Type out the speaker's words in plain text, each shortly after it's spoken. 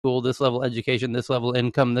school, this level education, this level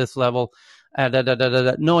income, this level,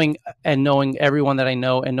 knowing everyone that I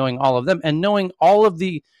know and knowing all of them and knowing all of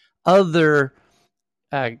the other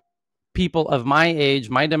people of my age,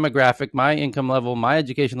 my demographic, my income level, my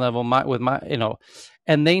education level,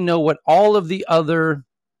 and they know what all of the other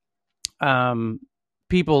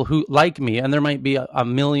people who like me, and there might be a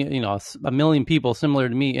million people similar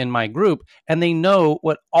to me in my group, and they know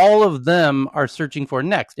what all of them are searching for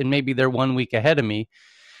next, and maybe they're 1 week ahead of me,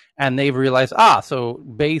 and they've realized, so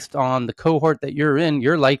based on the cohort that you're in,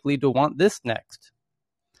 you're likely to want this next.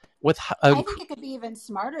 I think it could be even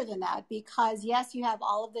smarter than that, because yes, you have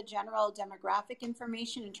all of the general demographic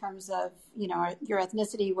information in terms of, your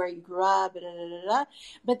ethnicity, where you grew up,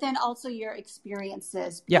 but then also your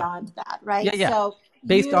experiences beyond that, right? Yeah. So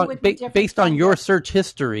based on your search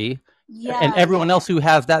history, and everyone else who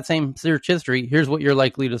has that same search history, here's what you're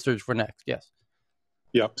likely to search for next. Yes.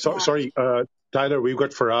 Yeah. Sorry, Tyler, we've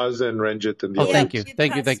got Faraz and Ranjit in the audience.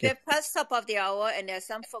 Thank you. We're past top of the hour, and there are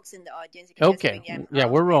some folks in the audience. Okay. Yeah,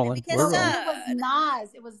 we're rolling. It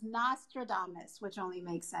was Nostradamus, which only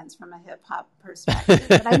makes sense from a hip hop perspective.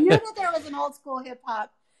 But I knew that there was an old school hip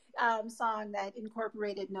hop song that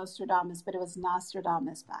incorporated Nostradamus, but it was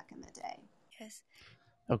Nostradamus back in the day. Yes.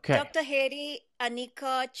 Okay. Dr. Hedy,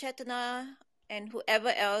 Anika, Chetna, and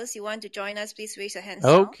whoever else you want to join us, please raise your hands.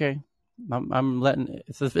 Okay. I'm letting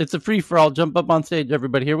it's a free for all. Jump up on stage,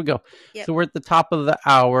 everybody. Here we go. Yep. So we're at the top of the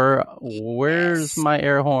hour. Where's my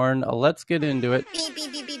air horn? Let's get into it.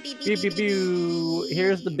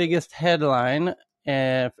 Here's the biggest headline.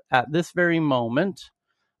 At this very moment,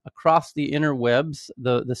 across the interwebs,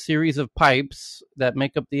 the series of pipes that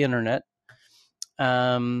make up the internet,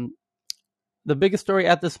 the biggest story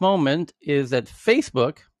at this moment is that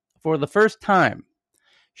Facebook, for the first time,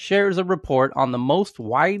 shares a report on the most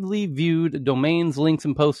widely viewed domains, links,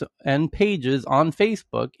 and posts and pages on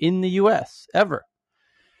Facebook in the US ever.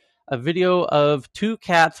 A video of two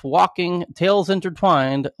cats walking, tails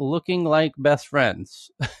intertwined, looking like best friends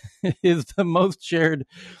is the most shared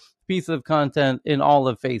piece of content in all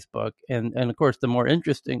of Facebook. And of course, the more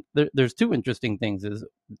interesting, there's two interesting things is,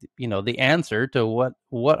 the answer to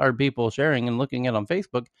what are people sharing and looking at on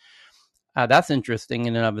Facebook. That's interesting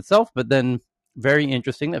in and of itself, but then very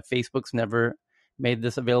interesting that Facebook's never made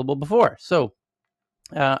this available before. So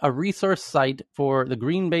a resource site for the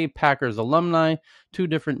Green Bay Packers alumni, two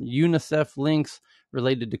different UNICEF links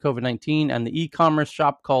related to COVID-19, and the e-commerce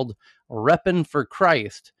shop called Reppin' for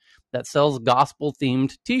Christ that sells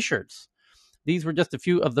gospel-themed t-shirts. These were just a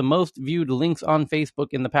few of the most viewed links on Facebook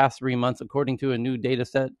in the past 3 months, according to a new data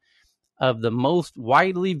set of the most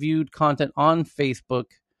widely viewed content on Facebook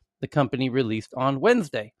the company released on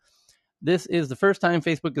Wednesday. This is the first time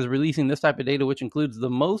Facebook is releasing this type of data, which includes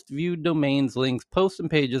the most viewed domains, links, posts,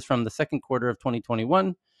 and pages from the second quarter of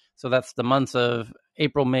 2021. So that's the months of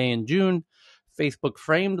April, May, and June. Facebook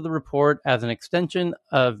framed the report as an extension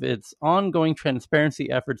of its ongoing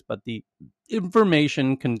transparency efforts, but the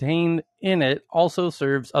information contained in it also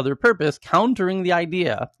serves other purpose, countering the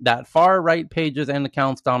idea that far-right pages and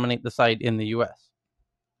accounts dominate the site in the US.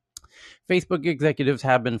 Facebook executives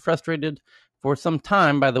have been frustrated for some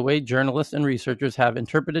time by the way journalists and researchers have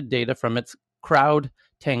interpreted data from its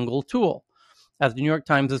CrowdTangle tool. As the New York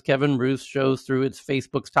Times' Kevin Roose shows through its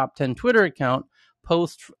Facebook's top 10 Twitter account,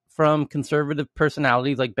 posts from conservative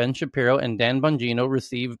personalities like Ben Shapiro and Dan Bongino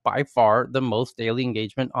receive by far the most daily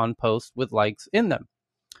engagement on posts with likes in them.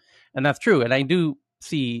 And that's true. And I do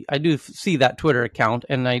see that Twitter account,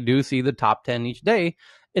 and I do see the top 10 each day.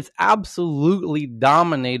 It's absolutely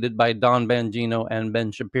dominated by Don Bongino and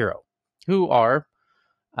Ben Shapiro, who are,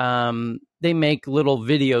 they make little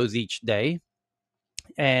videos each day,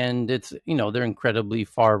 and it's, they're incredibly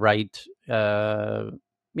far right, in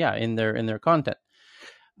their content.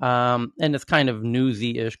 And it's kind of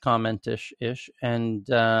newsy-ish, comment-ish, and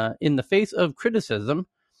in the face of criticism.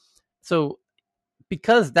 So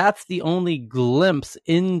because that's the only glimpse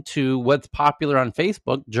into what's popular on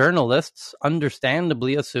Facebook, journalists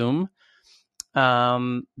understandably assume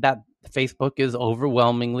that Facebook is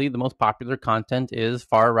overwhelmingly the most popular content is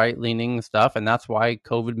far right leaning stuff. And that's why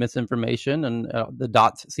COVID misinformation and the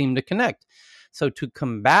dots seem to connect. So to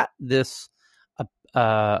combat this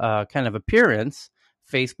kind of appearance,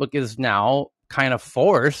 Facebook is now kind of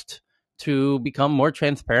forced to become more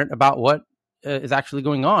transparent about what is actually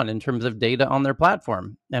going on in terms of data on their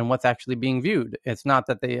platform and what's actually being viewed. It's not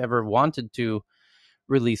that they ever wanted to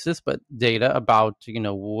release this, but data about,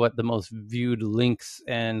 what the most viewed links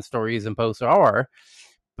and stories and posts are.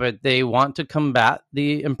 But they want to combat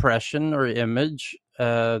the impression or image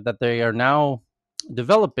that they are now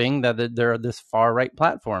developing that they're this far right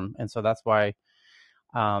platform. And so that's why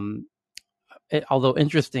Although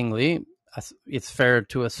interestingly, it's fair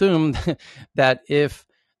to assume that if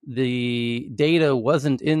the data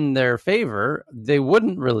wasn't in their favor, they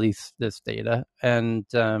wouldn't release this data. And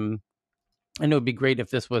it would be great if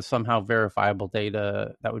this was somehow verifiable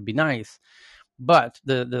data. That would be nice. But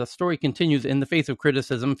the story continues. In the face of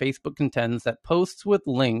criticism, Facebook contends that posts with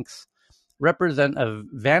links represent a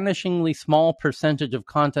vanishingly small percentage of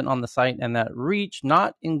content on the site, and that reach,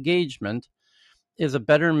 not engagement, is a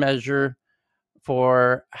better measure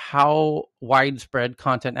for how widespread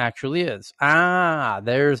content actually is.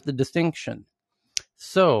 There's the distinction.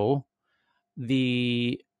 So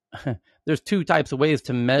there's two types of ways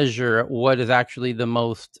to measure what is actually the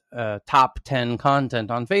most top 10 content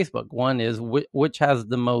on Facebook. One is which has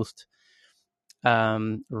the most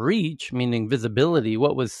reach, meaning visibility,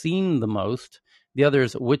 what was seen the most. The other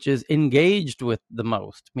is which is engaged with the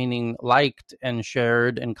most, meaning liked and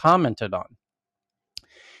shared and commented on.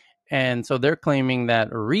 And so they're claiming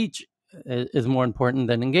that reach is more important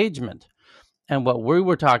than engagement. And what we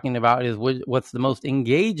were talking about is what's the most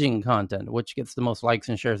engaging content, which gets the most likes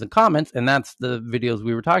and shares and comments. And that's the videos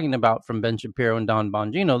we were talking about from Ben Shapiro and Don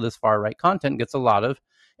Bongino. This far right content gets a lot of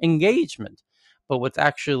engagement. But what's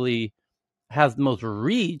actually has the most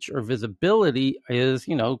reach or visibility is,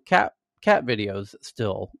 cat videos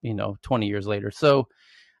still, 20 years later. So,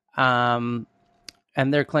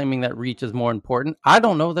 and they're claiming that reach is more important. I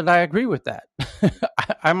don't know that I agree with that.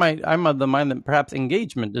 I'm of the mind that perhaps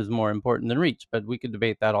engagement is more important than reach, but we could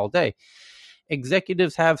debate that all day.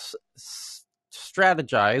 Executives have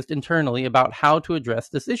strategized internally about how to address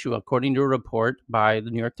this issue, according to a report by the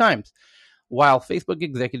New York Times. While Facebook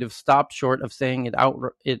executives stopped short of saying it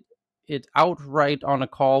outright on a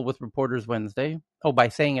call with reporters Wednesday. By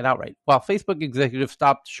saying it outright. While Facebook executives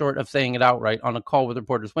stopped short of saying it outright on a call with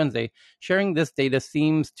reporters Wednesday, sharing this data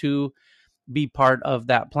seems to be part of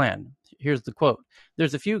that plan. Here's the quote.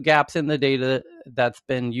 There's a few gaps in the data that's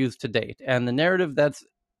been used to date, and the narrative that's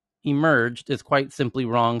emerged is quite simply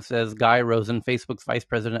wrong, says Guy Rosen, Facebook's vice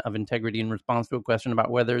president of integrity, in response to a question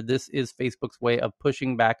about whether this is Facebook's way of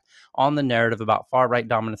pushing back on the narrative about far-right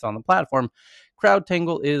dominance on the platform.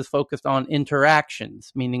 CrowdTangle is focused on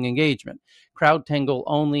interactions, meaning engagement. CrowdTangle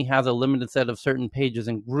only has a limited set of certain pages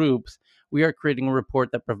and groups. We are creating a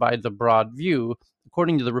report that provides a broad view.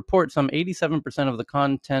 According to the report, some 87% of the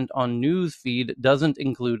content on Newsfeed doesn't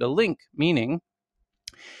include a link, meaning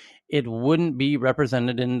it wouldn't be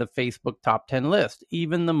represented in the Facebook top 10 list.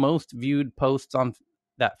 Even the most viewed posts on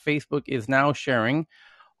that Facebook is now sharing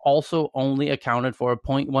also only accounted for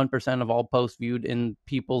 0.1% of all posts viewed in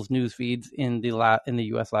people's news feeds in the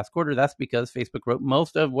U.S. last quarter. That's because Facebook wrote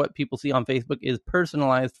most of what people see on Facebook is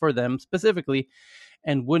personalized for them specifically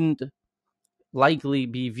and wouldn't likely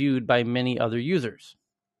be viewed by many other users.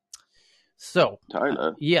 So,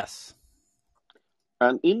 Tyler, yes.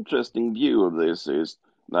 An interesting view of this is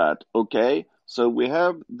that, okay, so we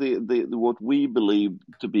have the what we believe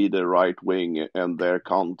to be the right wing and their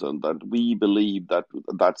content, that we believe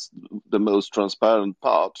that's the most transparent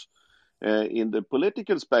part. In the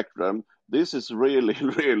political spectrum, this is really,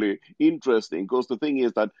 really interesting, because the thing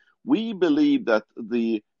is that we believe that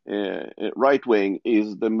the right wing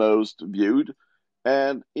is the most viewed.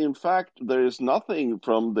 And in fact, there is nothing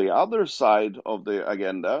from the other side of the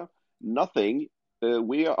agenda, nothing.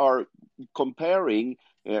 We are comparing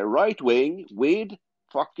right wing with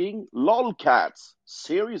fucking lolcats.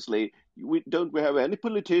 Seriously, we have any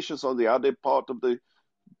politicians on the other part of the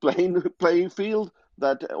playing field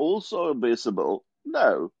that also are visible?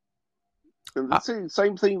 No. And the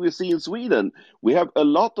same thing we see in Sweden. We have a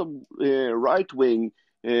lot of right wing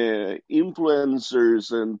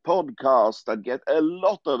influencers and podcasts that get a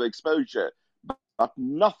lot of exposure, but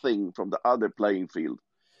nothing from the other playing field.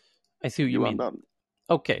 I see what you mean.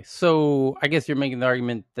 Okay, so I guess you're making the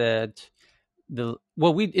argument that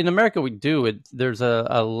in America we do it. There's a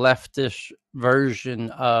leftish version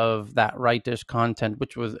of that rightish content,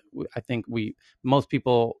 which was, I think, most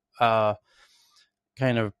people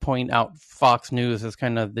kind of point out Fox News as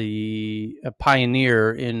kind of the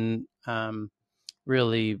pioneer in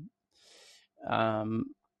really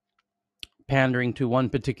pandering to one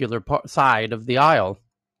particular side of the aisle.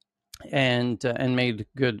 And made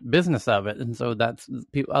good business of it, and so that's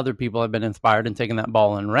other people have been inspired and taken that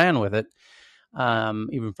ball and ran with it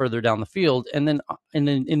even further down the field. And then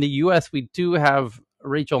in the U.S. we do have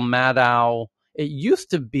Rachel Maddow. It used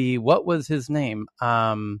to be, what was his name?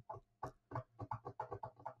 The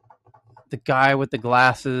guy with the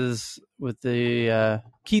glasses with the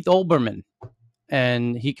Keith Olbermann,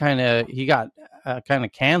 and he got kind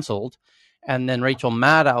of canceled. And then Rachel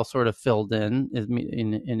Maddow sort of filled in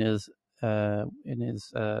his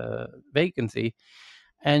vacancy,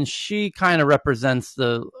 and she kind of represents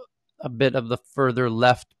a bit of the further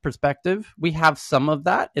left perspective. We have some of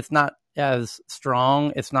that. It's not as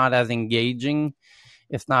strong. It's not as engaging.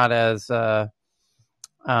 It's not as it's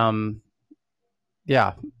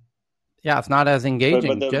not as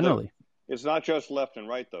engaging generally. It's not just left and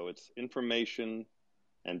right, though. It's information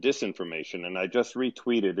and disinformation. And I just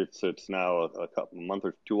retweeted, it's now a month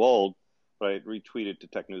or two old, but I retweeted to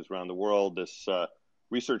Tech News Around the World this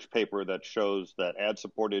research paper that shows that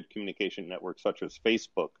ad-supported communication networks such as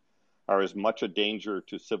Facebook are as much a danger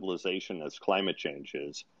to civilization as climate change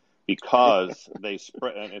is, because they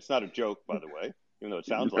spread, and it's not a joke, by the way, even though it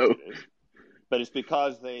sounds like it is, but it's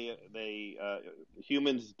because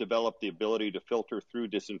humans develop the ability to filter through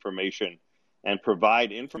disinformation and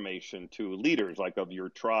provide information to leaders like of your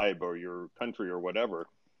tribe or your country or whatever.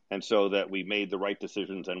 And so that we made the right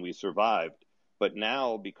decisions and we survived. But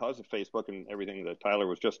now, because of Facebook and everything that Tyler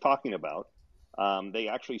was just talking about, they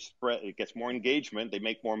actually spread, it gets more engagement, they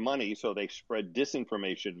make more money, so they spread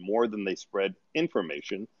disinformation more than they spread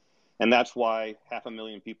information. And that's why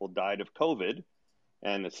 500,000 people died of COVID,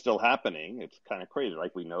 and it's still happening. It's kind of crazy.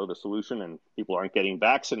 Like, we know the solution and people aren't getting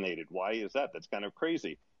vaccinated. Why is that? That's kind of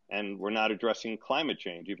crazy. And we're not addressing climate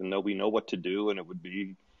change, even though we know what to do, and it would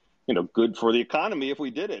be, good for the economy if we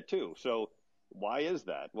did it too. So why is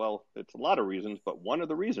that? Well, it's a lot of reasons, but one of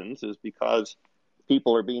the reasons is because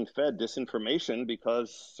people are being fed disinformation because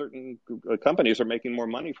certain companies are making more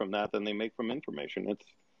money from that than they make from information.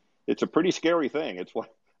 It's a pretty scary thing. It's what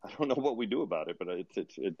I don't know what we do about it, but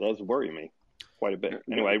it does worry me quite a bit.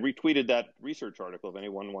 Anyway, I retweeted that research article if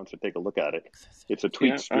anyone wants to take a look at it. It's a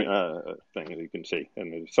tweet thing that you can see,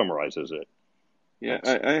 and it summarizes it. Yeah,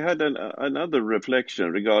 I had another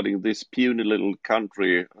reflection regarding this puny little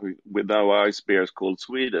country with our ice bears called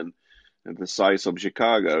Sweden, and the size of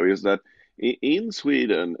Chicago, is that in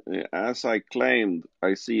Sweden, as I claimed,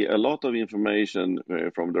 I see a lot of information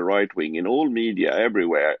from the right wing in all media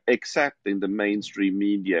everywhere, except in the mainstream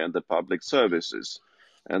media and the public services.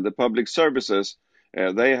 And the public services,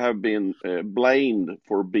 they have been blamed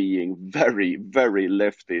for being very, very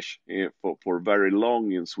leftish for very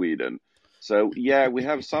long in Sweden. So, yeah, we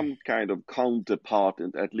have some kind of counterpart,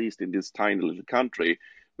 at least in this tiny little country,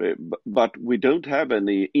 but we don't have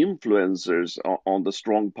any influencers on the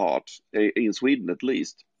strong part, in Sweden at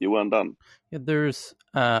least. Johan Dunn. Yeah, there's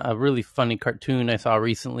a really funny cartoon I saw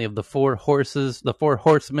recently of the four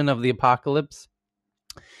horsemen of the apocalypse,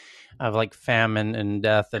 of like famine and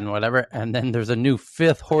death and whatever. And then there's a new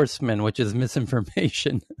fifth horseman, which is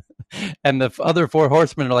misinformation. And the other four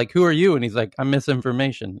horsemen are like, "Who are you?" And he's like, "I'm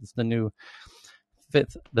misinformation." It's the new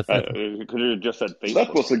fifth. The fifth. Could you just said Facebook?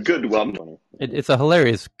 That was a good one. It's a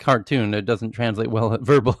hilarious cartoon. It doesn't translate well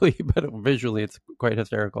verbally, but visually it's quite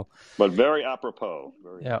hysterical. But very apropos.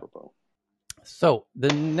 Apropos. So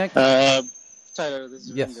the next... Tyler, this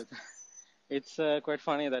is Ranjit. It's quite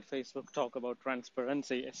funny that Facebook talk about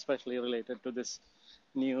transparency, especially related to this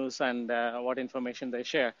news and what information they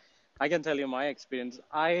share. I can tell you my experience.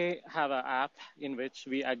 I have an app in which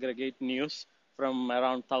we aggregate news from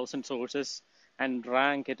around 1,000 sources and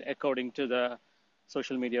rank it according to the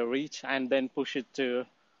social media reach and then push it to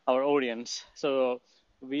our audience. So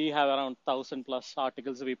we have around 1,000 plus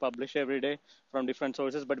articles we publish every day from different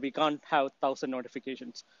sources, but we can't have 1,000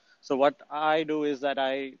 notifications. So what I do is that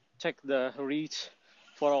I check the reach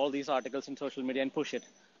for all these articles in social media and push it.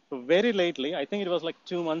 So very lately, I think it was like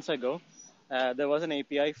 2 months ago, there was an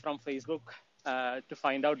API from Facebook to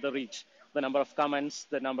find out the reach, the number of comments,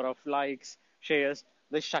 the number of likes, shares.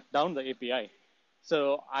 They shut down the API.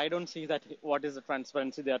 So I don't see that what is the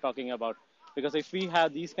transparency they are talking about. Because if we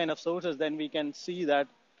have these kind of sources, then we can see that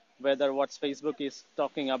whether what Facebook is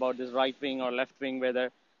talking about, this right wing or left wing,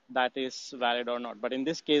 whether that is valid or not. But in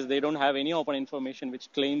this case, they don't have any open information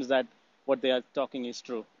which claims that what they are talking is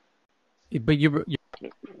true. But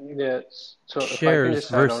so shares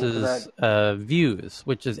versus views,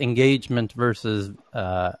 which is engagement versus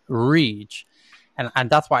reach. And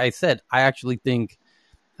that's why I said I actually think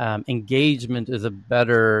engagement is a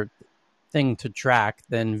better thing to track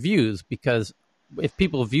than views, because if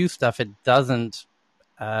people view stuff, it doesn't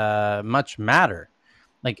much matter.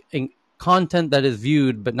 Like content that is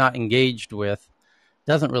viewed but not engaged with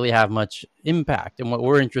doesn't really have much impact. And what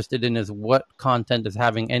we're interested in is what content is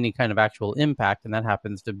having any kind of actual impact, and that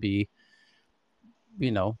happens to be,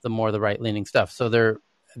 the more the right-leaning stuff. So they're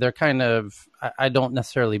kind of, I don't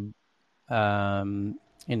necessarily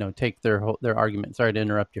take their argument. Sorry to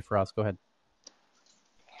interrupt you, Faraz. Go ahead.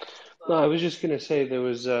 No, I was just going to say there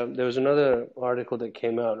was another article that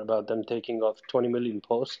came out about them taking off 20 million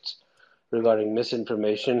posts regarding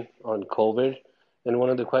misinformation on COVID. And one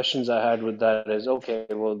of the questions I had with that is, okay,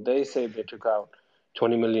 well, they say they took out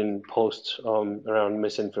 20 million posts around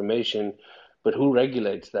misinformation, but who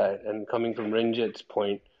regulates that? And coming from Ranjit's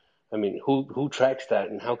point, I mean, who tracks that,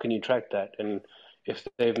 and how can you track that? And if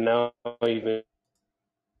they've now even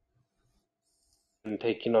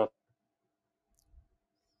taken off.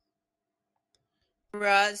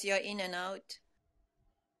 Raz, you're in and out.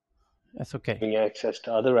 That's okay. Having access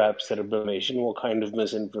to other apps that are misinformation, what kind of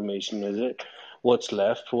misinformation is it? What's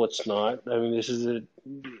left? What's not? I mean, this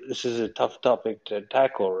is a tough topic to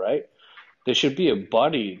tackle, right? There should be a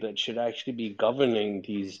body that should actually be governing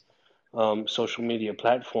these social media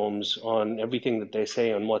platforms on everything that they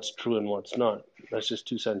say on what's true and what's not. That's just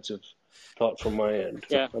 2 cents of thought from my end.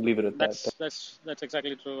 Yeah, I'll leave it at that. That's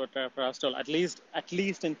exactly true what Faraz told. At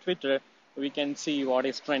least in Twitter, we can see what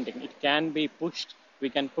is trending. It can be pushed. We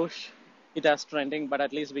can push it as trending, but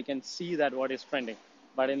at least we can see that what is trending.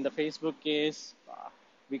 But in the Facebook case,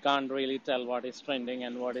 we can't really tell what is trending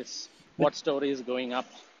and what story is going up.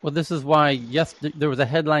 Well, this is why, yes, there was a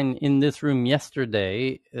headline in this room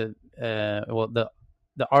yesterday. The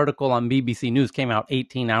article on BBC News came out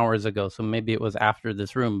 18 hours ago, so maybe it was after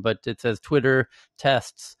this room, but it says Twitter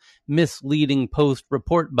tests misleading post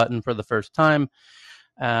report button for the first time.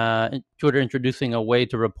 Twitter introducing a way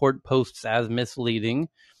to report posts as misleading.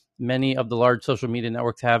 Many of the large social media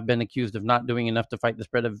networks have been accused of not doing enough to fight the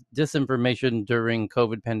spread of disinformation during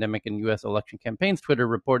COVID pandemic and U.S. election campaigns. Twitter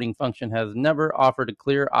reporting function has never offered a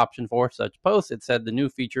clear option for such posts. It said the new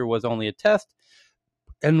feature was only a test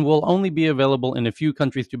and will only be available in a few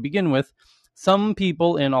countries to begin with. Some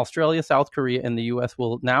people in Australia, South Korea, and the U.S.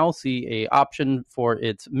 will now see a option for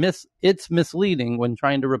it's misleading when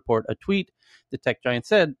trying to report a tweet, the tech giant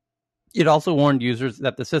said. It also warned users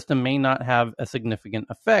that the system may not have a significant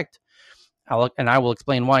effect, and I will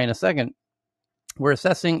explain why in a second. We're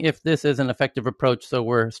assessing if this is an effective approach, so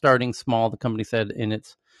we're starting small, the company said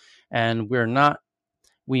and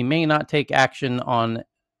we may not take action on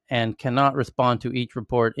and cannot respond to each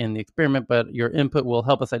report in the experiment, but your input will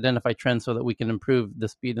help us identify trends so that we can improve the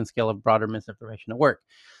speed and scale of broader misinformation at work.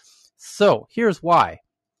 So here's why.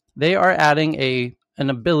 They are adding an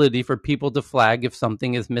ability for people to flag if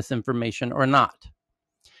something is misinformation or not.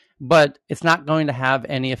 But it's not going to have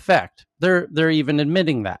any effect. They're even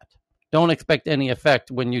admitting that. Don't expect any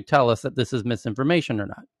effect when you tell us that this is misinformation or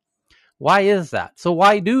not. Why is that? So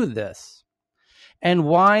why do this? And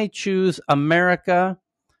why choose America,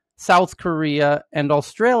 South Korea, and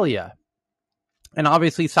Australia? And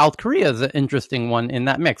obviously South Korea is an interesting one in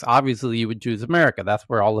that mix. Obviously you would choose America. That's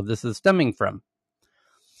where all of this is stemming from.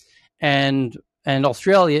 And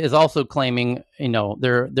Australia is also claiming,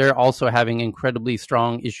 they're also having incredibly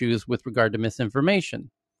strong issues with regard to misinformation.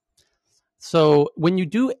 So when you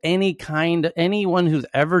do anyone who's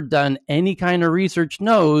ever done any kind of research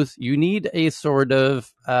knows you need a sort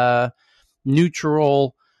of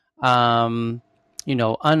neutral,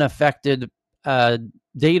 unaffected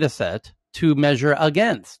data set to measure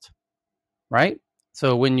against, right?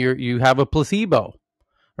 So when you have a placebo,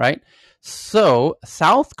 right? So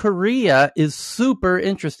South Korea is super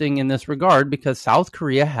interesting in this regard because South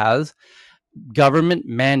Korea has government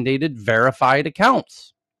mandated verified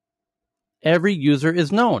accounts. Every user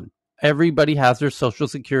is known. Everybody has their social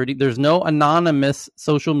security. There's no anonymous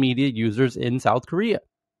social media users in South Korea.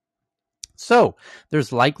 So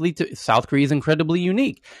South Korea is incredibly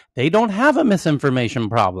unique. They don't have a misinformation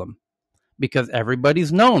problem because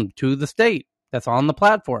everybody's known to the state that's on the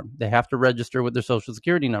platform. They have to register with their social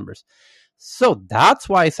security numbers. So that's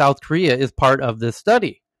why South Korea is part of this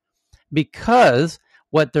study, because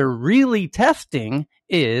what they're really testing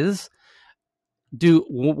is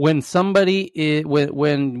when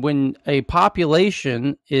a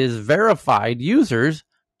population is verified users,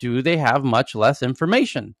 do they have much less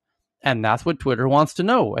information? And that's what Twitter wants to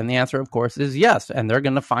know. And the answer, of course, is yes. And they're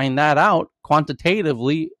going to find that out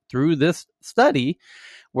quantitatively through this study,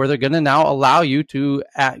 where they're going to now allow you to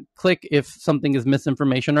click if something is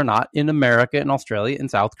misinformation or not in America and Australia and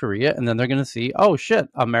South Korea. And then they're going to see, oh shit,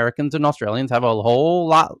 Americans and Australians have a whole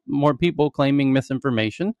lot more people claiming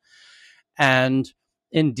misinformation. And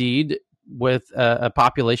indeed, with a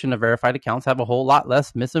population of verified accounts, have a whole lot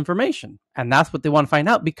less misinformation. And that's what they want to find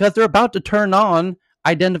out, because they're about to turn on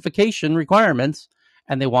identification requirements,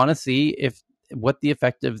 and they want to see what the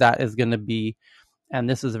effect of that is going to be. And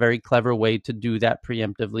this is a very clever way to do that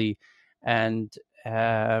preemptively. And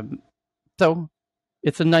so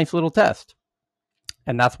it's a nice little test.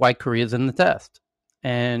 And that's why Korea's in the test.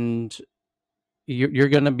 And you're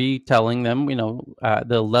going to be telling them,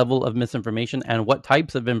 the level of misinformation and what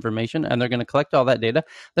types of information, and they're going to collect all that data.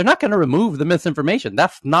 They're not going to remove the misinformation.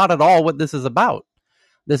 That's not at all what this is about.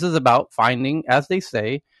 This is about finding, as they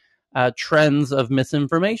say, trends of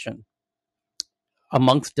misinformation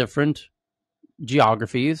amongst different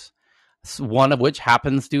geographies, one of which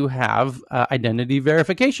happens to have identity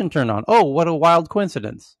verification turned on. Oh, what a wild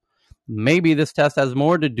coincidence. Maybe this test has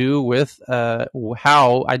more to do with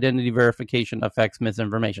how identity verification affects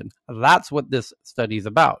misinformation. That's what this study is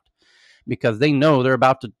about, because they know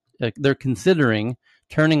they're considering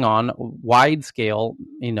turning on wide scale,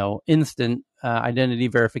 instant identity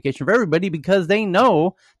verification for everybody, because they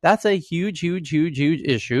know that's a huge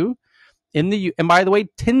issue. And by the way,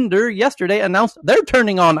 Tinder yesterday announced they're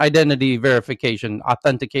turning on identity verification,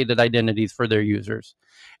 authenticated identities for their users.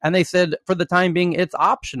 And they said for the time being, it's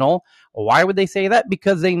optional. Why would they say that?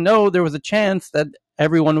 Because they know there was a chance that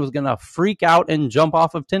everyone was going to freak out and jump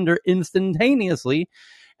off of Tinder instantaneously.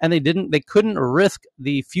 And they couldn't risk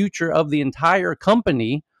the future of the entire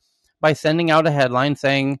company by sending out a headline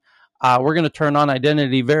saying, we're going to turn on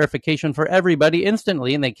identity verification for everybody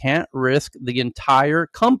instantly. And they can't risk the entire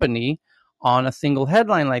company on a single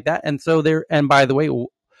headline like that. And by the way,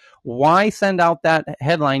 why send out that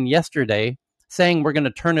headline yesterday saying we're going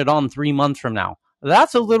to turn it on 3 months from now?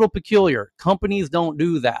 That's a little peculiar. Companies don't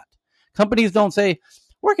do that. Companies don't say,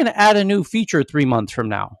 we're going to add a new feature 3 months from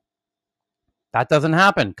now. That doesn't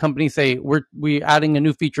happen. Companies say, we're adding a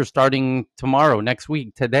new feature starting tomorrow, next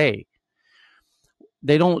week, today.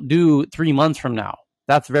 They don't do 3 months from now.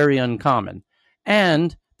 That's very uncommon.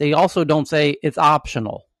 And they also don't say it's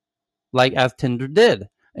optional, like as Tinder did.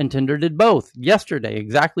 And Tinder did both yesterday,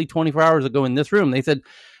 exactly 24 hours ago in this room. They said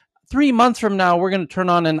 3 months from now, we're going to turn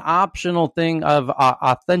on an optional thing of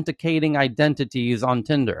authenticating identities on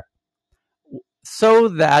Tinder so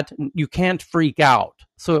that you can't freak out.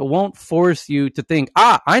 So it won't force you to think,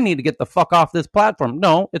 I need to get the fuck off this platform.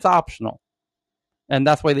 No, it's optional. And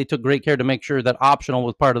that's why they took great care to make sure that optional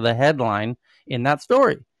was part of the headline in that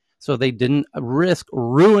story. So they didn't risk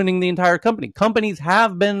ruining the entire company. Companies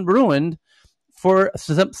have been ruined for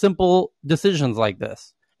simple decisions like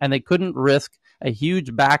this. And they couldn't risk a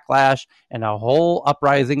huge backlash and a whole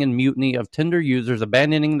uprising and mutiny of Tinder users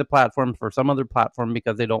abandoning the platform for some other platform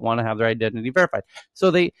because they don't want to have their identity verified. So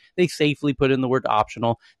they safely put in the word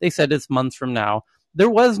optional. They said it's months from now. There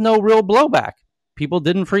was no real blowback. People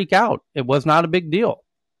didn't freak out. It was not a big deal.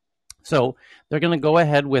 So they're going to go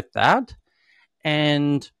ahead with that.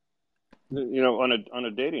 And on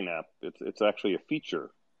a dating app, it's actually a feature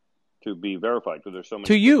to be verified because there's so many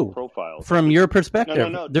to you profiles from your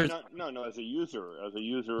perspective. No. As a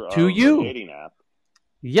user to of you. a dating app.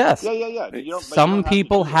 Yes. Yeah. Some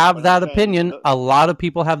people have that opinion. A lot of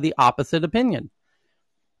people have the opposite opinion.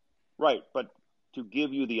 Right, but to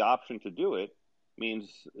give you the option to do it means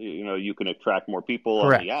you can attract more people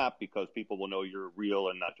Correct. on the app because people will know you're real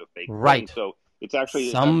and not just fake. Right. Thing. So it's actually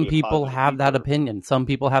some people have that opinion. Some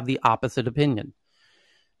people have the opposite opinion.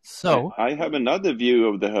 So I have another view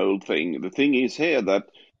of the whole thing. The thing is here that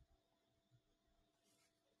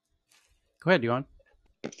go ahead, Johan.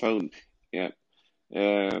 Phone, yeah.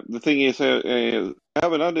 The thing is, I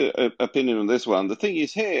have another opinion on this one. The thing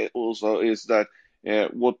is here also is that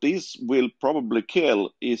what this will probably kill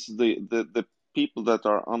is the people that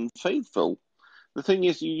are unfaithful. The thing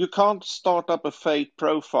is, you can't start up a fake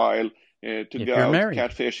profile to go out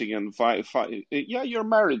catfishing and you're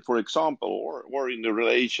married, for example, or in a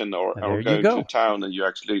relation, or going to town, and you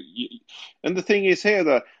actually. And the thing is here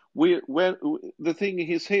that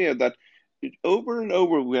over and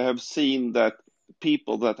over we have seen that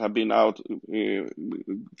people that have been out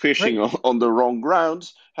fishing on the wrong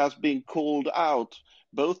grounds has been called out,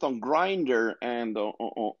 both on Grindr and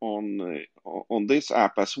on this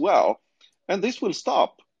app as well, and this will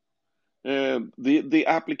stop. The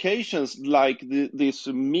applications like this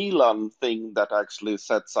Milan thing that actually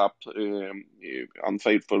sets up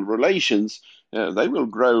unfaithful relations, they will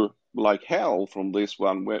grow like hell from this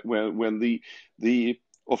one. When the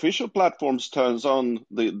official platforms turns on,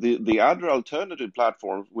 the other alternative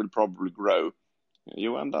platforms will probably grow.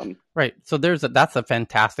 You and done. Right. So that's a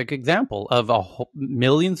fantastic example of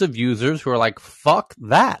millions of users who are like, fuck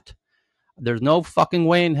that. There's no fucking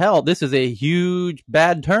way in hell. This is a huge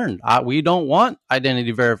bad turn. We don't want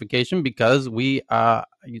identity verification because we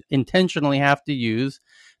intentionally have to use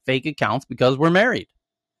fake accounts because we're married.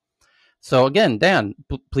 So again, Dan,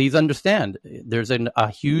 please understand, there's a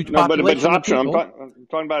huge population but it's optional. I'm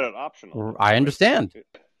talking about it optional. I understand.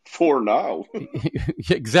 For now.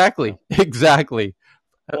 Exactly.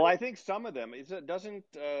 Well, I think some of them,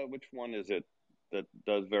 which one is it? that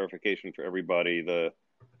does verification for everybody. The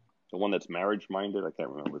one that's marriage minded. I can't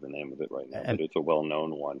remember the name of it right now, but it's a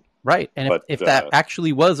well-known one. Right. And if that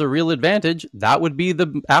actually was a real advantage, that would be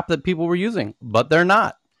the app that people were using, but they're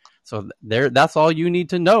not. So that's all you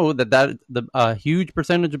need to know, that huge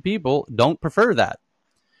percentage of people don't prefer that.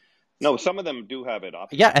 No, some of them do have it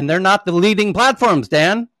optional. Yeah, and they're not the leading platforms,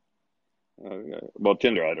 Dan. Well,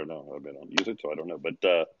 Tinder, I don't know. I don't use it, so I don't know.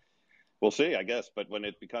 But we'll see, I guess. But when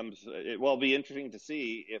it becomes, it will be interesting to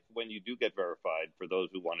see if when you do get verified, for those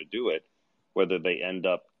who want to do it, whether they end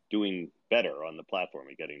up doing better on the platform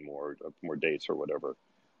and getting more dates or whatever.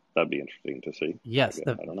 That'd be interesting to see. Yes,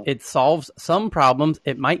 I don't know. It solves some problems.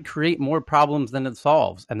 It might create more problems than it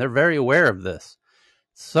solves, and they're very aware of this.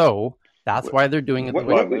 So that's why they're doing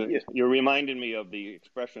it. You're reminding me of the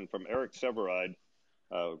expression from Eric Severide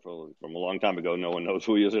from a long time ago. No one knows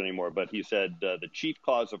who he is anymore, but he said the chief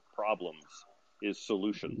cause of problems is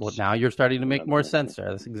solutions. Well, now you're starting to make more sense there.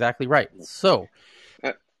 That's exactly right. So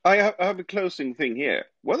I have a closing thing here.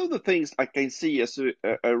 One of the things I can see as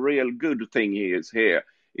a real good thing is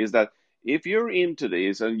that if you're into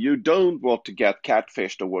this and you don't want to get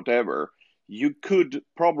catfished or whatever, you could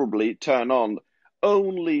probably turn on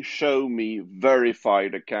only show me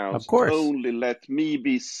verified accounts. Of course. Only let me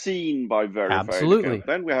be seen by verified Absolutely. accounts.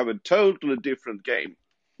 Then we have a totally different game.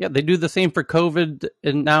 Yeah, they do the same for COVID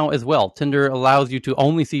and now as well. Tinder allows you to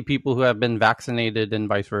only see people who have been vaccinated and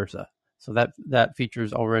vice versa. So that feature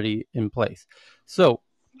is already in place. So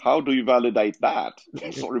how do you validate that?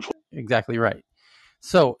 Exactly right.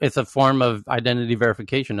 So it's a form of identity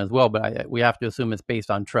verification as well, but we have to assume it's based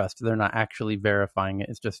on trust. They're not actually verifying it.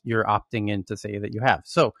 It's just you're opting in to say that you have.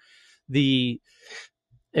 So it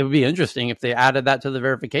would be interesting if they added that to the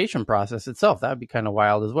verification process itself. That would be kind of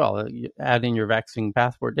wild as well, adding your vaccine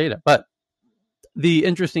passport data. But the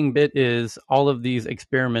interesting bit is all of these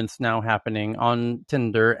experiments now happening on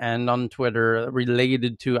Tinder and on Twitter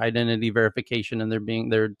related to identity verification, and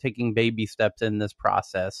they're taking baby steps in this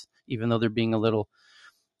process, even though they're being a little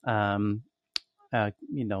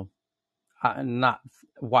not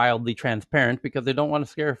wildly transparent because they don't want to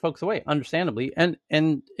scare folks away, understandably. And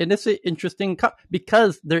it's interesting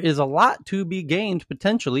because there is a lot to be gained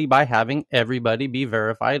potentially by having everybody be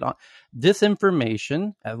verified.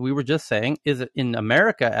 Disinformation, as we were just saying, is in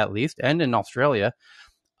America at least, and in Australia,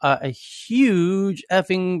 a huge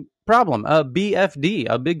effing problem, a BFD,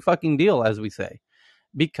 a big fucking deal, as we say,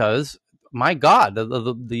 because my God,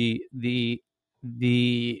 the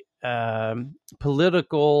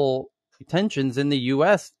political tensions in the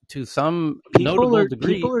U.S. to some notable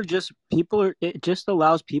degree. It just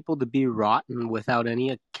allows people to be rotten without any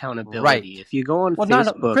accountability. Right. If you go on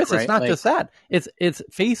Facebook, Chris, it's not just that. It's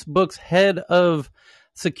Facebook's head of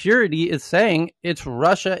security is saying it's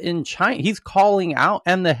Russia in China. He's calling out,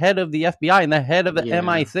 and the head of the FBI and the head of the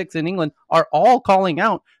MI6 in England are all calling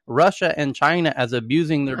out Russia and China as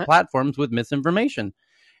abusing their platforms with misinformation.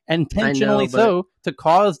 Intentionally to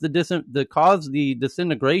cause the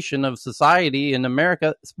disintegration of society in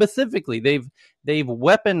America. Specifically, they've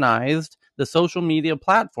weaponized the social media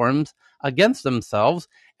platforms against themselves,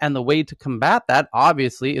 and the way to combat that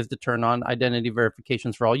obviously is to turn on identity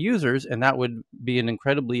verifications for all users, and that would be an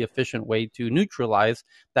incredibly efficient way to neutralize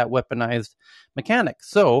that weaponized mechanic.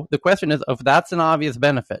 So the question is, if that's an obvious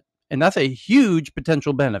benefit, and that's a huge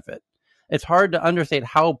potential benefit, it's hard to understate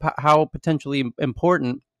how potentially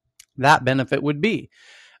important that benefit would be.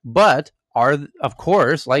 But of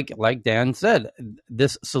course, like Dan said,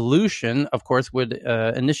 this solution, of course, would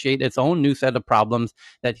initiate its own new set of problems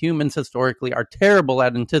that humans historically are terrible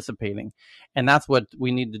at anticipating. And that's what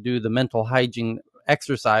we need to do, the mental hygiene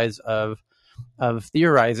exercise of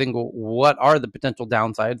theorizing what are the potential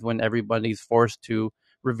downsides when everybody's forced to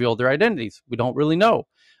reveal their identities. We don't really know.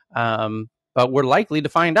 But we're likely to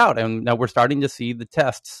find out. And now we're starting to see the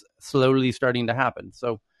tests slowly starting to happen.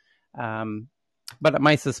 So but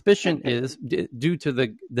my suspicion is due to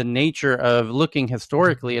the nature of looking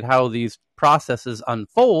historically at how these processes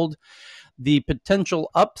unfold, the potential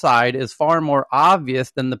upside is far more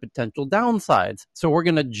obvious than the potential downsides. So we're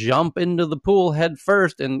going to jump into the pool head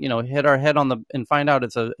first and, hit our head and find out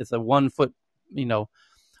it's a 1 foot,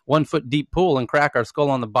 1 foot deep pool and crack our skull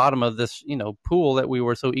on the bottom of this, pool that we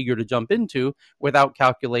were so eager to jump into without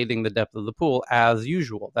calculating the depth of the pool as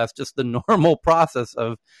usual. That's just the normal process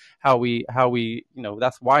of how we,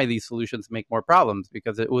 that's why these solutions make more problems,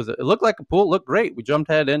 because it looked like a pool, looked great. We jumped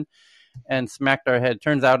head in and smacked our head.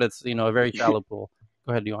 Turns out it's, a very shallow pool.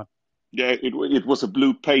 Go ahead, Johan. Yeah, it was a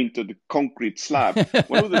blue painted concrete slab.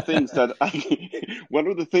 One of the things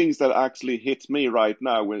that actually hits me right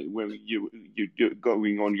now when you're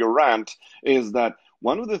going on your rant is that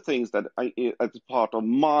one of the things that as part of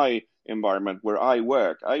my environment where I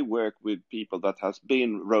work with people that has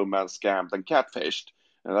been romance scammed and catfished.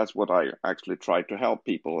 And that's what I actually try to help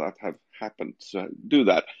people that have happened to do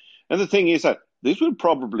that. And the thing is that this would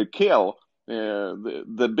probably kill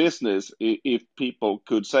the business if people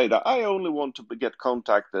could say that I only want to get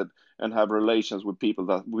contacted and have relations with people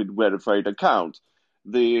that with verified accounts.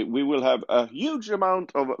 We will have a huge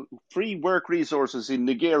amount of free work resources in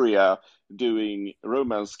Nigeria doing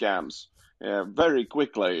romance scams very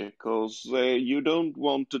quickly, because you don't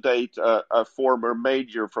want to date a former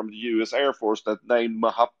major from the U.S. Air Force that named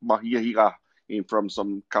Mahira from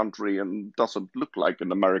some country and doesn't look like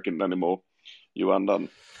an American anymore. You undone.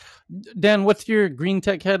 Dan, what's your green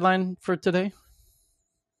tech headline for today?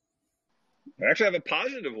 I actually have a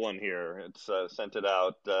positive one here. It's sent it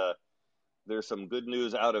out. There's some good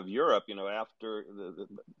news out of Europe, after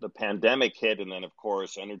the pandemic hit, and then, of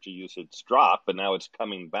course, energy usage dropped, but now it's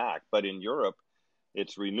coming back. But in Europe,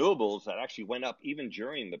 it's renewables that actually went up even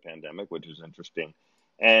during the pandemic, which is interesting.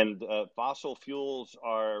 And fossil fuels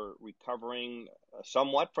are recovering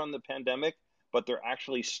somewhat from the pandemic, but they're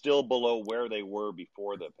actually still below where they were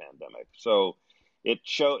before the pandemic. So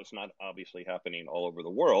it's not obviously happening all over the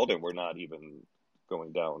world, and we're not even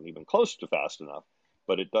going down even close to fast enough.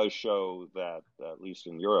 But it does show that, at least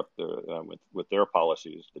in Europe, with their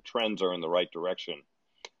policies, the trends are in the right direction.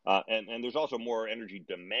 And there's also more energy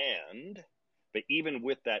demand. But even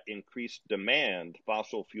with that increased demand,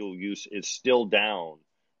 fossil fuel use is still down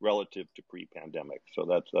relative to pre-pandemic.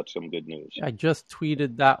 So that's some good news. I just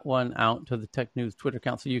tweeted that one out to the Tech News Twitter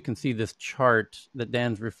account, so you can see this chart that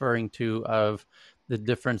Dan's referring to of the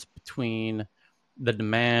difference between the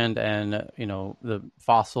demand and the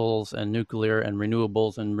fossils and nuclear and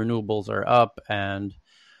renewables are up, and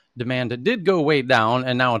demand did go way down,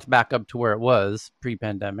 and now it's back up to where it was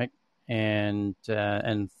pre-pandemic, and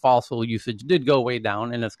fossil usage did go way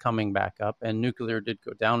down, and it's coming back up, and nuclear did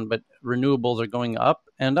go down, but renewables are going up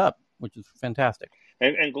and up, which is fantastic.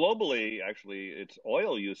 And globally, actually, it's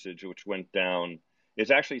oil usage which went down.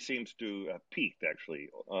 It actually seems to have peaked. Actually,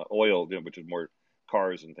 oil, which is more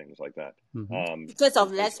cars and things like that. Mm-hmm. Because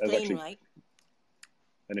of less plane, right?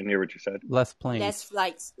 I didn't hear what you said. Less planes. Less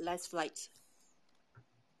flights.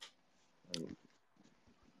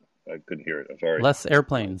 I couldn't hear it. I'm sorry. Less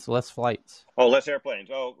airplanes, less flights. Oh, less airplanes.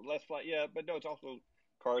 Oh, less flight. Yeah, but no, it's also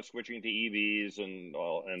cars switching to EVs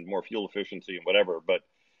and more fuel efficiency and whatever. But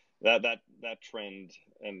that trend,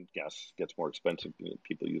 and gas gets more expensive.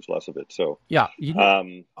 People use less of it. So yeah,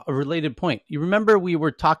 a related point. You remember we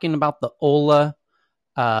were talking about the Ola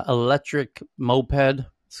electric moped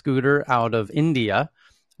scooter out of India,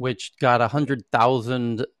 which got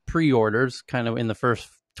 100,000 pre-orders kind of in the first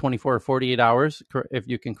 24 or 48 hours, if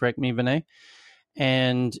you can correct me, Vinay.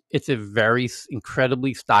 And it's a very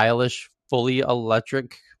incredibly stylish, fully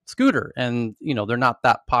electric scooter. And, they're not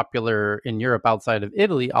that popular in Europe outside of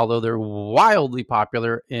Italy, although they're wildly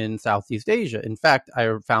popular in Southeast Asia. In fact,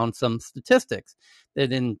 I found some statistics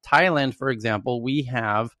that in Thailand, for example, we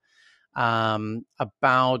have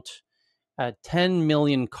about 10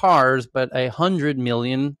 million cars, but 100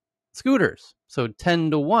 million scooters. So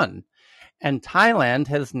 10 to 1. And Thailand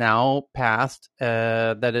has now passed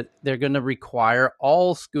that they're going to require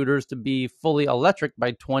all scooters to be fully electric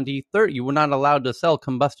by 2030. You were not allowed to sell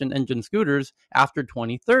combustion engine scooters after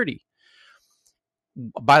 2030.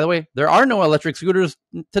 By the way, there are no electric scooters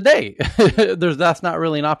today. That's not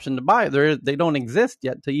really an option to buy. They don't exist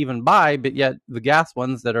yet to even buy, but yet the gas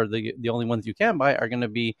ones that are the only ones you can buy are going to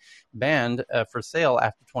be banned for sale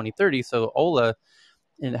after 2030. So Ola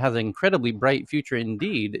has an incredibly bright future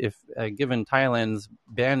indeed if given Thailand's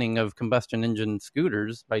banning of combustion engine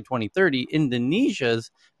scooters by 2030,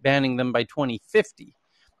 Indonesia's banning them by 2050.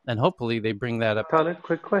 And hopefully they bring that up. Khaled,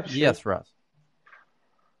 quick question. Yes, Ross.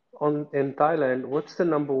 In Thailand, what's the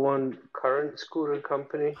number one current scooter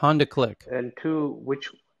company? Honda Click. And two,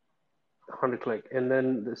 which Honda Click? And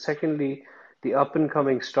then secondly, the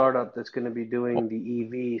up-and-coming startup that's going to be doing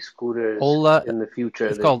the EV scooters Ola, in the future.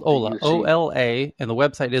 It's called Ola, OLA, and the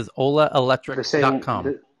website is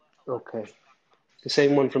olaelectric.com. Okay. The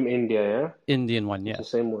same one from India, yeah? Indian one, yes. The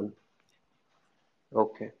same one.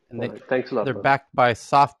 Okay. And thanks a lot. They're backed by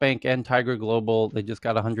SoftBank and Tiger Global. They just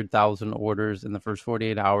got 100,000 orders in the first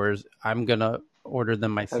 48 hours. I'm going to order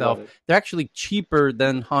them myself. They're actually cheaper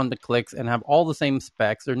than Honda Clicks and have all the same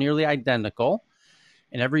specs. They're nearly identical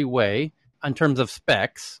in every way. In terms of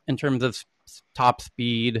specs, in terms of top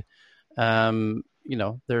speed, their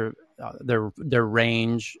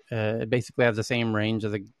range basically has the same range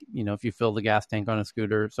as if you fill the gas tank on a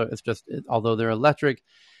scooter. So it's just although they're electric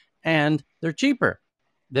and they're cheaper,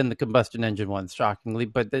 than the combustion engine ones, shockingly.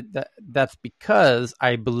 But that's because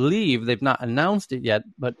I believe they've not announced it yet,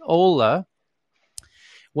 but Ola,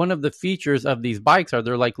 one of the features of these bikes are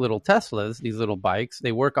they're like little Teslas, these little bikes.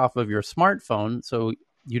 They work off of your smartphone, so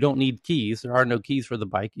you don't need keys. There are no keys for the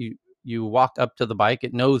bike. You walk up to the bike.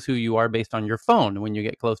 It knows who you are based on your phone when you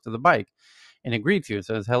get close to the bike. And it greets you. It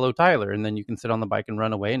says, "Hello, Tyler." And then you can sit on the bike and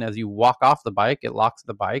run away. And as you walk off the bike, it locks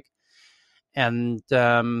the bike. And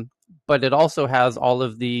but it also has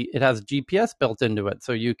it has GPS built into it,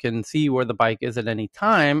 so you can see where the bike is at any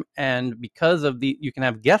time. And because of you can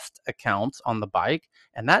have guest accounts on the bike,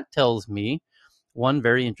 and that tells me one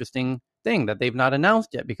very interesting thing that they've not announced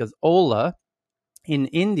yet, because Ola in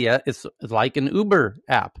India is like an Uber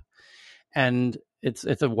app, and it's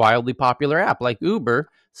a wildly popular app like Uber.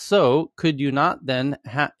 So could you not then,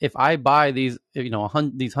 if I buy these, these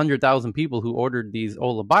 100,000 people who ordered these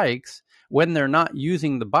Ola bikes, when they're not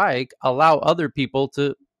using the bike, allow other people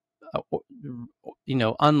to,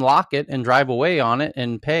 unlock it and drive away on it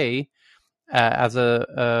and pay as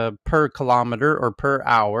a per kilometer or per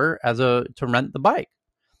hour to rent the bike.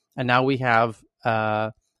 And now we have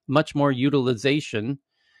much more utilization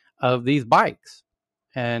of these bikes.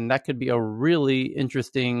 And that could be a really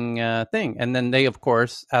interesting thing. And then they, of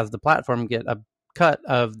course, as the platform, get a cut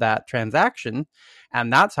of that transaction.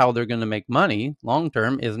 And that's how they're going to make money long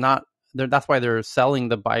term. That's why they're selling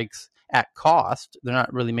the bikes at cost. They're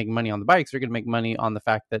not really making money on the bikes. They're going to make money on the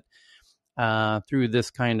fact that through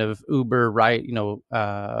this kind of Uber,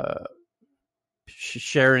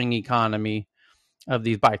 sharing economy of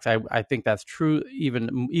these bikes. I think that's true,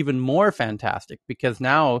 even more fantastic, because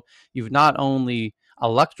now you've not only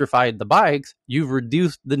electrified the bikes, you've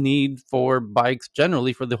reduced the need for bikes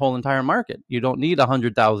generally for the whole entire market. You don't need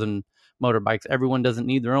 100,000 motorbikes. Everyone doesn't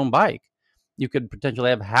need their own bike. You could potentially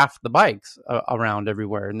have half the bikes around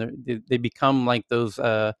everywhere, and they become like those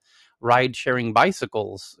ride-sharing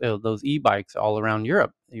bicycles, those e-bikes all around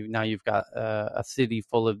Europe. Now you've got a city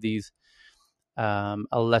full of these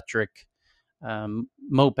electric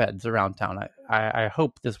mopeds around town. I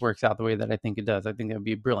hope this works out the way that I think it does. I think that would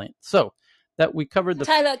be brilliant. So that we covered the...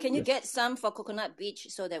 Tyler, can you get some for Coconut Beach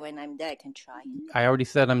so that when I'm there I can try? I already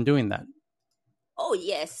said I'm doing that. Oh,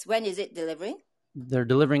 yes. When is it delivering? They're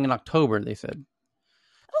delivering in October, they said.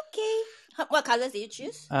 Okay. What colors did you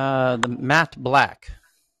choose? The matte black.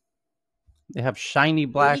 They have shiny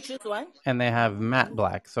black. Did you choose one? And they have matte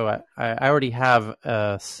black. So I already have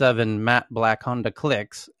 7 matte black Honda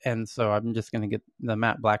Clicks, and so I'm just going to get the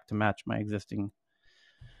matte black to match my existing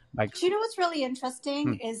bikes. Do you know what's really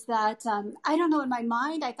interesting is that, I don't know, in my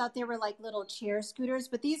mind, I thought they were like little chair scooters,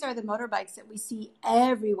 but these are the motorbikes that we see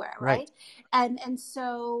everywhere, right? And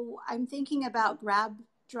so I'm thinking about Grab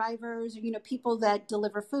drivers, people that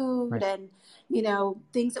deliver food and,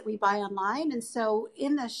 things that we buy online. And so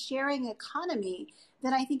in the sharing economy,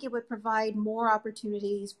 then I think it would provide more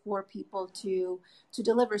opportunities for people to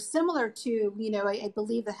deliver, similar to, I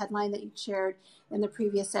believe the headline that you shared in the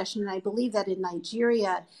previous session, and I believe that in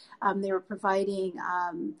Nigeria, they were providing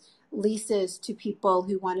leases to people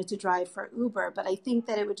who wanted to drive for Uber. But I think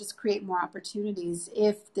that it would just create more opportunities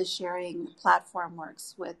if the sharing platform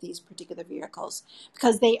works with these particular vehicles,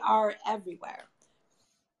 because they are everywhere.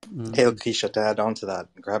 Hey, Lakeisha, to add on to that,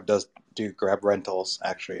 Grab does do Grab rentals,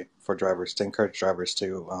 actually, for drivers, to encourage drivers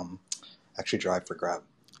to actually drive for Grab.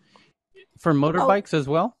 For motorbikes as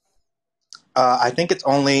well? I think it's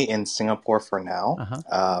only in Singapore for now.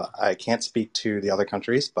 I can't speak to the other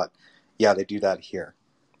countries, but yeah, they do that here.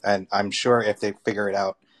 And I'm sure if they figure it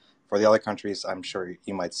out for the other countries, I'm sure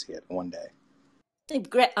you might see it one day.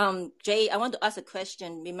 Jay, I want to ask a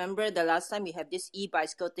question. Remember the last time we had this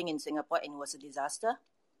e-bicycle thing in Singapore and it was a disaster?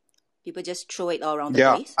 People just throw it all around the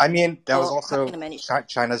place? I mean, that was also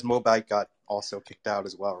China's Mobike got also kicked out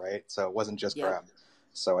as well, right? So it wasn't just Grab.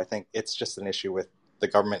 So I think it's just an issue with the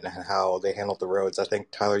government and how they handled the roads. I think,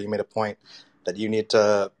 Tyler, you made a point that you need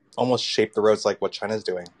to almost shape the roads like what China's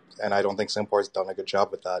doing. And I don't think Singapore's done a good job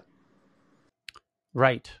with that.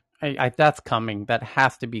 Right. That's coming. That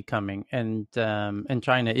has to be coming. And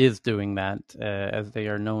China is doing that, as they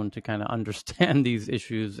are known to kind of understand these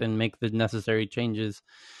issues and make the necessary changes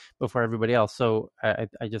before everybody else. So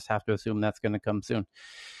I just have to assume that's going to come soon.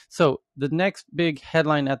 So the next big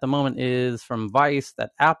headline at the moment is from Vice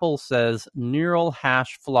that Apple says neural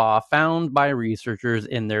hash flaw found by researchers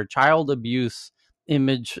in their child abuse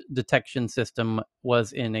image detection system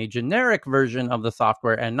was in a generic version of the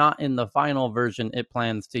software and not in the final version it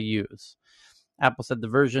plans to use. Apple said the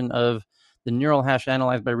version of the neural hash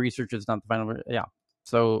analyzed by researchers is not the final version. Yeah.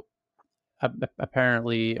 So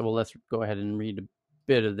apparently, well, let's go ahead and read a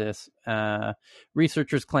bit of this.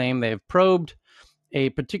 Researchers claim they have probed a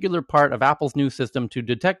particular part of Apple's new system to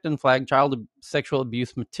detect and flag child sexual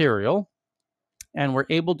abuse material, and were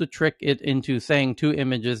able to trick it into saying two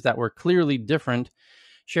images that were clearly different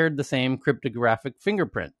shared the same cryptographic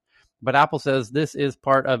fingerprint. But Apple says this is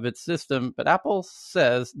part of its system. But Apple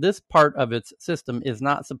says this part of its system is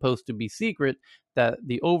not supposed to be secret, that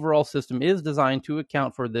the overall system is designed to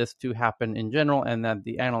account for this to happen in general, and that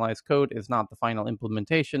the analyzed code is not the final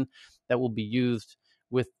implementation that will be used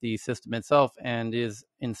with the system itself and is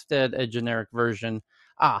instead a generic version.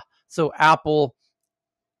 So Apple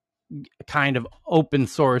kind of open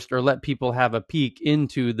sourced or let people have a peek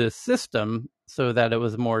into this system so that it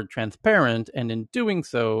was more transparent. And in doing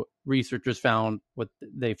so, researchers found what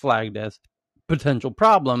they flagged as potential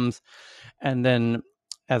problems. And then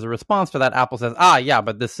as a response to that, Apple says,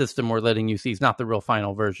 but this system we're letting you see is not the real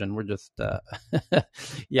final version. We're just, we're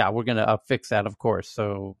going to fix that, of course.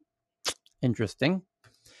 So interesting.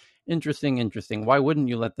 Why wouldn't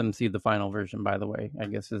you let them see the final version, by the way, I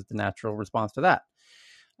guess is the natural response to that.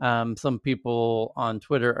 Some people on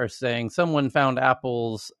Twitter are saying someone found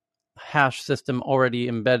Apple's hash system already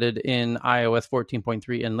embedded in iOS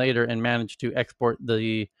 14.3 and later and managed to export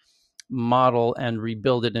the model and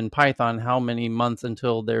rebuild it in Python. How many months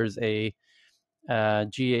until there's a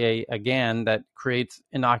GA again that creates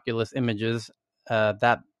innocuous images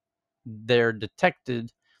that they're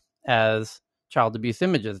detected as child abuse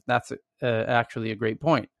images? That's actually a great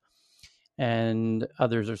point. And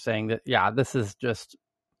others are saying that, this is just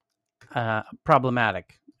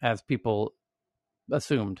problematic, as people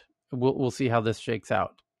assumed. We'll see how this shakes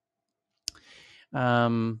out.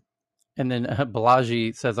 And then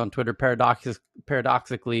Balaji says on Twitter,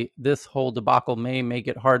 paradoxically, this whole debacle may make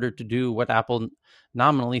it harder to do what Apple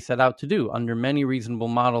nominally set out to do. Under many reasonable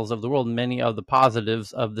models of the world, many of the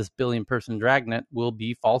positives of this billion-person dragnet will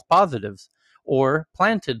be false positives or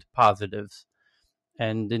planted positives.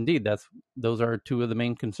 And indeed, those are two of the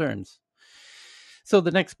main concerns. So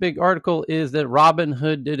the next big article is that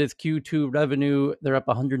Robinhood did its Q2 revenue. They're up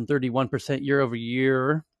 131% year over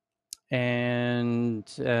year. And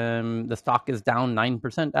the stock is down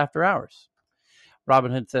 9% after hours.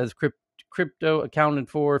 Robinhood says crypto accounted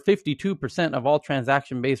for 52% of all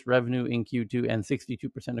transaction-based revenue in Q2, and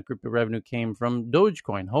 62% of crypto revenue came from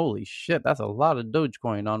Dogecoin. Holy shit, that's a lot of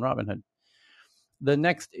Dogecoin on Robinhood. The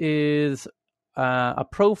next is a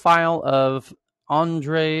profile of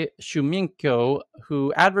Andrei Shumenko,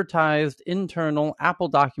 who advertised internal Apple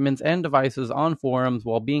documents and devices on forums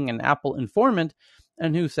while being an Apple informant,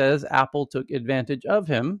 and who says Apple took advantage of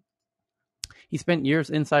him. He spent years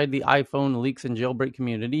inside the iPhone leaks and jailbreak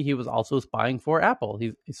community. He was also spying for Apple.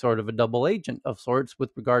 He's sort of a double agent of sorts with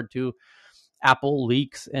regard to Apple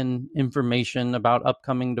leaks and information about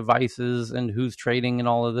upcoming devices and who's trading and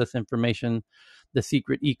all of this information, the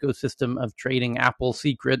secret ecosystem of trading Apple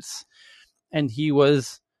secrets. And he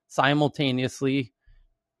was simultaneously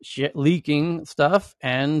leaking stuff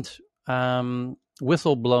and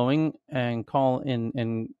whistleblowing and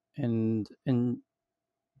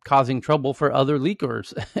causing trouble for other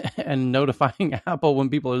leakers and notifying Apple when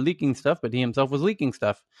people are leaking stuff, but he himself was leaking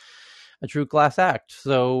stuff. A true class act.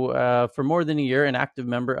 So for more than a year, an active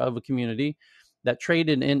member of a community that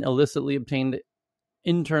traded in illicitly obtained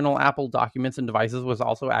internal Apple documents and devices was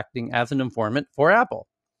also acting as an informant for Apple.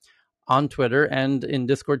 On Twitter and in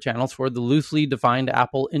Discord channels for the loosely defined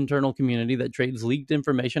Apple internal community that trades leaked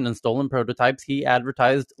information and stolen prototypes, he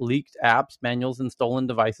advertised leaked apps, manuals, and stolen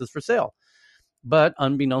devices for sale. But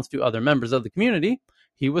unbeknownst to other members of the community,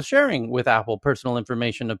 he was sharing with Apple personal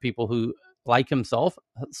information of people who, like himself,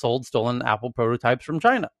 sold stolen Apple prototypes from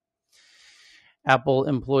China. Apple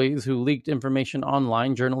employees who leaked information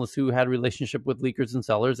online, journalists who had relationship with leakers and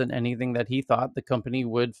sellers, and anything that he thought the company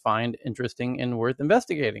would find interesting and worth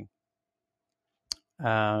investigating.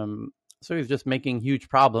 So he's just making huge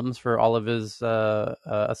problems for all of his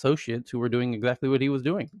associates who were doing exactly what he was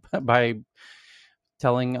doing by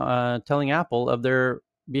telling Apple of their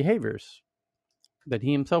behaviors that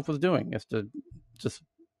he himself was doing. As to just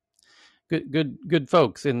good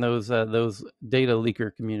folks in those data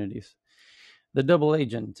leaker communities. The double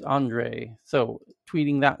agent, Andre. So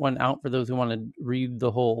tweeting that one out for those who want to read the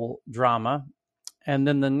whole drama. And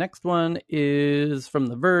then the next one is from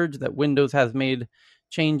The Verge that Windows has made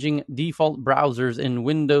changing default browsers in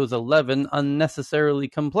Windows 11 unnecessarily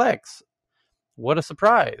complex. What a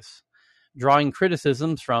surprise. Drawing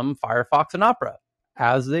criticisms from Firefox and Opera,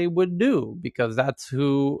 as they would do, because that's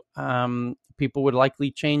who people would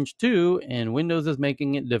likely change to, and Windows is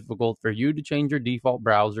making it difficult for you to change your default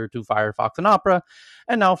browser to Firefox and Opera.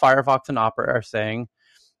 And now Firefox and Opera are saying,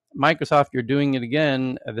 Microsoft, you're doing it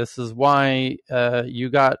again. This is why you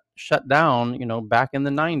got shut down, back in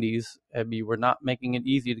the 90s. You were not making it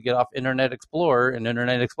easy to get off Internet Explorer, and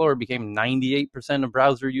Internet Explorer became 98% of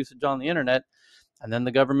browser usage on the internet. And then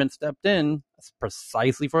the government stepped in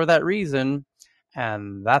precisely for that reason.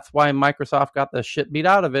 And that's why Microsoft got the shit beat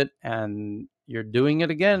out of it. And you're doing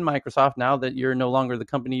it again, Microsoft, now that you're no longer the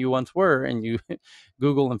company you once were, and you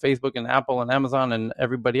Google and Facebook and Apple and Amazon and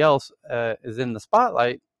everybody else is in the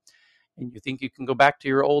spotlight. And you think you can go back to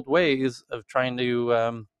your old ways of trying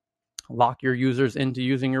to lock your users into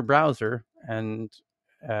using your browser, and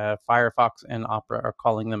Firefox and Opera are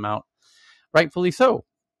calling them out, rightfully so.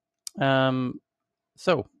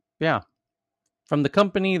 So, yeah, from the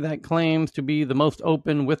company that claims to be the most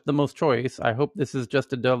open with the most choice, I hope this is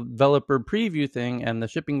just a developer preview thing and the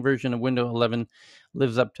shipping version of Windows 11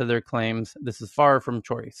 lives up to their claims. This is far from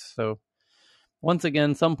choice. So, once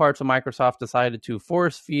again, some parts of Microsoft decided to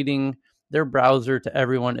force feeding their browser to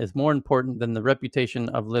everyone is more important than the reputation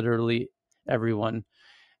of literally everyone.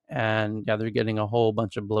 And yeah, they're getting a whole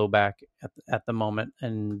bunch of blowback at the moment,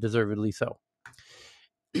 and deservedly so.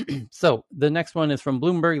 So the next one is from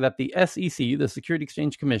Bloomberg that the SEC, the Security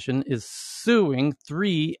Exchange Commission, is suing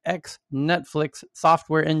 3 ex-Netflix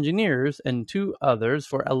software engineers and 2 others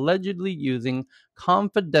for allegedly using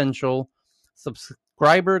confidential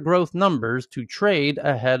subscriber growth numbers to trade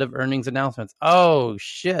ahead of earnings announcements. Oh,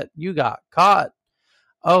 shit, you got caught.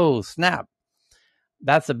 Oh, snap.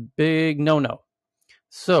 That's a big no-no.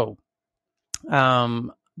 So,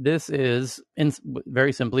 this is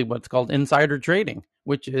very simply what's called insider trading,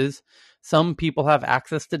 which is some people have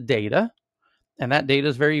access to data, and that data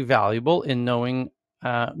is very valuable in knowing,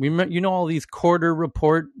 all these quarter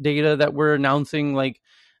report data that we're announcing, like,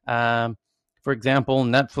 for example,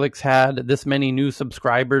 Netflix had this many new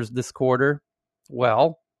subscribers this quarter.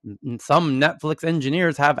 Well, some Netflix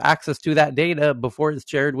engineers have access to that data before it's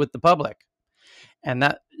shared with the public. And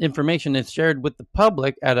that information is shared with the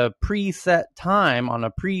public at a preset time on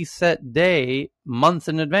a preset day, months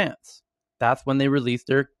in advance. That's when they release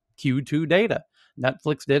their Q2 data.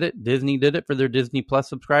 Netflix did it. Disney did it for their Disney Plus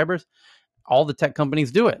subscribers. All the tech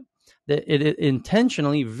companies do it. It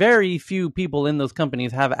intentionally, very few people in those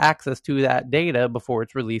companies have access to that data before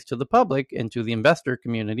it's released to the public and to the investor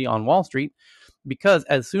community on Wall Street, because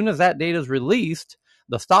as soon as that data is released,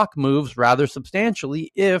 the stock moves rather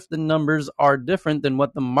substantially if the numbers are different than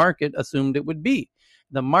what the market assumed it would be.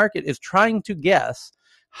 The market is trying to guess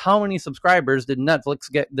how many subscribers did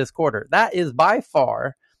Netflix get this quarter. That is by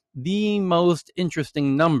far the most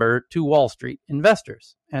interesting number to Wall Street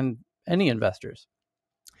investors and any investors.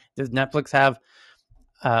 Does Netflix have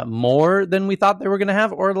more than we thought they were going to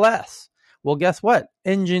have, or less? Well, guess what?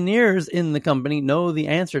 Engineers in the company know the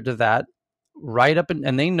answer to that right up,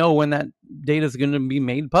 and they know when that data is going to be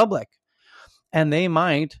made public. And they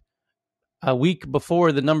might, a week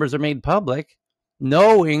before the numbers are made public,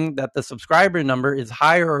 knowing that the subscriber number is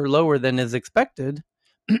higher or lower than is expected,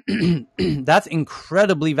 that's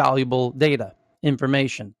incredibly valuable data,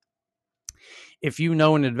 information. If you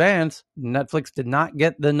know in advance, Netflix did not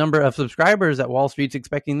get the number of subscribers that Wall Street's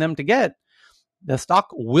expecting them to get, the stock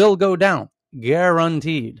will go down,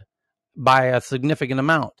 guaranteed, by a significant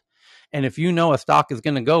amount. And if you know a stock is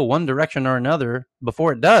going to go one direction or another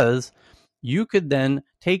before it does, you could then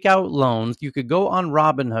take out loans. You could go on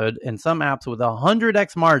Robinhood and some apps with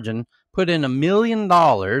 100x margin, put in $1 million,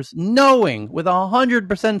 knowing with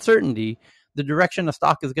 100% certainty the direction a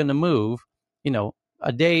stock is going to move,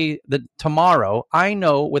 a day that tomorrow, I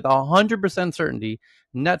know with 100% certainty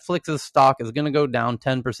Netflix's stock is going to go down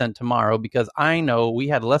 10% tomorrow because I know we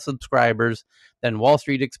had less subscribers than Wall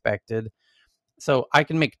Street expected. So I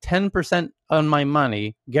can make 10% on my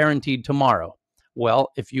money guaranteed tomorrow. Well,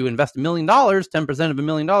 if you invest $1 million, 10% of $1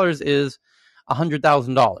 million is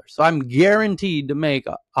 $100,000. So I'm guaranteed to make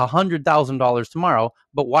 $100,000 tomorrow.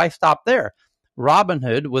 But why stop there?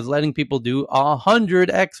 Robinhood was letting people do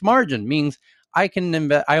 100x margin, means I can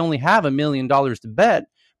invest. I only have $1 million to bet,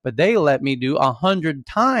 but they let me do 100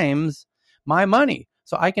 times my money,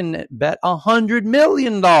 so I can bet $100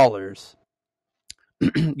 million.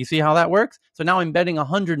 You see how that works? So now I'm betting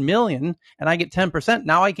 100 million and I get 10%.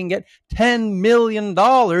 Now I can get $10 million,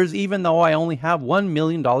 even though I only have $1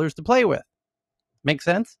 million to play with. Make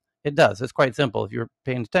sense? It does. It's quite simple if you're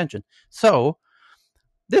paying attention. So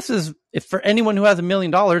this is, if for anyone who has $1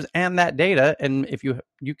 million and that data, and if you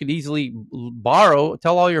could easily borrow,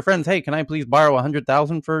 tell all your friends, hey, can I please borrow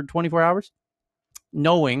 100,000 for 24 hours?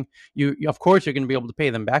 Knowing you, of course, you're going to be able to pay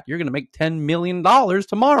them back. You're going to make $10 million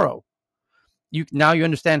tomorrow. Now you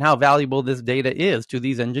understand how valuable this data is to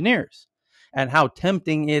these engineers and how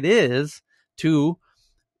tempting it is to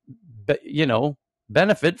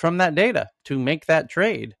benefit from that data to make that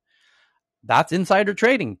trade. That's insider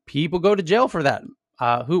trading. People go to jail for that.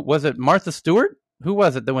 Who was it? Martha Stewart? Who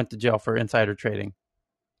was it that went to jail for insider trading?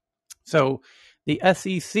 So the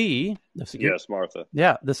SEC, yes, Martha.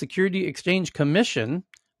 Yeah, the Security Exchange Commission,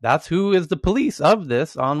 that's who is the police of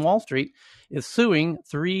this on Wall Street, is suing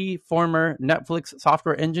 3 former Netflix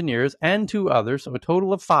software engineers and 2 others, so a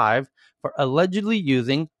total of 5, for allegedly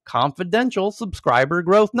using confidential subscriber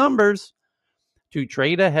growth numbers to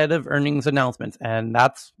trade ahead of earnings announcements. And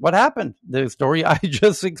that's what happened. The story I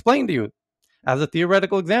just explained to you as a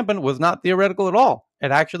theoretical example was not theoretical at all.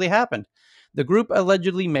 It actually happened. The group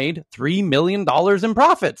allegedly made $3 million in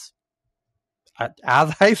profits.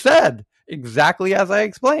 As I said, exactly as I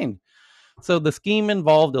explained. So the scheme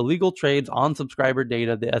involved illegal trades on subscriber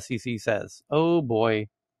data, the SEC says. Oh boy,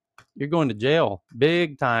 you're going to jail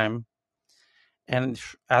big time. And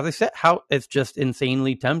as I said, how it's just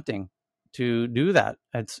insanely tempting to do that.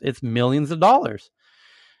 It's millions of dollars.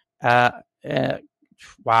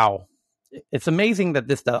 Wow. It's amazing that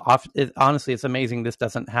this honestly, it's amazing this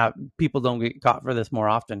doesn't have, people don't get caught for this more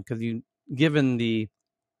often, because given the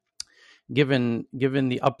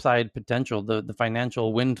upside potential, the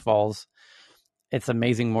financial windfalls, it's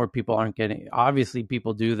amazing more people aren't getting. Obviously,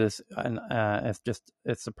 people do this, and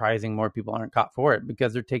it's surprising more people aren't caught for it,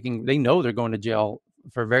 because they know they're going to jail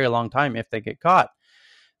for a very long time if they get caught.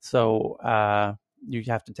 So you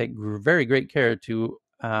have to take very great care to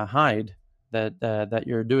hide that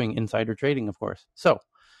you're doing insider trading, of course. So,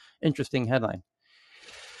 interesting headline.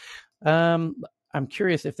 I'm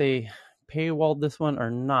curious if they paywalled this one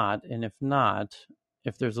or not, and if not,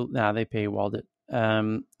 if there's they paywalled it.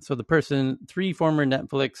 So the person, 3 former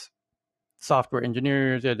Netflix software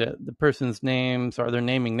engineers, the person's names, or they're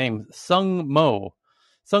naming names: Sung Mo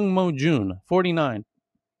Jun,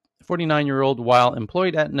 49-year-old, while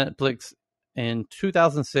employed at Netflix in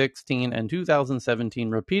 2016 and 2017,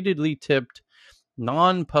 repeatedly tipped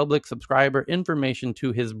non-public subscriber information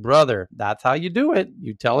to his brother. That's how you do it.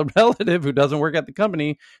 You tell a relative who doesn't work at the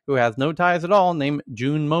company, who has no ties at all, named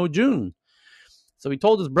Jun Mo Jun. So he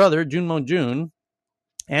told his brother, Jun Mo Jun,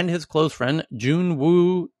 and his close friend, Jun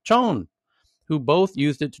Woo Chon, who both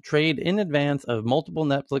used it to trade in advance of multiple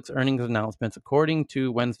Netflix earnings announcements, according to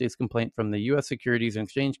Wednesday's complaint from the U.S. Securities and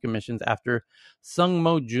Exchange Commission. After Sung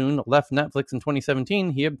Mo Jun left Netflix in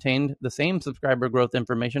 2017, he obtained the same subscriber growth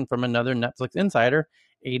information from another Netflix insider,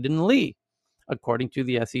 Aiden Lee, according to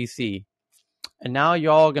the SEC. And now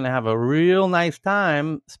y'all are going to have a real nice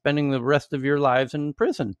time spending the rest of your lives in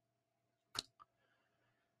prison.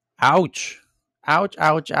 Ouch. Ouch,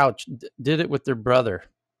 ouch, ouch. Did it with their brother.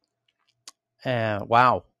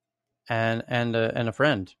 Wow. And a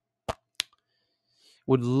friend.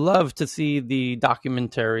 Would love to see the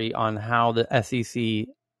documentary on how the SEC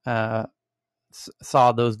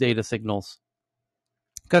saw those data signals.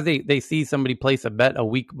 Because they see somebody place a bet a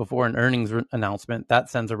week before an earnings announcement, that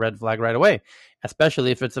sends a red flag right away, especially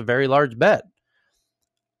if it's a very large bet.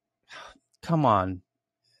 Come on.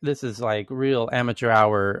 This is like real amateur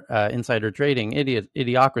hour insider trading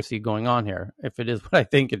idiocracy going on here, if it is what I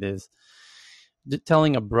think it is.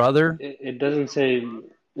 Telling a brother. It doesn't say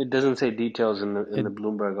details in the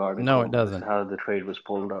Bloomberg article. No, it doesn't. How the trade was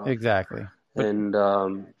pulled off. Exactly. And I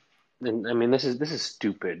mean, this is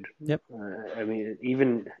stupid. Yep. I mean,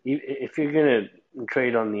 even if you're gonna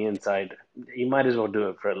trade on the inside, you might as well do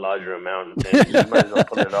it for a larger amount. You might as well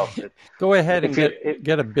pull it off. Go ahead and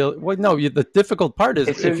get a bill. Well, no, the difficult part is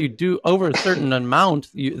if you do over a certain amount,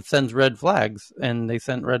 it sends red flags, and they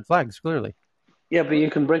sent red flags clearly. Yeah, but you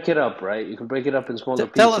can break it up, right? You can break it up in smaller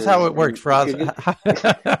pieces. Tell us how it works, Fraz.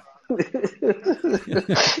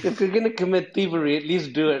 If you're going to commit thievery, at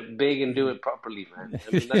least do it big and do it properly, man.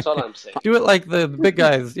 I mean, that's all I'm saying. Do it like the big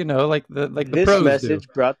guys, like the pros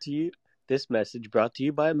do. This message brought to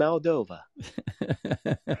you by Moldova.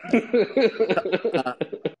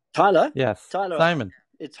 Tyler? Yes. Tyler. Simon.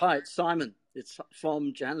 It's Simon. It's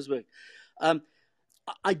from Johannesburg.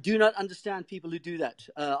 I do not understand people who do that.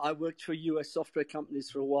 I worked for US software companies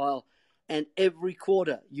for a while, and every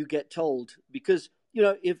quarter you get told, because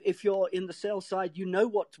if you're in the sales side, you know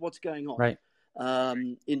what's going on, right?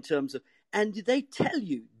 In terms of, and they tell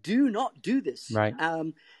you, do not do this, right?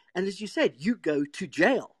 And as you said, you go to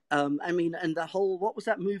jail. I mean, and the whole, what was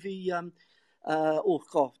that movie?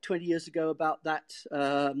 20 years ago about that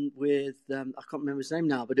with I can't remember his name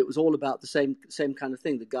now, but it was all about the same kind of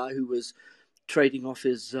thing. The guy who was trading off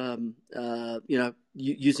his,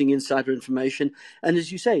 using insider information. And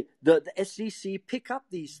as you say, the SEC pick up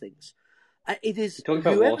these things. It is,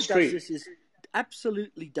 whoever does this is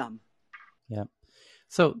absolutely dumb. Yeah.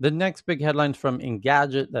 So the next big headlines from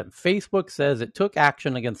Engadget that Facebook says it took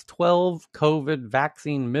action against 12 COVID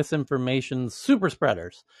vaccine misinformation super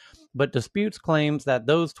spreaders, but disputes claims that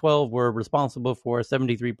those 12 were responsible for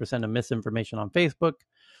 73% of misinformation on Facebook.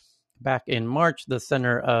 Back in March, the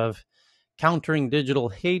Center of Countering Digital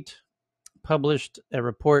Hate published a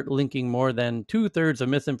report linking more than 2/3 of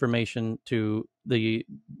misinformation to the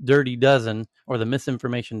Dirty Dozen, or the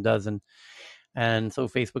Misinformation Dozen. And so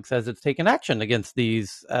Facebook says it's taken action against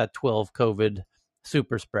these 12 COVID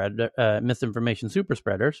misinformation super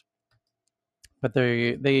spreaders. But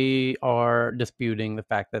they are disputing the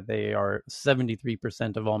fact that they are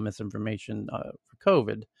 73% of all misinformation for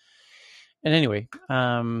COVID. And anyway,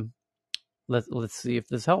 let's see if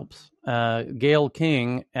this helps. Gayle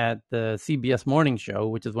King at the CBS Morning Show,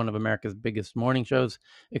 which is one of America's biggest morning shows,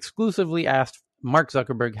 exclusively asked Mark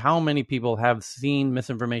Zuckerberg how many people have seen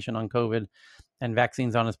misinformation on COVID and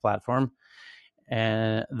vaccines on his platform.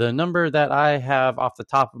 And the number that I have off the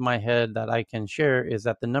top of my head that I can share is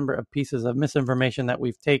that the number of pieces of misinformation that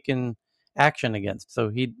we've taken action against. So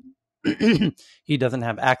he doesn't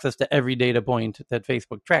have access to every data point that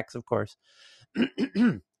Facebook tracks, of course.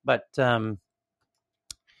 But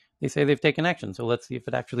they say they've taken action. So let's see if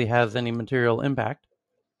it actually has any material impact,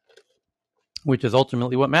 which is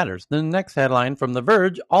ultimately what matters. The next headline from The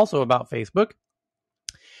Verge, also about Facebook.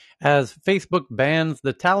 As Facebook bans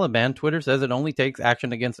the Taliban, Twitter says it only takes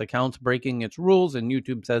action against accounts breaking its rules, and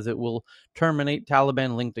YouTube says it will terminate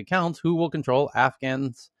Taliban-linked accounts who will control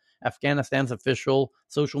Afghanistan's official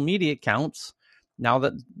social media accounts now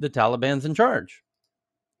that the Taliban's in charge.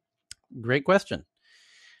 Great question.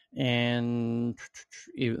 And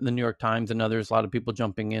the New York Times and others, a lot of people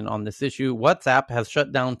jumping in on this issue. WhatsApp has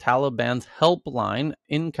shut down Taliban's helpline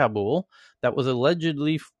in Kabul that was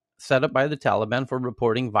allegedly set up by the Taliban for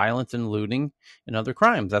reporting violence and looting and other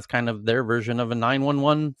crimes. That's kind of their version of a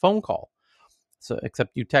 911 phone call. So,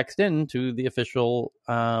 except you text in to the official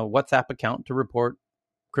WhatsApp account to report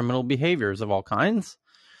criminal behaviors of all kinds.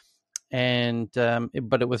 And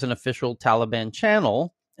but it was an official Taliban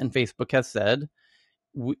channel, and Facebook has said,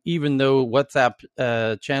 even though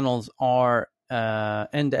WhatsApp channels are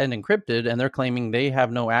end-to-end encrypted, and they're claiming they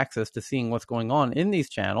have no access to seeing what's going on in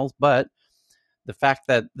these channels, but the fact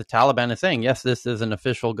that the Taliban is saying, yes, this is an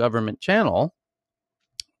official government channel,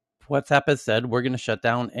 WhatsApp has said, we're going to shut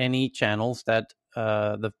down any channels that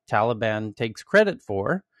the Taliban takes credit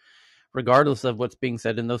for, regardless of what's being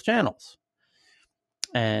said in those channels.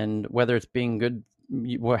 And whether it's being good,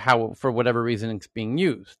 how, for whatever reason it's being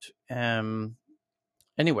used.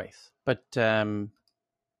 Anyways, but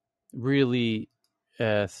really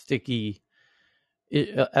sticky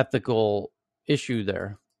ethical issue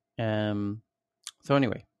there. So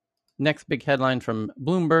anyway, next big headline from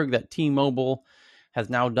Bloomberg that T-Mobile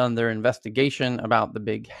has now done their investigation about the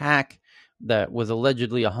big hack that was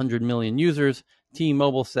allegedly 100 million users.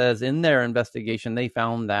 T-Mobile says in their investigation they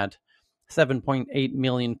found that 7.8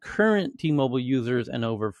 million current T-Mobile users and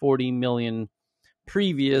over 40 million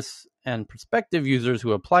previous and prospective users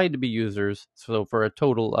who applied to be users, so for a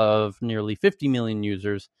total of nearly 50 million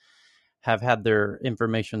users, have had their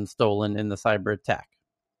information stolen in the cyber attack,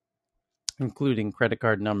 including credit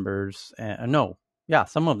card numbers.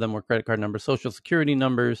 Some of them were credit card numbers, social security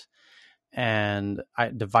numbers, and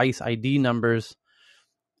device ID numbers.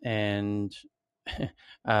 And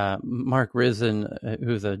Mark Rizin,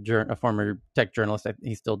 who's a former tech journalist,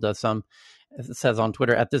 he still does some, says on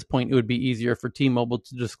Twitter, at this point, it would be easier for T-Mobile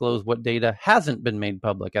to disclose what data hasn't been made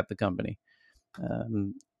public at the company.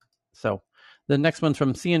 So the next one's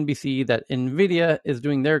from CNBC that NVIDIA is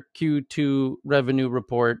doing their Q2 revenue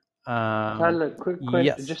report. Tyler,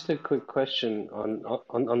 yes. Just a quick question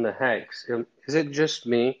on the hacks. Is it just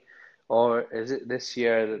me, or is it this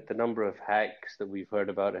year that the number of hacks that we've heard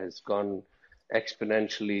about has gone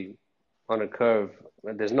exponentially on a curve?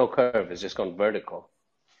 There's no curve; it's just gone vertical.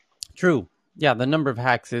 True. Yeah, the number of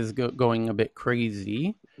hacks is going a bit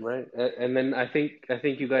crazy. Right, and then I think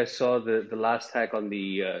you guys saw the last hack on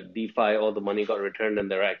the DeFi. All the money got returned,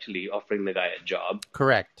 and they're actually offering the guy a job.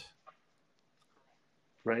 Correct.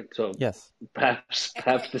 Right. So yes, perhaps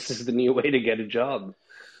this is the new way to get a job.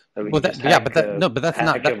 I mean, well, that's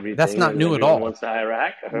not new at all. Wants to hire a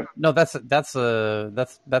hacker. No, that's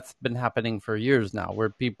been happening for years now, where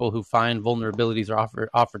people who find vulnerabilities are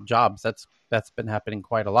offered jobs. That's been happening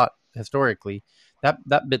quite a lot historically.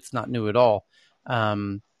 That bit's not new at all.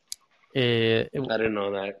 I didn't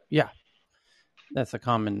know that. Yeah, that's a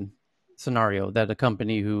common scenario, that a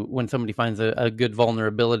company who, when somebody finds a good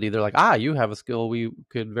vulnerability, they're like, you have a skill we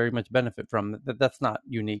could very much benefit from. That's not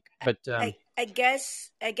unique. But I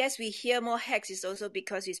guess we hear more hacks is also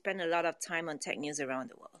because we spend a lot of time on tech news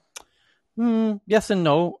around the world. Yes and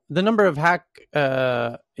no. The number of hack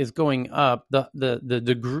is going up.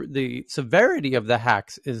 The severity of the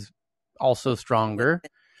hacks is also stronger.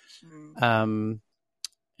 And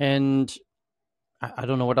I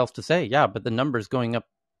don't know what else to say. Yeah, but the number is going up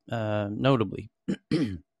notably.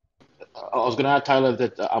 I was going to add, Tyler,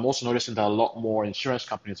 that I'm also noticing that a lot more insurance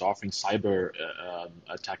companies are offering cyber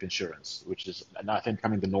attack insurance, which is now I think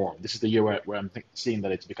becoming the norm. This is the year where I'm seeing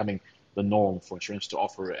that it's becoming the norm for insurance to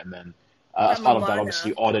offer it, and then as part of that,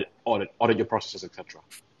 obviously audit your processes, etc.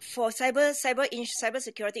 For cyber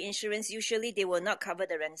security insurance, usually they will not cover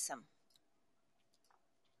the ransom.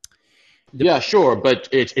 Yeah, sure, but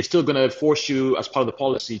it's still going to force you as part of the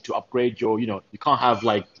policy to upgrade your, you can't have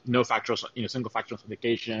like no factor, single factor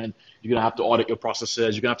authentication. You're going to have to audit your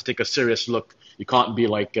processes. You're going to have to take a serious look. You can't be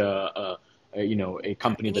like a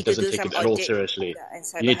company that doesn't take it at all seriously.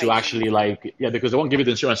 You need to actually because they won't give you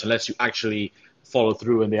the insurance unless you actually follow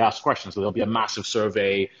through and they ask questions. So there'll be a massive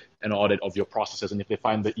survey and audit of your processes. And if they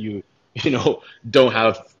find that you don't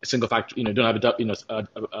have a single factor, don't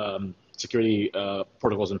have security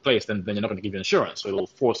protocols in place, then you're not going to give you insurance. So it will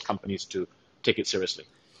force companies to take it seriously.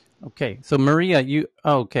 Okay, so Maria,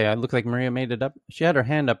 I look like Maria made it up. She had her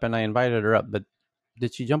hand up and I invited her up, but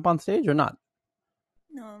did she jump on stage or not?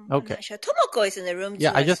 No, okay. I'm not sure. Tomoko is in the room.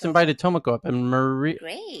 Yeah, I just invited Tomoko up, and Maria.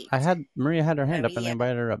 Great. Maria had her hand up, and I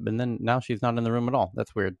invited her up, and then now she's not in the room at all.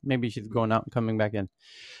 That's weird. Maybe she's going out and coming back in.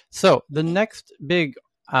 So the next big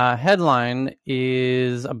headline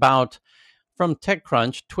is from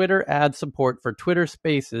TechCrunch. Twitter adds support for Twitter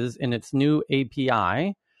Spaces in its new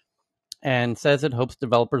API, and says it hopes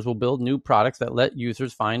developers will build new products that let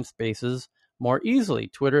users find spaces more easily.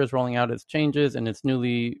 Twitter is rolling out its changes in its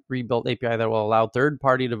newly rebuilt API that will allow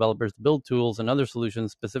third-party developers to build tools and other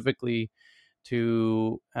solutions specifically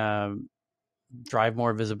to drive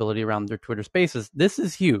more visibility around their Twitter Spaces. This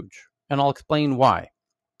is huge, and I'll explain why.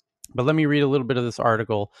 But let me read a little bit of this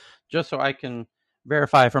article just so I can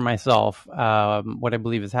verify for myself what I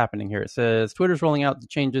believe is happening here. It says, Twitter's rolling out the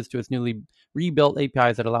changes to its newly rebuilt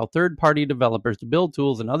APIs that allow third-party developers to build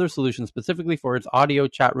tools and other solutions specifically for its audio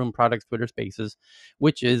chat room products, Twitter Spaces,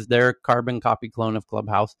 which is their carbon copy clone of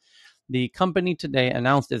Clubhouse. The company today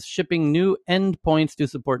announced it's shipping new endpoints to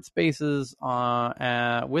support Spaces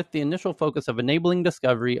with the initial focus of enabling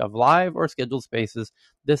discovery of live or scheduled spaces.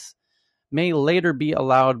 This may later be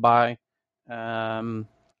allowed by an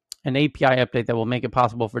API update that will make it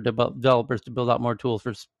possible for developers to build out more tools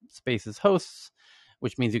for Spaces hosts,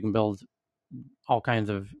 which means you can build all kinds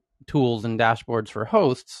of tools and dashboards for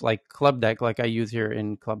hosts like Club Deck, like I use here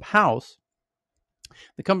in Clubhouse.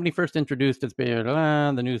 The company first introduced its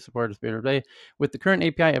the new support with the current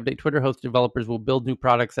API update. Twitter host developers will build new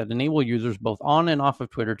products that enable users both on and off of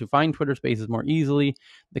Twitter to find Twitter Spaces more easily.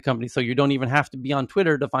 The company, so you don't even have to be on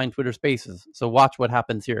Twitter to find Twitter Spaces. So watch what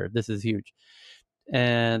happens here. This is huge.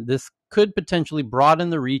 And this could potentially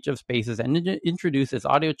broaden the reach of Spaces and introduce its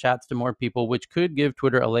audio chats to more people, which could give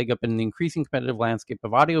Twitter a leg up in the increasing competitive landscape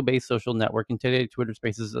of audio-based social networking. Today, Twitter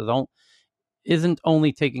Spaces isn't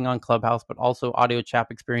only taking on Clubhouse, but also audio chat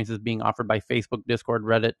experiences being offered by Facebook, Discord,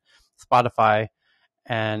 Reddit, Spotify,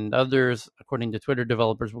 and others. According to Twitter,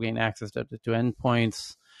 developers will gain access to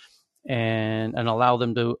endpoints and allow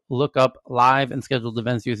them to look up live and scheduled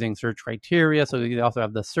events using search criteria. So you also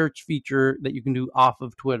have the search feature that you can do off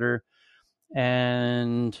of Twitter,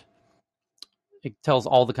 and it tells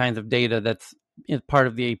all the kinds of data that's part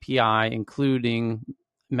of the API, including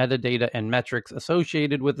metadata and metrics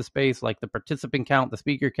associated with the space, like the participant count, the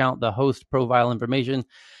speaker count, the host profile information,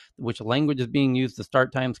 which language is being used, the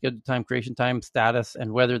start time, schedule time, creation time, status,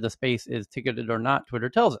 and whether the space is ticketed or not, Twitter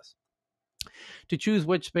tells us. To choose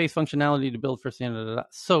which space functionality to build for.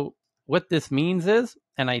 So what this means is,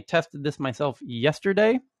 and I tested this myself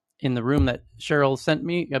yesterday in the room that Cheryl sent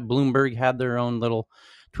me, Bloomberg had their own little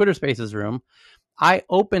Twitter Spaces room. I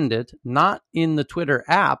opened it not in the Twitter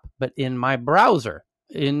app, but in my browser,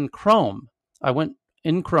 in Chrome. I went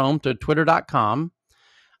in Chrome to twitter.com.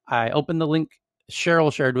 I opened the link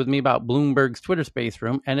Cheryl shared with me about Bloomberg's Twitter Space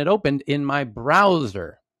room, and it opened in my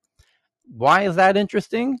browser. Why is that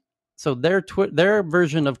interesting? So their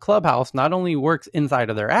version of Clubhouse not only works inside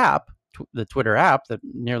of their app, the Twitter app that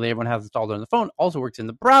nearly everyone has installed on the phone, also works in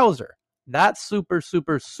the browser. That's super,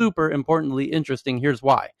 super, super importantly interesting. Here's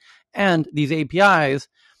why. And these APIs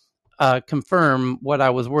confirm what I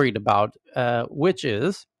was worried about, which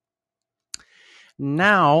is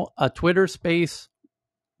now a Twitter Space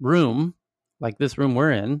room, like this room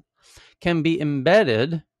we're in, can be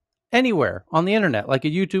embedded anywhere on the internet, like a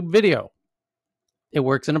YouTube video. It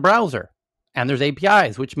works in a browser. And there's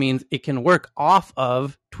APIs, which means it can work off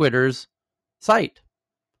of Twitter's site.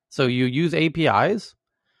 So you use APIs,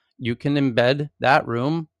 you can embed that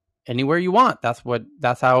room anywhere you want. That's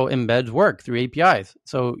how embeds work, through APIs.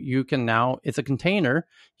 So you can now, it's a container,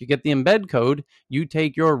 you get the embed code, you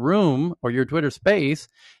take your room or your Twitter space,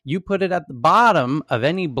 you put it at the bottom of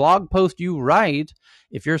any blog post you write.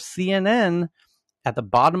 If you're CNN, at the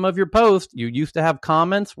bottom of your post, you used to have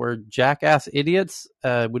comments where jackass idiots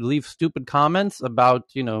would leave stupid comments about,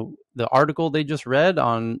 the article they just read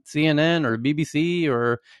on CNN or BBC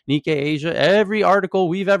or Nikkei Asia. Every article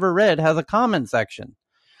we've ever read has a comment section.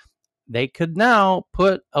 They could now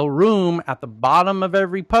put a room at the bottom of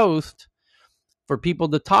every post for people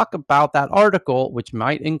to talk about that article, which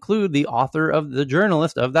might include the author of the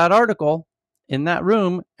journalist of that article in that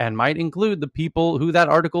room, and might include the people who that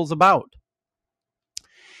article's about.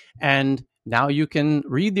 And now you can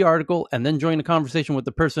read the article and then join a conversation with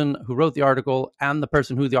the person who wrote the article and the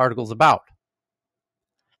person who the article's about.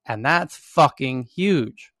 And that's fucking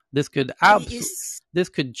huge. This could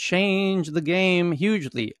change the game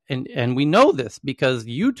hugely. And we know this because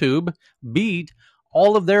YouTube beat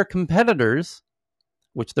all of their competitors,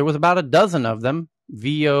 which there was about a dozen of them,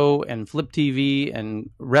 Veo and Flip TV and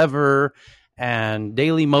Rever and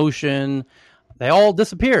Dailymotion. They all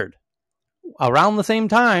disappeared around the same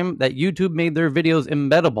time that YouTube made their videos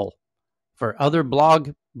embeddable for other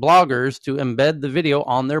bloggers to embed the video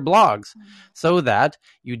on their blogs, so that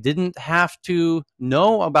you didn't have to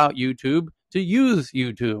know about YouTube to use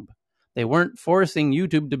YouTube. They weren't forcing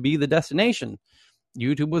YouTube to be the destination.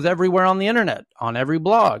 YouTube was everywhere on the internet, on every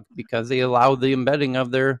blog, because they allowed the embedding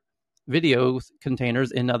of their video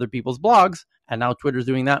containers in other people's blogs. And now Twitter's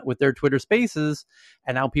doing that with their Twitter Spaces.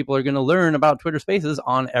 And now people are going to learn about Twitter Spaces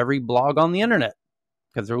on every blog on the internet,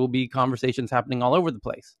 because there will be conversations happening all over the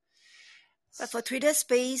place. But for Twitter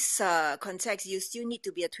Space context, you still need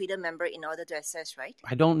to be a Twitter member in order to access, right?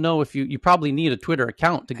 I don't know if you probably need a Twitter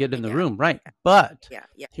account to get in the room, right? But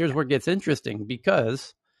here's where it gets interesting,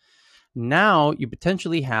 because now you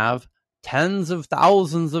potentially have tens of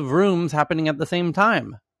thousands of rooms happening at the same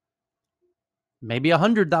time. Maybe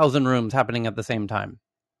 100,000 rooms happening at the same time,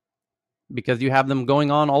 because you have them going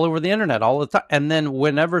on all over the internet all the time. And then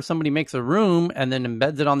whenever somebody makes a room and then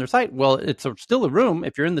embeds it on their site, well, it's still a room.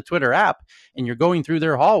 If you're in the Twitter app and you're going through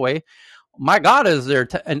their hallway, my God, is there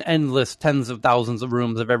an endless tens of thousands of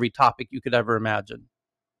rooms of every topic you could ever imagine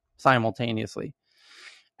simultaneously.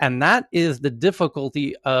 And that is the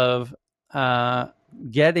difficulty of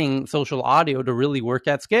getting social audio to really work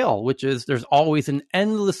at scale, which is there's always an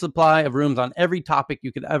endless supply of rooms on every topic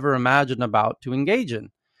you could ever imagine about to engage in.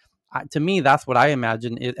 To me, that's what I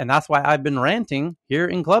imagine, and that's why I've been ranting here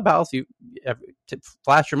in Clubhouse. You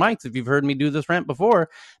flash your mics if you've heard me do this rant before,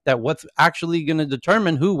 that what's actually going to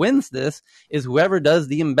determine who wins this is whoever does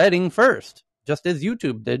the embedding first, just as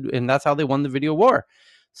YouTube did, and that's how they won the video war.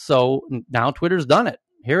 So now Twitter's done it.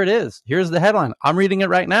 Here it is. Here's the headline. I'm reading it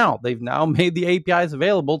right now. They've now made the APIs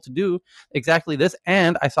available to do exactly this.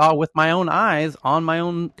 And I saw with my own eyes on my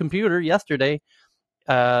own computer yesterday,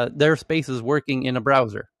 their Spaces working in a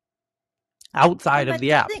browser outside of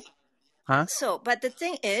the app. But the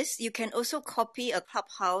thing is, you can also copy a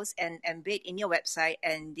Clubhouse and embed in your website,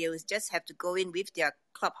 and they'll just have to go in with their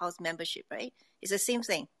Clubhouse membership, right? It's the same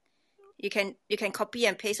thing. You can copy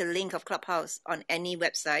and paste a link of Clubhouse on any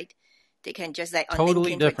website. They can just, like on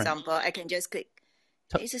totally LinkedIn, different. For example, I can just click.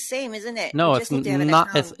 It's the same, isn't it? No, it's not.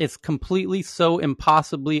 It's completely so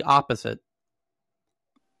impossibly opposite.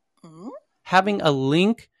 Mm-hmm. Having a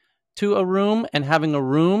link to a room and having a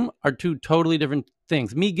room are two totally different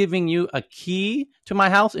things. Me giving you a key to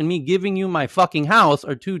my house and me giving you my fucking house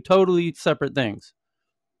are two totally separate things.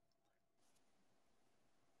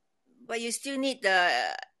 But you still need the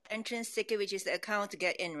entrance ticket, which is the account to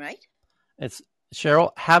get in, right? It's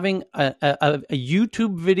Cheryl, having a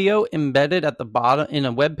YouTube video embedded at the bottom in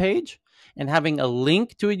a web page and having a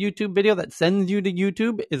link to a YouTube video that sends you to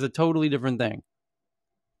YouTube is a totally different thing.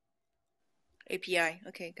 API.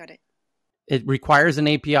 Okay, got it. It requires an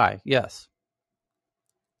API, yes.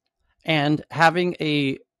 And having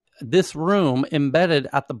this room embedded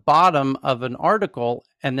at the bottom of an article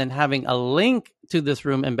and then having a link to this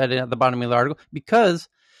room embedded at the bottom of the article, because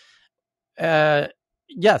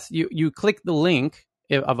yes, you click the link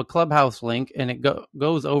of a Clubhouse link and it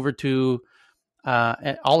goes over to,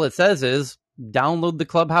 all it says is download the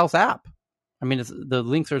Clubhouse app. I mean, the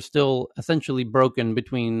links are still essentially broken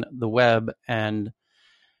between the web and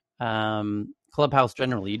Clubhouse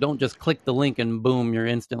generally. You don't just click the link and boom, you're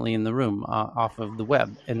instantly in the room off of the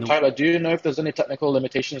web. And Tyler, do you know if there's any technical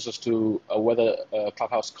limitations as to whether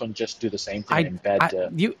Clubhouse couldn't just do the same thing and embed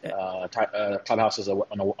Clubhouse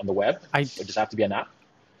on the web? Or does it have to be an app?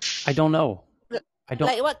 I don't know.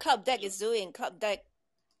 Like what Club Deck is doing. Club Deck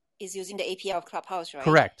is using the API of Clubhouse, right?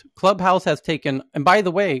 Correct. Clubhouse has taken, and by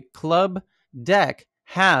the way, Club Deck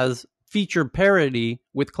has feature parity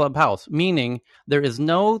with Clubhouse, meaning there is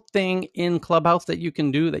no thing in Clubhouse that you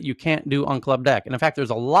can do that you can't do on Club Deck. And in fact, there's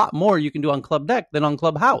a lot more you can do on Club Deck than on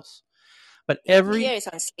Clubhouse. But Here is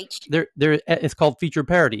on stage. There it's called feature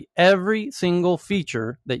parity. Every single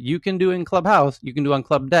feature that you can do in Clubhouse, you can do on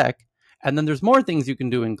Club Deck. And then there's more things you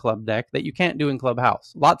can do in Club Deck that you can't do in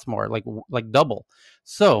Clubhouse. Lots more, like double.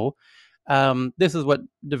 So this is what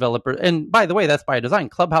developers, and by the way, that's by design.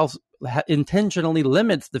 Clubhouse intentionally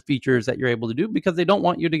limits the features that you're able to do because they don't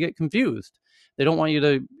want you to get confused. They don't want you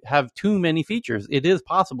to have too many features. It is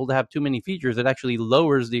possible to have too many features. It actually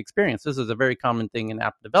lowers the experience. This is a very common thing in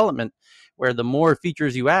app development, where the more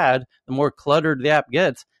features you add, the more cluttered the app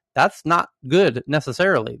gets. That's not good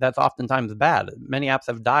necessarily. That's oftentimes bad. Many apps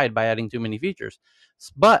have died by adding too many features.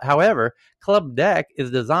 But however, Club Deck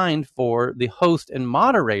is designed for the host and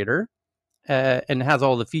moderator, and has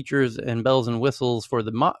all the features and bells and whistles for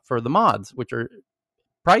the mods, which are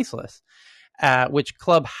priceless. Which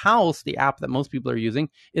Clubhouse, the app that most people are using,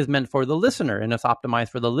 is meant for the listener, and it's optimized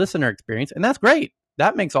for the listener experience, and that's great.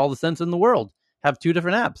 That makes all the sense in the world. Have two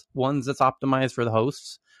different apps. One's that's optimized for the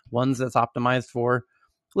hosts, one's that's optimized for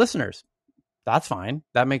listeners. That's fine.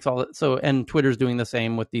 That makes all so. And Twitter's doing the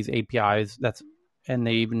same with these APIs. And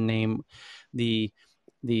they even name the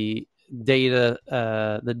data,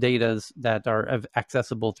 the datas that are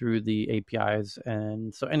accessible through the APIs.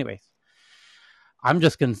 And so, anyways, I'm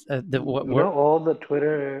just going to all the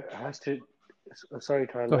Twitter has to. Sorry,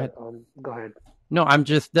 Tyler. Go ahead. Go ahead. No, I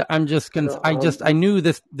knew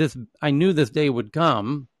this day would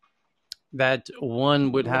come that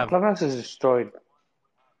one would have. Clubhouse is destroyed.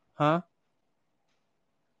 Huh?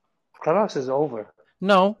 Clubhouse is over.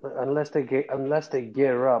 No, unless they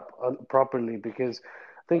gear up properly. Because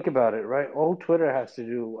think about it, right? All Twitter has to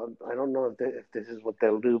do. I don't know if this is what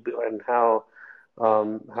they'll do and how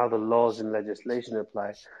the laws and legislation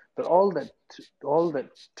apply. But all that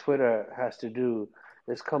Twitter has to do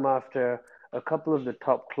is come after a couple of the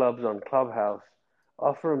top clubs on Clubhouse,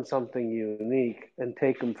 offer them something unique, and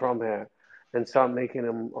take them from here, and start making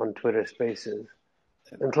them on Twitter Spaces.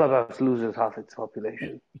 And Clubhouse loses half its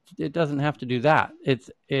population. It doesn't have to do that.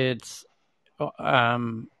 It's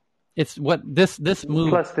what this move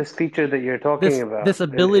plus this feature that you're talking about. This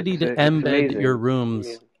ability to embed your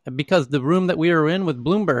rooms, because the room that we were in with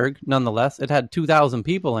Bloomberg, nonetheless, it had 2,000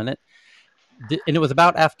 people in it, and it was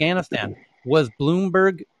about Afghanistan. Was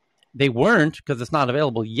Bloomberg? They weren't, because it's not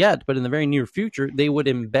available yet. But in the very near future, they would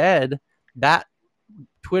embed that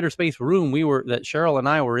Twitter Space room that Cheryl and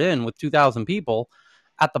I were in with 2,000 people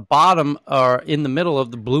at the bottom or in the middle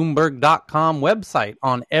of the Bloomberg.com website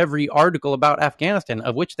on every article about Afghanistan,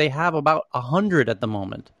 of which they have about 100 at the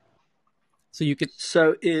moment. So you could.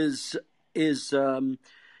 So is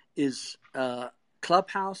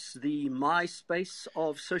Clubhouse the MySpace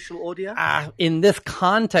of social audio? In this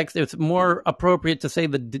context, it's more appropriate to say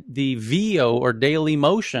the VO or Daily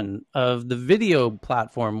Motion of the video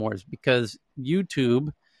platform wars, because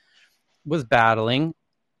YouTube was battling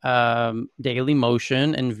Daily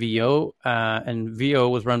Motion and VO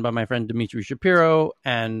was run by my friend Dimitri Shapiro,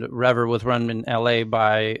 and Rever was run in LA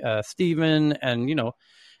by Steven, and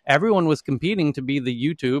everyone was competing to be the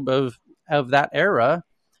YouTube of that era.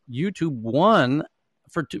 YouTube won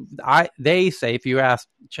they say, if you ask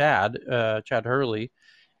Chad Hurley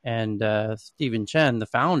and Stephen Chen, the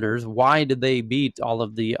founders, why did they beat all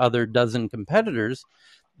of the other dozen competitors?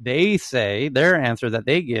 They say their answer that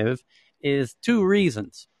they give is two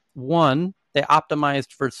reasons. One, they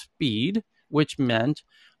optimized for speed, which meant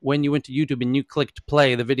when you went to YouTube and you clicked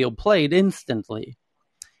play, the video played instantly.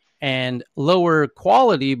 And lower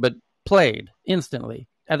quality, but played instantly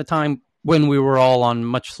at a time when we were all on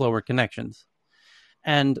much slower connections.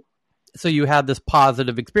 And so you had this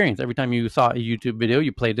positive experience. Every time you saw a YouTube video,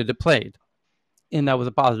 you played it, it played. And that was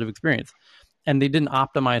a positive experience. And they didn't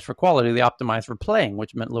optimize for quality. They optimized for playing,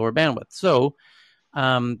 which meant lower bandwidth. So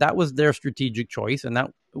that was their strategic choice, and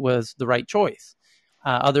that was the right choice.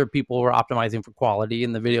 Other people were optimizing for quality,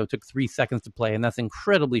 and the video took 3 seconds to play, and that's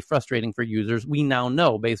incredibly frustrating for users. We now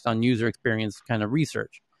know, based on user experience kind of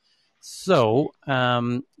research. So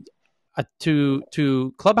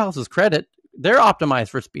to Clubhouse's credit, they're optimized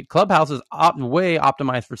for speed. Clubhouse is way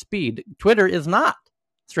optimized for speed. Twitter is not,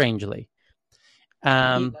 strangely.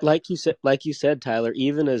 Like you said, Tyler,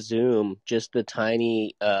 even a Zoom, just the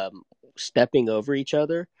tiny stepping over each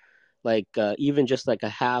other, like even just like a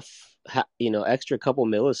half, extra couple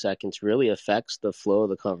milliseconds really affects the flow of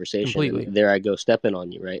the conversation. Completely. And there I go stepping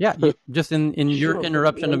on you, right? Yeah, just in your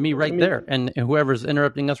interruption of me right there, and whoever's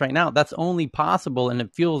interrupting us right now, that's only possible, and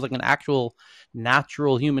it feels like an actual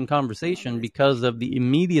natural human conversation because of the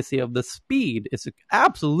immediacy of the speed. It's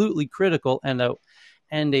absolutely critical, and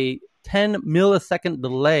a 10 millisecond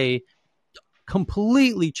delay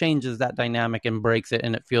completely changes that dynamic and breaks it,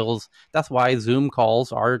 and it feels, that's why Zoom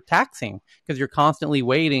calls are taxing, because you're constantly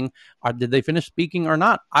waiting. Did they finish speaking or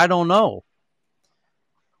not? I don't know.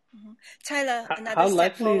 Tyler, how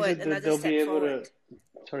likely is it that they'll be able to?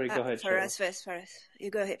 Sorry, go ahead. Faraz.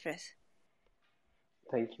 You go ahead first.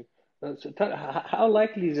 Thank you. So how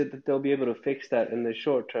likely is it that they'll be able to fix that in the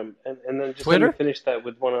short term? And then just Twitter? Let me finish that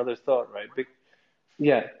with one other thought, right?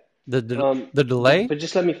 Yeah. The delay? But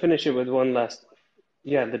just let me finish it with one last.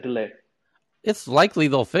 Yeah, the delay. It's likely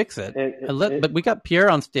they'll fix it. But we got Pierre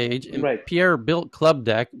on stage, and right. Pierre built Club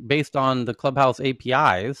Deck based on the Clubhouse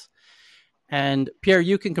APIs. And Pierre,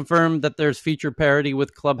 you can confirm that there's feature parity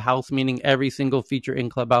with Clubhouse, meaning every single feature in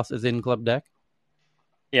Clubhouse is in Club Deck?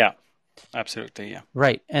 Yeah, absolutely, yeah.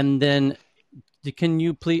 Right. And then can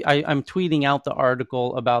you please, I'm tweeting out the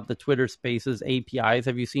article about the Twitter Spaces APIs.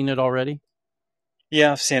 Have you seen it already?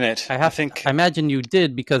 Yeah, I've seen it. I imagine you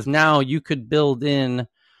did, because now you could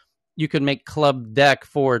make Club Deck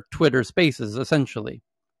for Twitter Spaces, essentially.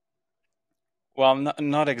 Well,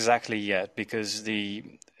 not exactly yet, because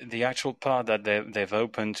the actual part that they've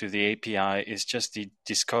opened to the API is just the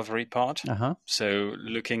discovery part. Uh-huh. So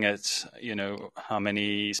looking at how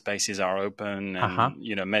many spaces are open and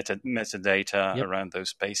metadata around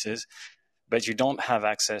those spaces, but you don't have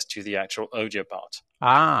access to the actual audio part.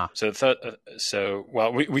 So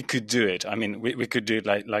we could do it. I mean, we could do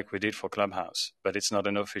it like we did for Clubhouse, but it's not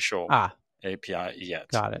an official API yet.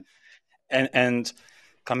 Got it. And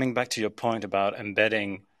coming back to your point about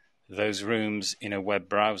embedding those rooms in a web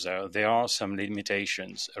browser, there are some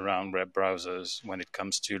limitations around web browsers when it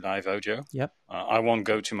comes to live audio. Yep. I won't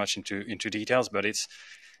go too much into details, but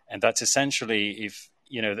that's essentially if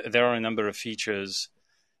there are a number of features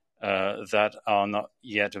that are not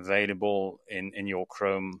yet available in your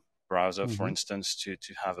Chrome browser, for instance, to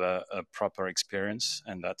have a proper experience,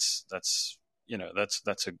 and that's a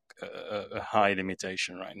high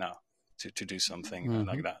limitation right now to do something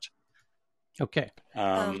like that. Okay.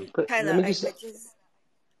 Tyler,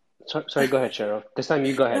 Sorry, go ahead, Cheryl. This time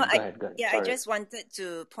you go ahead. Go ahead. Yeah, sorry. I just wanted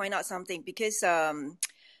to point out something, because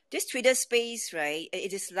this Twitter Space, right?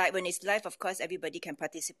 It is like when it's live, of course, everybody can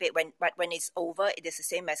participate. But when it's over, it is the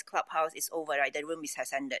same as Clubhouse. It's over, right? The room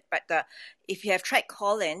has ended. But if you have tried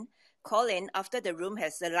call in after the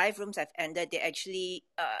live rooms have ended, it actually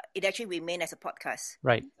remain as a podcast.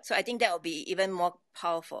 Right. So I think that will be even more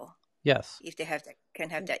powerful. Yes. If they can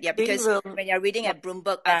have that. Yeah, because when you're reading a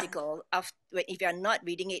Bloomberg article, if you're not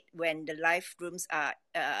reading it when the live rooms are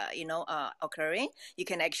occurring, you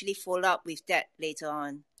can actually follow up with that later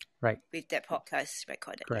on. Right. With that podcast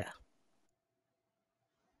recorded. Correct. Yeah.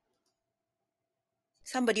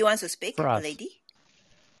 Somebody wants to speak? For us. A lady?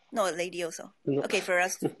 No, a lady also. No. Okay, for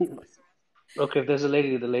us. Okay, if there's a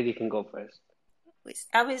lady, the lady can go first.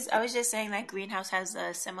 I was just saying that Greenhouse has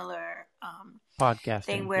a similar podcast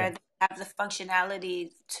thing where they have the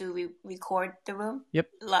functionality to record the room. Yep.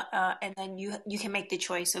 And then you can make the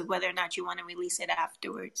choice of whether or not you want to release it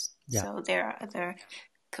afterwards. Yeah. So there are other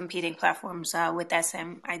competing platforms with that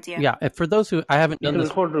same idea. Yeah. For those who I haven't done this,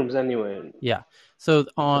 record rooms anyway. Yeah. So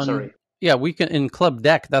on. Yeah, we can in Club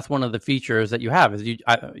Deck. That's one of the features that you have is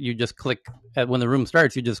you just click when the room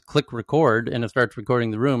starts. You just click record, and it starts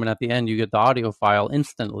recording the room. And at the end, you get the audio file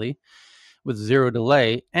instantly with 0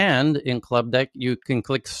 delay. And in Club Deck, you can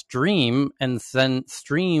click stream and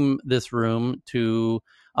stream this room to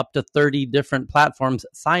up to 30 different platforms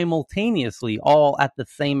simultaneously, all at the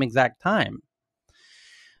same exact time.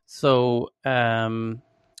 So,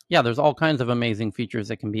 there's all kinds of amazing features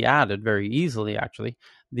that can be added very easily, actually.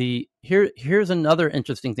 Here's another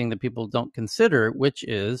interesting thing that people don't consider, which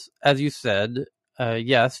is, as you said,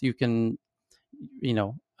 yes, you can,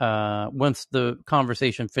 once the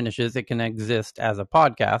conversation finishes, it can exist as a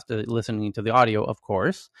podcast, listening to the audio, of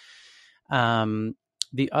course.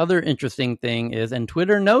 The other interesting thing is, and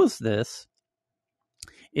Twitter knows this,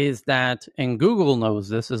 is that, and Google knows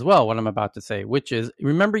this as well, what I'm about to say, which is,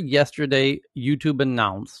 remember yesterday, YouTube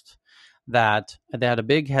announced that they had a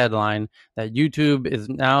big headline that YouTube is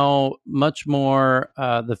now much more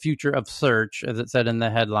the future of search, as it said in the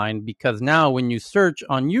headline, because now when you search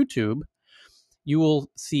on YouTube, you will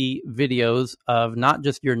see videos of not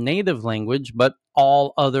just your native language, but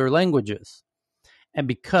all other languages. And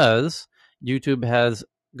because YouTube has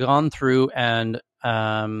gone through and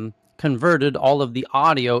converted all of the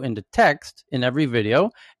audio into text in every video,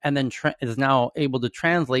 and then is now able to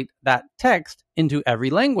translate that text into every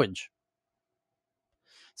language.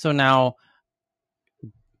 So now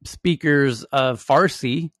speakers of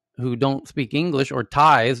Farsi who don't speak English, or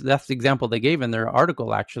Thais, that's the example they gave in their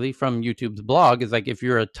article actually from YouTube's blog, is like if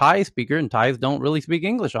you're a Thai speaker, and Thais don't really speak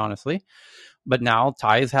English, honestly, but now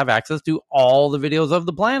Thais have access to all the videos of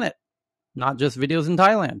the planet, not just videos in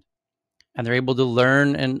Thailand. And they're able to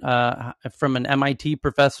learn from an MIT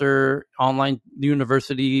professor, online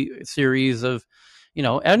university series of,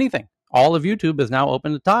 anything. All of YouTube is now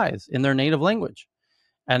open to Thais in their native language.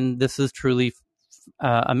 And this is truly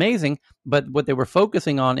amazing. But what they were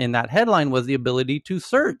focusing on in that headline was the ability to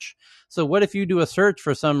search. So what if you do a search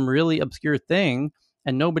for some really obscure thing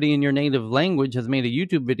and nobody in your native language has made a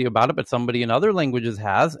YouTube video about it, but somebody in other languages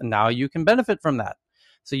has, and now you can benefit from that.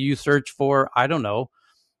 So you search for, I don't know,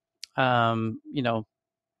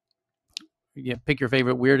 pick your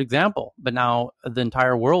favorite weird example, but now the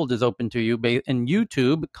entire world is open to you, and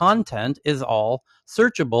YouTube content is all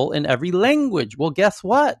searchable in every language. Well, guess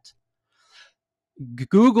what?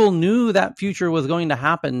 Google knew that future was going to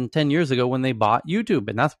happen 10 years ago when they bought YouTube,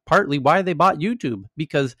 and that's partly why they bought YouTube,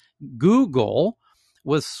 because Google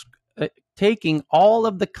was taking all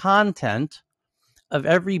of the content of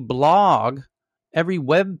every blog, every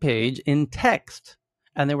web page in text.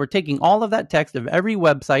 And they were taking all of that text of every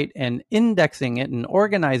website and indexing it and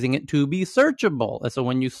organizing it to be searchable. And so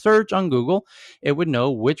when you search on Google, it would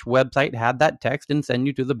know which website had that text and send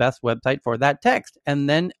you to the best website for that text. And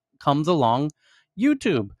then comes along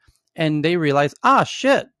YouTube. And they realize,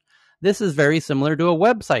 shit, this is very similar to a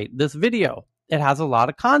website, this video. It has a lot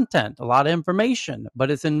of content, a lot of information,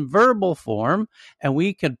 but it's in verbal form. And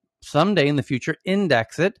we could someday in the future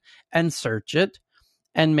index it and search it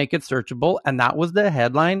and make it searchable. And that was the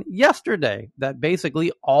headline yesterday, that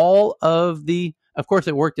basically all of course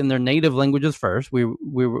it worked in their native languages first. We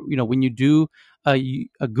were, when you do a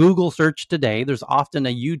Google search today, there's often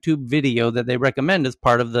a YouTube video that they recommend as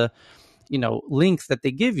part of the, links that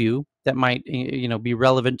they give you that might, be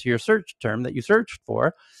relevant to your search term that you searched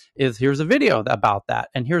for. Is here's a video about that.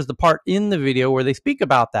 And here's the part in the video where they speak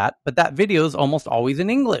about that, but that video is almost always in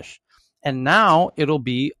English. And now it'll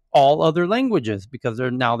be all other languages, because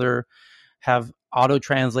they're have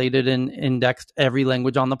auto-translated and indexed every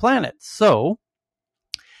language on the planet. So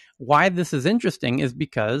why this is interesting is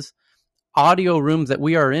because audio rooms that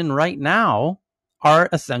we are in right now are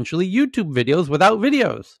essentially YouTube videos without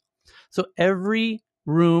videos. So every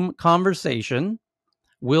room conversation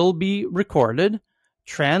will be recorded,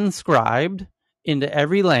 transcribed into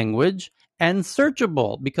every language, and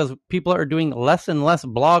searchable, because people are doing less and less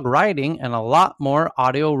blog writing and a lot more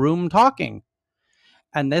audio room talking.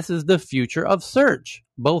 And this is the future of search,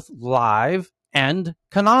 both live and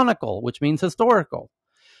canonical, which means historical.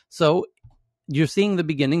 So you're seeing the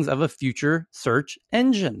beginnings of a future search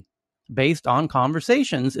engine based on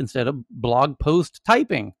conversations instead of blog post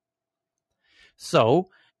typing. So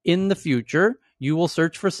in the future, you will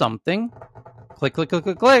search for something, click, click, click,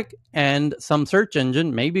 click, click, and some search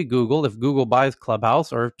engine, maybe Google, if Google buys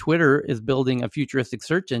Clubhouse, or Twitter is building a futuristic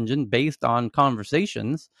search engine based on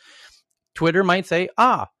conversations. Twitter might say,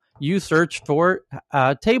 you searched for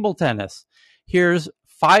table tennis. Here's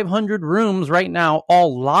 500 rooms right now,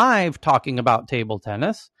 all live talking about table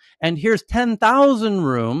tennis. And here's 10,000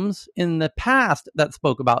 rooms in the past that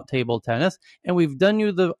spoke about table tennis. And we've done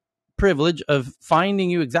you the privilege of finding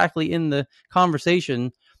you exactly in the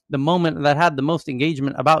conversation, the moment that had the most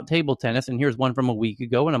engagement about table tennis. And here's one from a week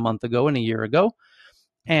ago and a month ago and a year ago.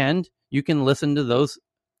 And you can listen to those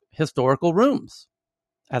historical rooms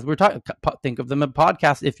as we're talking. Think of them as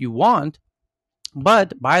podcasts if you want.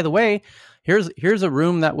 But by the way, here's a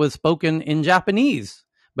room that was spoken in Japanese,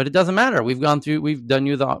 but it doesn't matter. We've done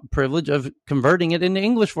you the privilege of converting it into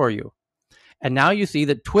English for you. And now you see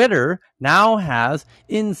that Twitter now has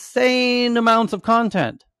insane amounts of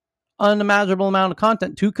content, unimaginable amount of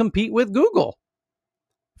content to compete with Google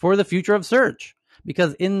for the future of search.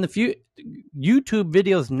 Because in the YouTube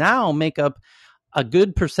videos now make up a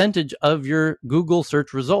good percentage of your Google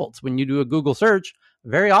search results. When you do a Google search,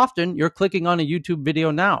 very often you're clicking on a YouTube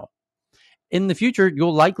video now. In the future,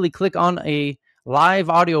 you'll likely click on a live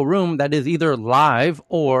audio room that is either live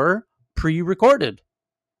or pre-recorded.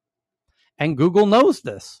 And Google knows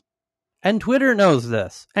this, and Twitter knows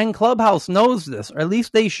this, and Clubhouse knows this, or at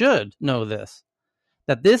least they should know this,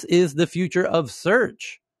 that this is the future of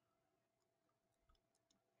search.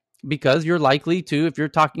 because you're likely to, if you're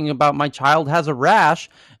talking about my child has a rash,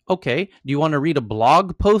 okay, do you want to read a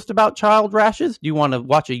blog post about child rashes? Do you want to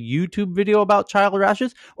watch a YouTube video about child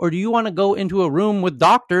rashes? Or do you want to go into a room with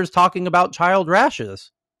doctors talking about child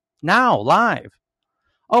rashes? Now, live.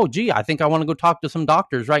 Oh, gee, I think I want to go talk to some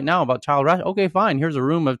doctors right now about child rashes. Okay, fine. Here's a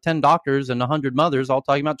room of 10 doctors and 100 mothers all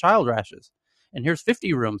talking about child rashes. And here's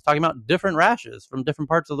 50 rooms talking about different rashes from different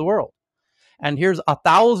parts of the world. And here's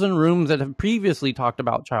 1,000 rooms that have previously talked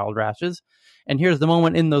about child rashes. And here's the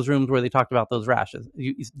moment in those rooms where they talked about those rashes.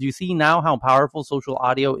 Do you see now how powerful social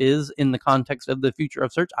audio is in the context of the future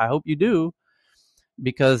of search? I hope you do,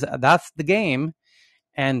 because that's the game.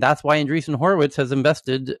 And that's why Andreessen Horowitz has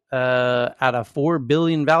invested at a $4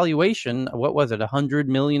 billion valuation. What was it, $100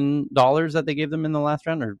 million that they gave them in the last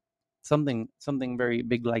round, or something very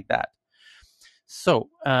big like that? So,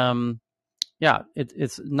 yeah,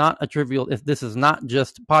 it's not a trivial. This is not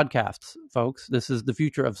just podcasts, folks. This is the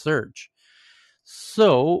future of search.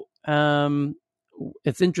 So,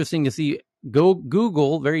 it's interesting to see.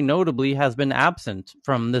 Google, very notably, has been absent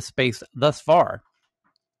from this space thus far.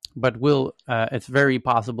 But it's very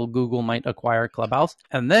possible Google might acquire Clubhouse.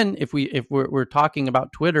 And then if we're talking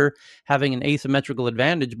about Twitter having an asymmetrical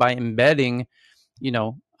advantage by embedding,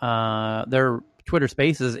 their Twitter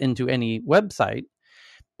Spaces into any website,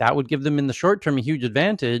 that would give them in the short term a huge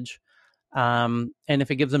advantage. And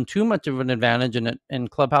if it gives them too much of an advantage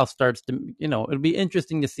and Clubhouse starts to, it'll be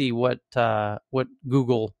interesting to see what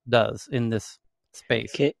Google does in this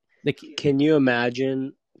space. Can you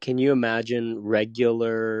imagine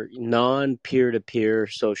regular non-peer-to-peer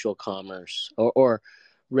social commerce or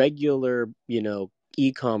regular,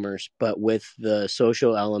 e-commerce, but with the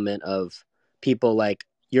social element of people, like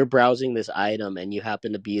you're browsing this item and you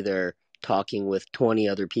happen to be there talking with 20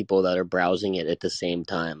 other people that are browsing it at the same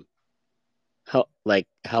time? How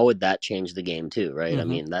would that change the game too, right? Mm-hmm. I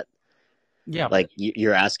mean,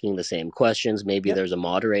 you're asking the same questions. Maybe there's a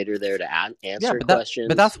moderator there to answer questions.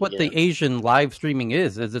 But that's what the Asian live streaming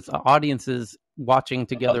is it's audiences watching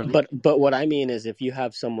together. But what I mean is, if you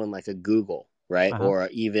have someone like a Google, right, or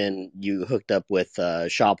even you hooked up with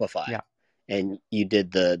Shopify, and you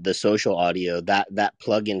did the social audio, that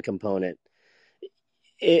plugin component.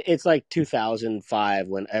 It's like 2005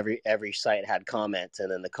 when every site had comments,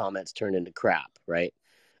 and then the comments turned into crap, right?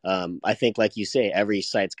 I think, like you say, every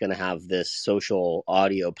site's going to have this social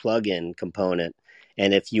audio plugin component.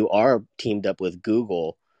 And if you are teamed up with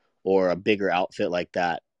Google or a bigger outfit like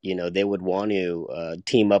that, they would want to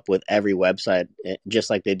team up with every website,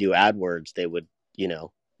 just like they do AdWords. They would,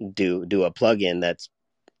 do a plugin that's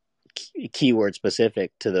keyword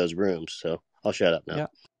specific to those rooms. So I'll shut up now. Yeah.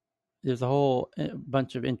 There's a whole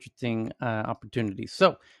bunch of interesting opportunities.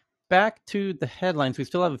 So back to the headlines. We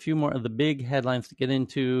still have a few more of the big headlines to get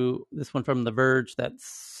into. This one from The Verge, that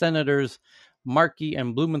Senators Markey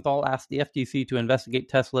and Blumenthal asked the FTC to investigate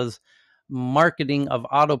Tesla's marketing of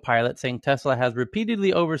autopilot, saying Tesla has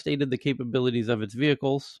repeatedly overstated the capabilities of its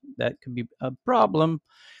vehicles. That could be a problem.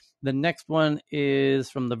 The next one is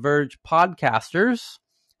from The Verge. Podcasters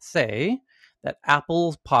say that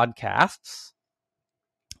Apple's podcasts,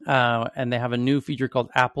 and they have a new feature called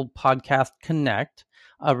Apple Podcast Connect,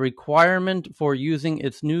 a requirement for using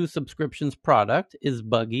its new subscriptions product, is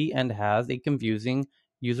buggy and has a confusing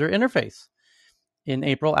user interface. In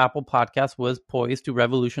April, Apple Podcasts was poised to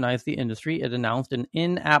revolutionize the industry. It announced an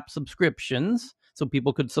in-app subscriptions, so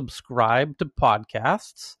people could subscribe to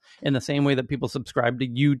podcasts in the same way that people subscribe to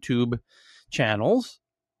YouTube channels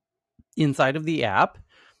inside of the app.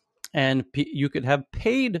 And you could have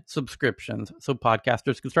paid subscriptions, so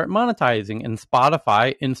podcasters could start monetizing, and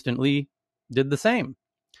Spotify instantly did the same.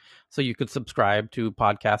 So you could subscribe to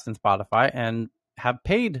podcasts in Spotify and have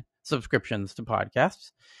paid subscriptions to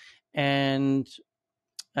podcasts. And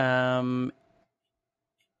and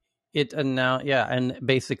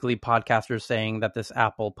basically podcasters saying that this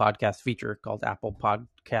Apple Podcast feature called Apple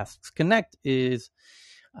Podcasts Connect is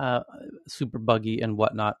super buggy and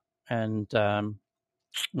whatnot. And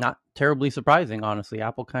not terribly surprising, honestly.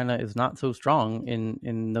 Apple kind of is not so strong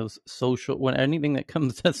in those social, when anything that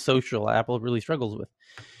comes to social, Apple really struggles with.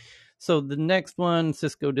 So the next one,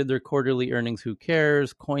 Cisco did their quarterly earnings. Who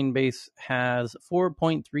cares? Coinbase has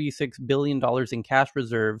 $4.36 billion in cash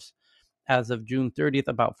reserves as of June 30th,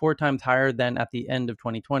 about 4 times higher than at the end of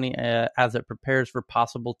 2020, as it prepares for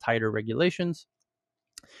possible tighter regulations.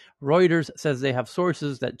 Reuters says they have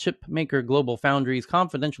sources that chip maker Global Foundries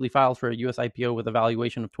confidentially files for a U.S. IPO with a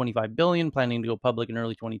valuation of $25 billion, planning to go public in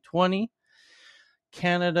early 2020.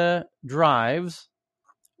 Canada Drives,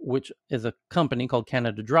 which is a company called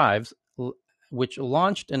Canada Drives, which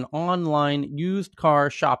launched an online used car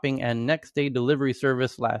shopping and next day delivery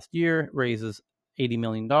service last year, raises $80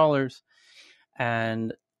 million.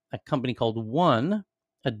 And a company called One,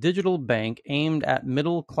 a digital bank aimed at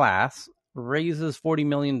middle class, raises $40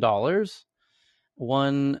 million.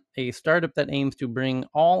 One, a startup that aims to bring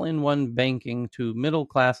all-in-one banking to middle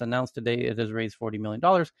class, announced today it has raised $40 million.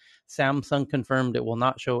 Samsung confirmed it will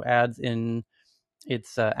not show ads in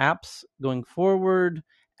its apps going forward.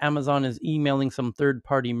 Amazon is emailing some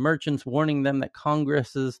third-party merchants, warning them that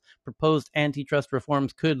Congress's proposed antitrust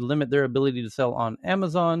reforms could limit their ability to sell on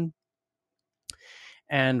Amazon.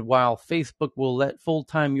 And while Facebook will let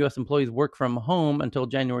full-time U.S. employees work from home until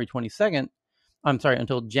January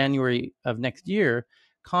of next year,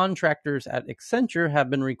 contractors at Accenture have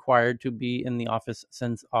been required to be in the office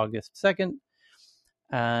since August 2nd.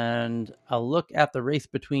 And a look at the race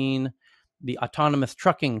between the autonomous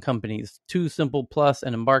trucking companies, TuSimple Plus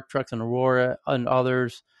and Embark Trucks and Aurora and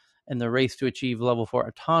others, in the race to achieve level 4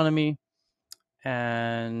 autonomy.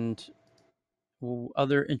 And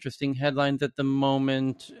other interesting headlines at the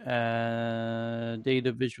moment,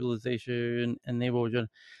 data visualization, enable.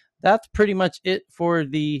 That's pretty much it for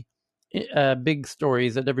the big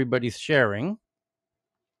stories that everybody's sharing.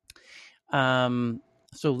 So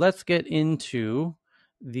let's get into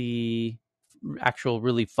the actual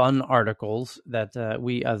really fun articles that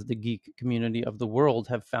we as the geek community of the world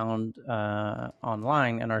have found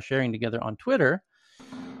online and are sharing together on Twitter.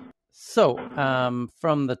 So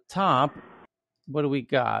from the top, what do we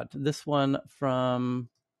got? This one from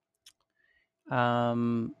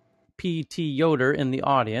P.T. Yoder in the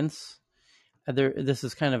audience. This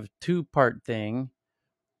is kind of a two-part thing.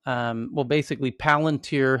 Well, basically,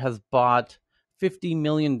 Palantir has bought $50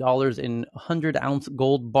 million in 100-ounce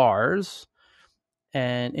gold bars,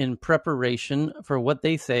 and in preparation for what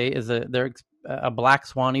they say is a black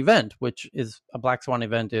swan event, which is a black swan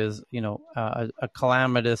event is, a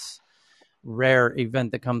calamitous, rare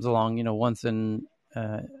event that comes along, once in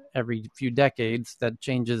every few decades that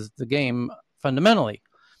changes the game fundamentally.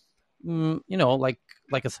 Like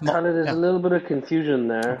a small. Tyler, there's a little bit of confusion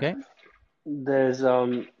there. Okay. There's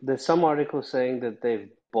some articles saying that they've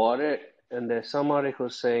bought it, and there's some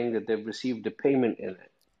articles saying that they've received a payment in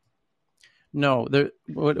it. No,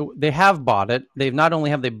 they have bought it. They've not only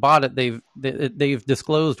have they bought it, they've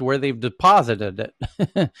disclosed where they've deposited it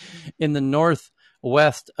in the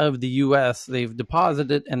northwest of the U.S. They've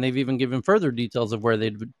deposited, and they've even given further details of where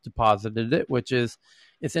they've deposited it, which is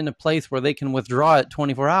it's in a place where they can withdraw it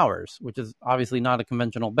 24 hours, which is obviously not a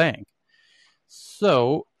conventional bank.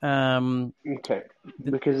 So, okay,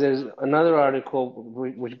 because there's another article,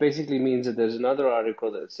 which basically means that there's another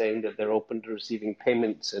article that's saying that they're open to receiving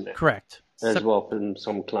payments in it. Correct. As well from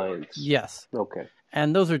some clients. Yes. Okay.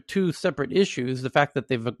 And those are two separate issues. The fact that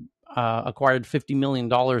they've acquired $50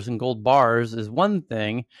 million in gold bars is one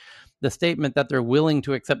thing. The statement that they're willing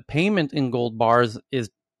to accept payment in gold bars is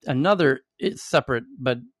another separate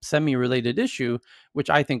but semi-related issue, which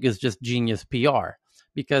I think is just genius PR.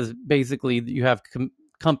 Because basically you have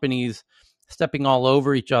companies stepping all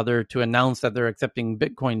over each other to announce that they're accepting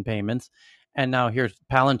Bitcoin payments. And now here's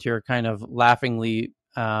Palantir kind of laughingly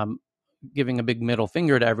giving a big middle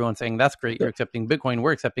finger to everyone saying, that's great, you're accepting Bitcoin,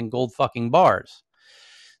 we're accepting gold fucking bars.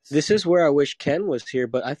 This is where I wish Ken was here,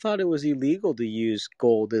 but I thought it was illegal to use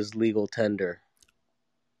gold as legal tender.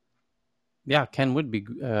 Yeah, Ken would be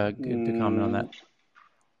good to comment on that.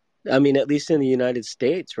 I mean, at least in the United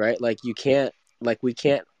States, right? Like we can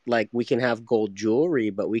have gold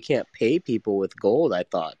jewelry, but we can't pay people with gold. I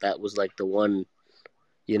thought that was like the one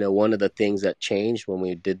of the things that changed when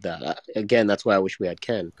we did that. Again, that's why I wish we had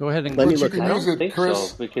Ken. Go ahead and let me look. You can use it,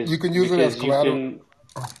 Chris. You can use it as collateral.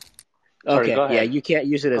 Okay, yeah, you can't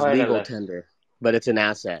use it as legal tender, but it's an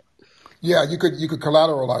asset. Yeah, you could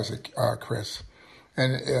collateralize it, Chris.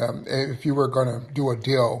 And if you were going to do a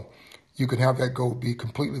deal, you could have that gold be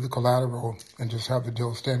completely the collateral and just have the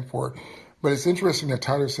deal stand for it. But it's interesting that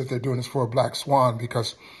Tyler said they're doing this for a black swan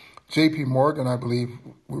because J.P. Morgan, I believe,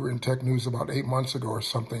 we were in Tech News about 8 months ago or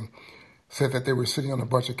something, said that they were sitting on a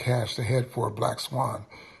bunch of cash to head for a black swan.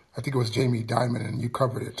 I think it was Jamie Dimon, and you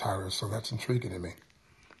covered it, Tyler, so that's intriguing to me.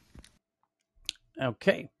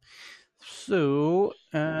 Okay. So,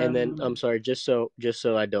 and then I'm sorry, just so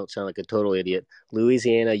I don't sound like a total idiot.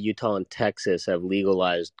 Louisiana, Utah, and Texas have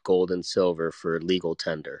legalized gold and silver for legal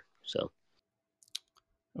tender. So,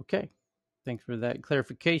 okay, thanks for that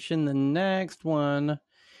clarification. The next one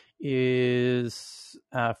is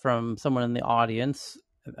from someone in the audience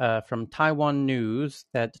from Taiwan News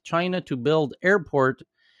that China to build airport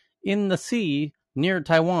in the sea near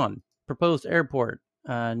Taiwan. Proposed airport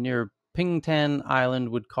near Pingtan Island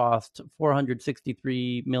would cost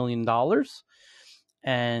 $463 million.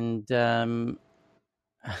 And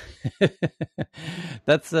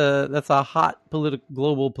that's a hot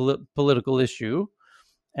global political issue.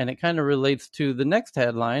 And it kind of relates to the next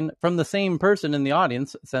headline from the same person in the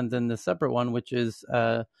audience, sends in this separate one, which is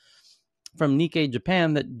from Nikkei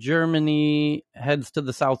Japan, that Germany heads to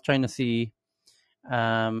the South China Sea.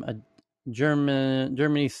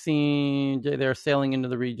 Germany seen they're sailing into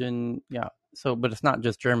the region. Yeah. So, but it's not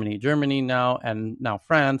just Germany. Germany now, and now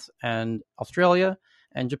France and Australia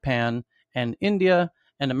and Japan and India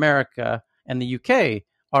and America and the UK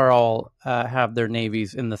are all have their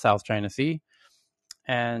navies in the South China Sea.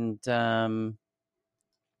 And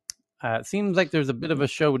it seems like there's a bit of a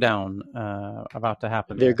showdown about to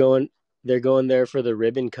happen. They're going there for the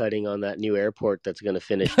ribbon cutting on that new airport that's going to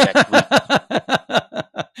finish next week.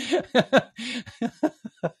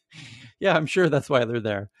 Yeah, I'm sure that's why they're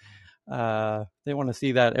there. They want to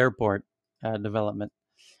see that airport development.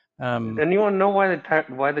 Anyone know why the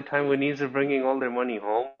Taiwanese are bringing all their money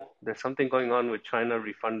home? There's something going on with China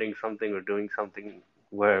refunding something or doing something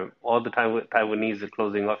where all the Taiwanese are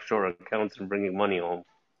closing offshore accounts and bringing money home.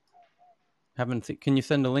 Haven't seen. Can you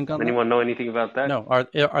send a link on Anyone know anything about that? No.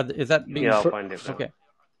 Is that being? Yeah, I'll find it. Okay.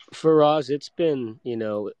 Faraz, it's been,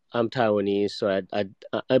 I'm Taiwanese, so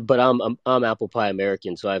but I'm apple pie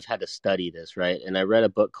American, so I've had to study this, right? And I read a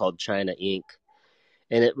book called China Inc.,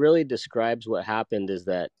 and it really describes what happened is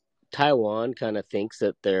that Taiwan kind of thinks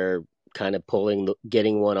that they're kind of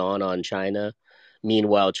getting one on China.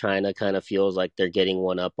 Meanwhile, China kind of feels like they're getting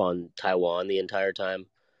one up on Taiwan the entire time.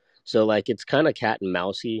 So like, it's kind of cat and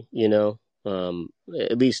mousey,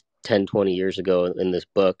 at least 10, 20 years ago in this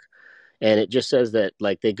book. And it just says that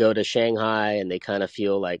like they go to Shanghai and they kind of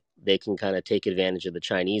feel like they can kind of take advantage of the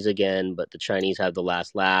Chinese again, but the Chinese have the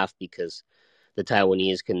last laugh because the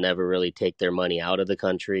Taiwanese can never really take their money out of the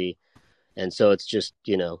country. And so it's just,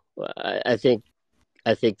 I think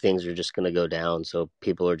things are just going to go down. So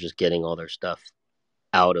people are just getting all their stuff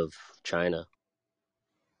out of China.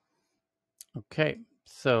 Okay.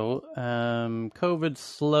 So COVID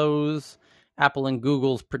slows Apple and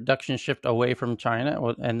Google's production shift away from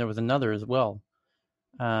China. And there was another as well.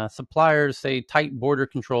 Suppliers say tight border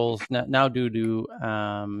controls now due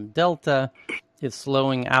to Delta is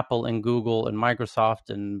slowing Apple and Google and Microsoft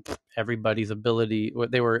and everybody's ability.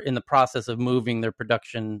 They were in the process of moving their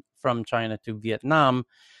production from China to Vietnam.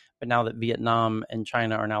 But now that Vietnam and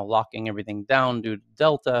China are now locking everything down due to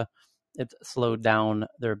Delta, it's slowed down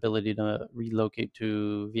their ability to relocate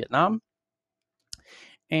to Vietnam.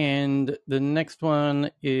 And the next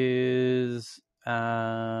one is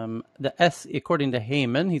according to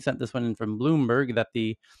Heyman, he sent this one in from Bloomberg, that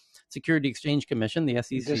the Security Exchange Commission, the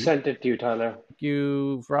SEC. Just sent it to you, Tyler. Thank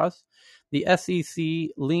you, Ross. The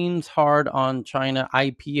SEC leans hard on China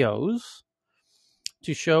IPOs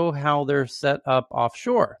to show how they're set up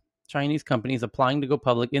offshore. Chinese companies applying to go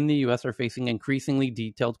public in the U.S. are facing increasingly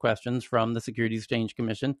detailed questions from the Securities Exchange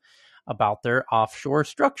Commission about their offshore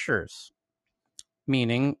structures.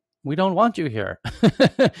 Meaning, we don't want you here.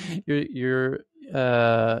 You're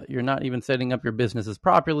not even setting up your businesses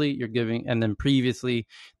properly. You're giving, and then previously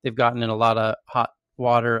they've gotten in a lot of hot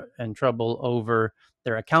water and trouble over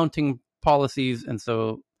their accounting policies, and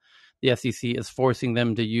so the SEC is forcing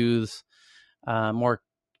them to use more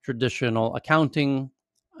traditional accounting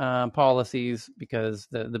policies because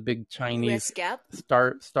the big Chinese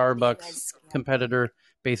Starbucks competitor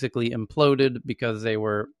basically imploded because they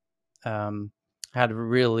were had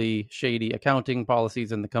really shady accounting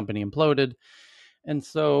policies and the company imploded. And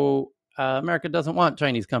so America doesn't want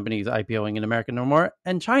Chinese companies IPOing in America no more,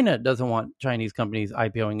 and China doesn't want Chinese companies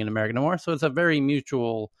IPOing in America no more. So it's a very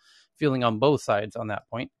mutual feeling on both sides on that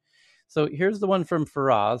point. So here's the one from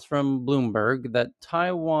Faraz from Bloomberg, that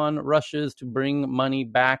Taiwan rushes to bring money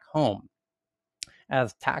back home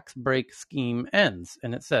as tax break scheme ends.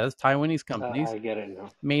 And it says Taiwanese companies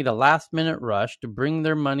made a last-minute rush to bring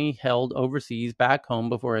their money held overseas back home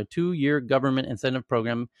before a 2-year government incentive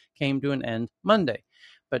program came to an end Monday.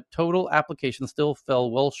 But total applications still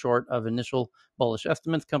fell well short of initial bullish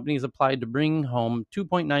estimates. Companies applied to bring home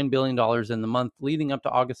 $2.9 billion in the month leading up to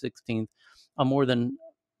August 16th, a more than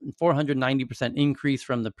 490% increase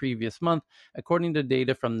from the previous month. According to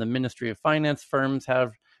data from the Ministry of Finance, firms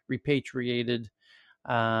have repatriated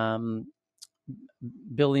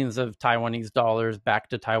billions of Taiwanese dollars back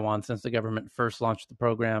to Taiwan since the government first launched the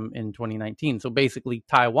program in 2019. So basically,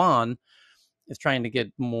 Taiwan is trying to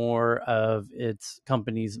get more of its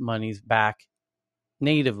companies' monies back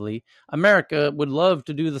natively. America would love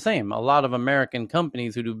to do the same. A lot of American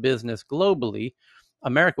companies who do business globally,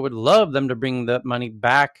 America would love them to bring that money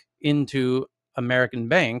back into American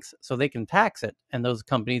banks so they can tax it. And those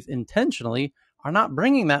companies intentionally are not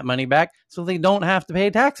bringing that money back so they don't have to pay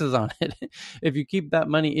taxes on it. If you keep that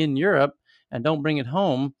money in Europe and don't bring it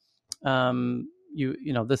home,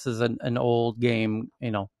 this is an old game,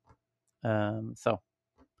 so.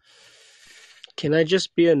 Can I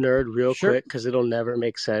just be a nerd real quick? Because it'll never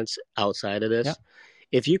make sense outside of this. Yeah.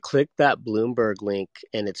 If you click that Bloomberg link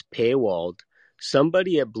and it's paywalled,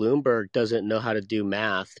 somebody at Bloomberg doesn't know how to do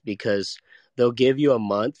math, because they'll give you a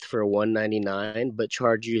month for $199, but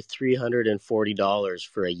charge you $340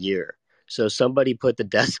 for a year. So somebody put the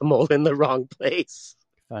decimal in the wrong place.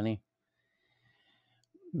 Funny.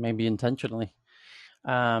 Maybe intentionally.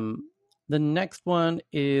 The next one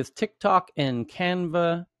is TikTok and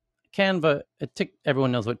Canva.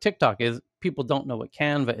 Everyone knows what TikTok is. People don't know what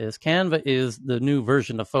Canva is. Canva is the new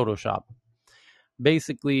version of Photoshop.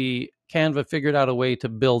 Basically, Canva figured out a way to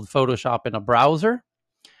build Photoshop in a browser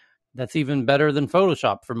that's even better than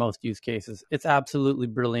Photoshop for most use cases. It's absolutely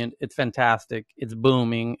brilliant. It's fantastic. It's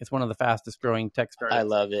booming. It's one of the fastest growing tech startups I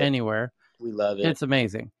love it. Anywhere. We love it. It's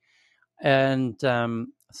amazing. And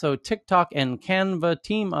so TikTok and Canva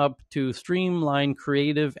team up to streamline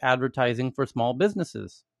creative advertising for small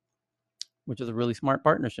businesses, which is a really smart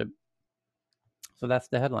partnership. So that's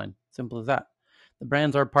the headline. Simple as that. The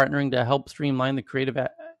brands are partnering to help streamline the creative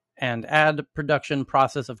and ad production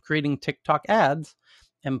process of creating TikTok ads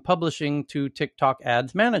and publishing to TikTok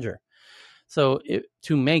Ads Manager. So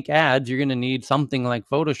to make ads, you're going to need something like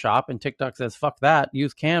Photoshop, and TikTok says, fuck that,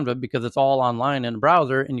 use Canva because it's all online in a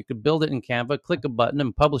browser, and you could build it in Canva, click a button,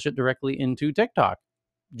 and publish it directly into TikTok.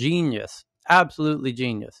 Genius. Absolutely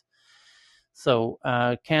genius. So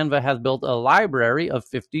Canva has built a library of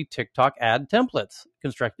 50 TikTok ad templates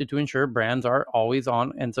constructed to ensure brands are always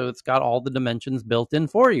on. And so it's got all the dimensions built in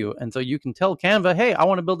for you. And so you can tell Canva, hey, I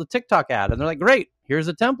want to build a TikTok ad. And they're like, great, here's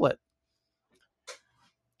a template.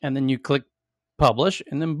 And then you click publish,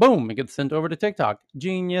 and then boom, it gets sent over to TikTok.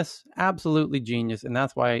 Genius, absolutely genius. And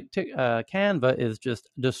that's why Canva is just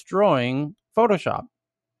destroying Photoshop.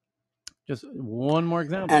 Just one more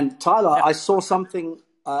example. And Tyler, I saw something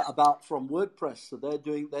about from WordPress, so they're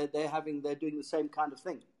doing the same kind of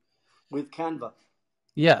thing with Canva.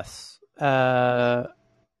 Yes,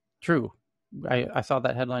 true. I saw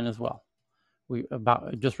that headline as well.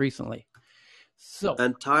 About just recently. So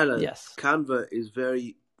and Tyler, yes, Canva is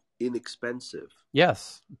very inexpensive.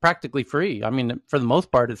 Yes, practically free. I mean, for the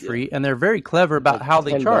most part, it's free, and they're very clever about how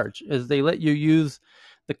they charge. Is they let you use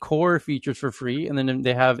the core features for free, and then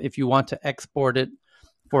they have, if you want to export it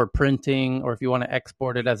for printing, or if you want to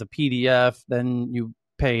export it as a PDF, then you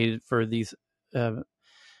pay for these, add-on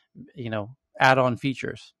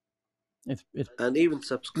features. And even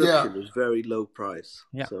subscription is very low price.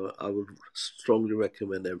 Yeah. So I would strongly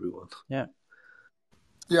recommend everyone. Yeah.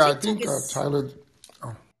 Yeah, I think Tyler.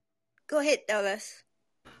 Oh. Go ahead, Douglas.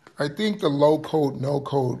 I think the low code, no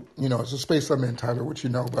code, it's a space I'm in, Tyler, which you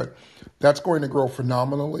know, but that's going to grow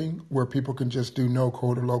phenomenally, where people can just do no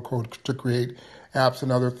code or low code to create apps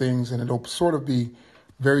and other things, and it'll sort of be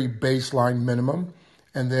very baseline minimum,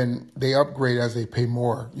 and then they upgrade as they pay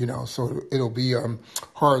more, so it'll be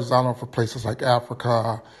horizontal for places like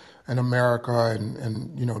Africa and America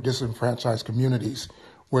and disenfranchised communities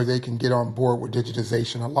where they can get on board with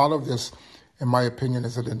digitization. A lot of this, in my opinion,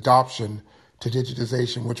 is an adoption to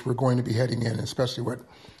digitization, which we're going to be heading in, especially with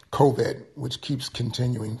COVID, which keeps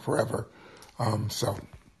continuing forever.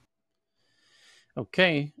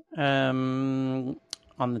 Okay. On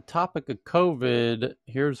the topic of COVID,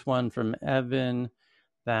 here's one from Evan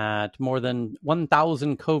that more than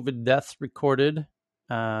 1,000 COVID deaths recorded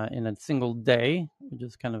in a single day, which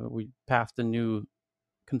is we passed a new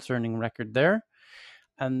concerning record there.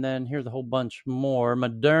 And then here's a whole bunch more.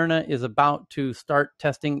 Moderna is about to start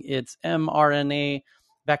testing its mRNA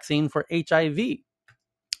vaccine for HIV.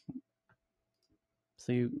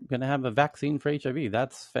 So you're going to have a vaccine for HIV.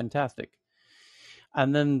 That's fantastic.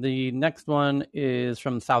 And then the next one is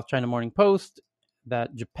from South China Morning Post,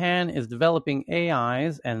 that Japan is developing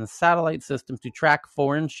AIs and satellite systems to track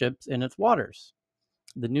foreign ships in its waters.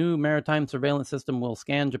 The new maritime surveillance system will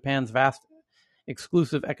scan Japan's vast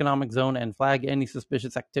exclusive economic zone and flag any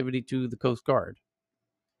suspicious activity to the Coast Guard.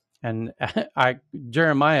 And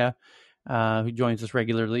Jeremiah, who joins us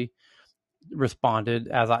regularly, responded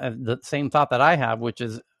the same thought that I have, which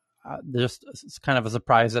is just it's kind of a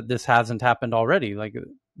surprise that this hasn't happened already. Like,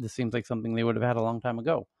 this seems like something they would have had a long time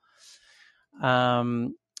ago.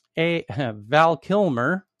 Val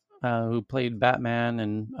Kilmer, who played Batman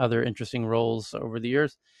and other interesting roles over the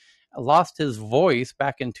years, lost his voice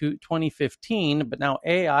back in 2015, but now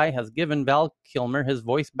AI has given Val Kilmer his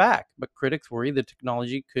voice back. But critics worry the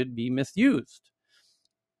technology could be misused.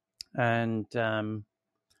 And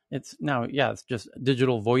it's just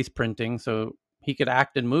digital voice printing. So he could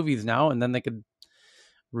act in movies now, and then they could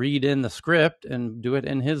read in the script and do it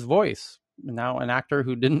in his voice. Now an actor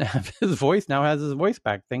who didn't have his voice now has his voice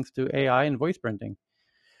back thanks to AI and voice printing.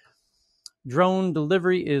 Drone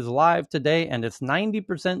delivery is live today, and it's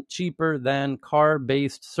 90% cheaper than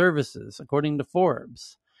car-based services, according to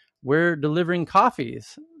Forbes. We're delivering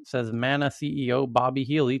coffees, says Mana CEO Bobby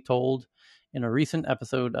Healy told in a recent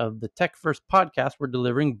episode of the Tech First podcast. We're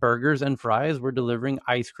delivering burgers and fries. We're delivering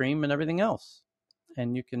ice cream and everything else.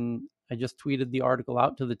 And I just tweeted the article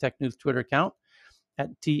out to the Tech News Twitter account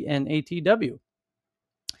at TNATW.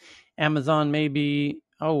 Amazon may be,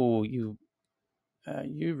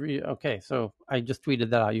 okay, so I just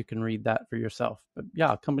tweeted that out. You can read that for yourself. But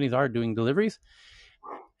yeah, companies are doing deliveries.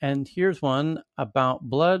 And here's one about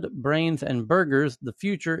blood, brains, and burgers. The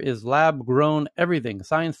future is lab-grown everything.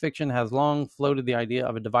 Science fiction has long floated the idea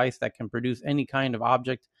of a device that can produce any kind of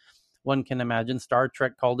object one can imagine. Star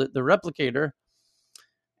Trek called it the replicator.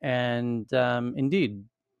 And indeed,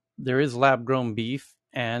 there is lab-grown beef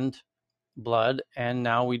and blood, and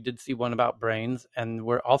now we did see one about brains, and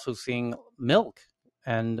we're also seeing milk.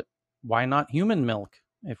 And why not human milk?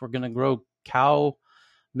 If we're going to grow cow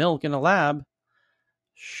milk in a lab,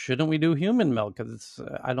 shouldn't we do human milk? Because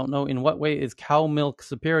I don't know in what way is cow milk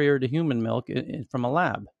superior to human milk from a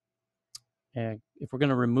lab. If we're going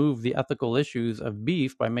to remove the ethical issues of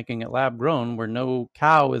beef by making it lab grown where no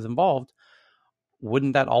cow is involved,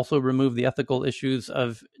 wouldn't that also remove the ethical issues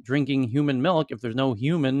of drinking human milk if there's no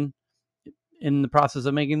human in the process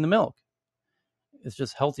of making the milk? It's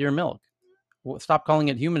just healthier milk. Stop calling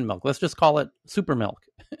it human milk. Let's just call it super milk.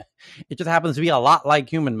 It just happens to be a lot like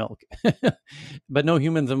human milk, but no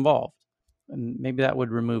humans involved. And maybe that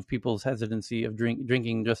would remove people's hesitancy of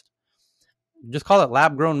drinking. Just call it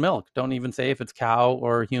lab-grown milk. Don't even say if it's cow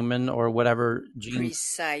or human or whatever gene.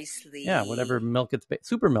 Precisely. Yeah, whatever milk it's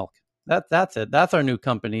super milk. That's it. That's our new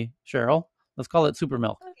company, Cheryl. Let's call it super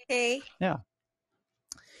milk. Okay. Yeah.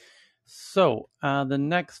 So the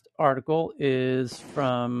next article is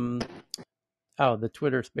from the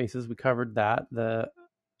Twitter Spaces. We covered that. The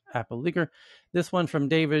Apple leaker. This one from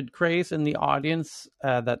David Crace in the audience,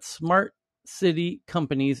 that smart city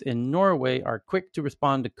companies in Norway are quick to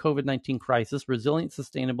respond to COVID-19 crisis, resilient,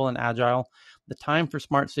 sustainable, and agile. The time for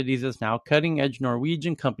smart cities is now. Cutting-edge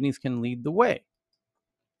Norwegian companies can lead the way.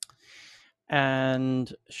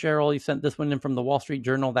 And Cheryl, you sent this one in from the Wall Street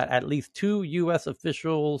Journal that at least 2 U.S.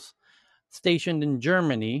 officials stationed in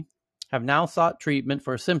Germany have now sought treatment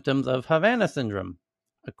for symptoms of Havana syndrome.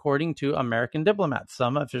 According to American diplomats,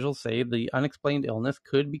 some officials say the unexplained illness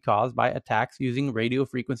could be caused by attacks using radio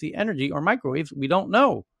frequency energy or microwaves. We don't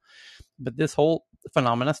know. But this whole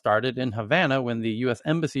phenomena started in Havana when the U.S.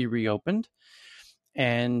 Embassy reopened,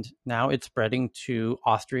 and now it's spreading to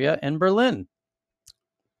Austria and Berlin.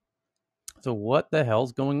 So what the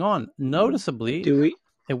hell's going on? Noticeably, Do we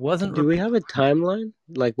have a timeline?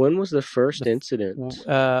 Like, when was the first incident?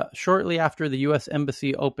 Shortly after the U.S.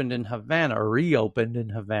 Embassy reopened in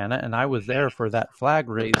Havana, and I was there for that flag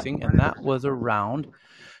raising, and that was around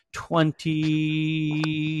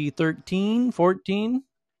 2013, 14.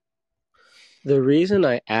 The reason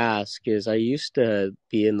I ask is I used to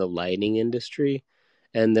be in the lighting industry,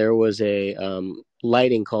 and there was a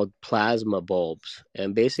lighting called plasma bulbs,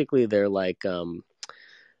 and basically they're like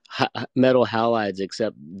metal halides,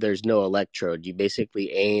 except there's no electrode. You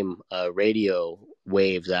basically aim radio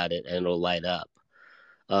waves at it and it'll light up.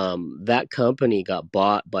 That company got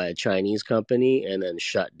bought by a Chinese company and then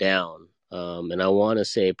shut down. And I want to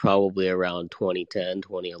say probably around 2010,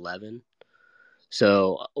 2011.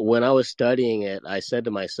 So when I was studying it, I said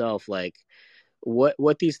to myself, like,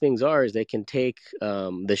 what these things are is they can take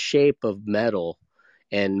the shape of metal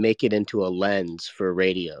and make it into a lens for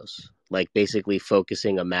radios, like basically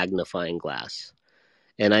focusing a magnifying glass.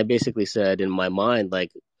 And I basically said in my mind,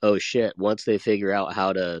 like, oh shit, once they figure out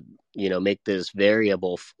how to, make this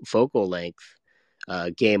variable focal length,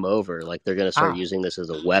 game over. Like, they're going to start using this as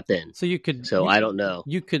a weapon. So I don't know.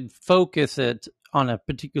 You could focus it on a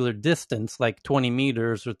particular distance, like 20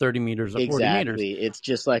 meters or 30 meters or 40 meters. Exactly. It's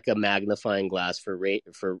just like a magnifying glass for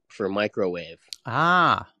microwave.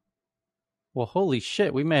 Well, holy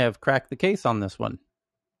shit, we may have cracked the case on this one.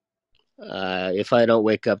 If I don't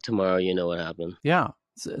wake up tomorrow, you know what happened. Yeah.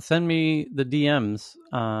 Send me the DMs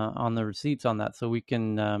on the receipts on that so we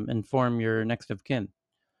can inform your next of kin.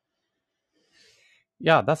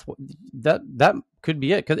 Yeah, that could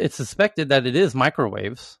be it, because it's suspected that it is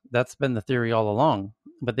microwaves. That's been the theory all along,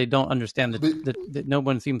 but they don't understand that no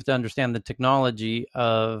one seems to understand the technology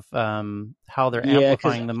of how they're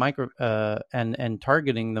amplifying the micro and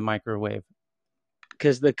targeting the microwave.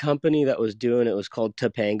 Because the company that was doing it was called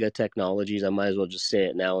Topanga Technologies. I might as well just say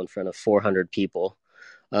it now in front of 400 people.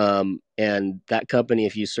 And that company,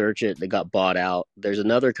 if you search it, they got bought out. There's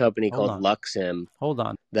another company called Luxim. Hold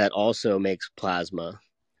on. That also makes plasma.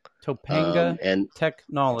 Topanga and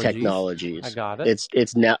Technologies. I got it.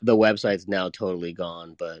 It's now, the website's now totally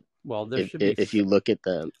gone, but there should be. If you look at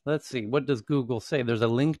them. Let's see. What does Google say? There's a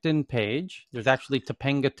LinkedIn page. There's actually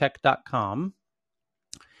topangatech.com.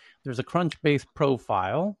 There's a Crunchbase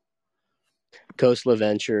profile. Khosla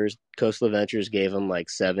Ventures gave them like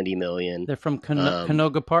 $70 million. They're from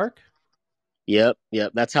Canoga Park? Yep.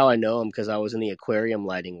 That's how I know them, because I was in the aquarium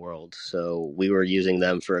lighting world. So we were using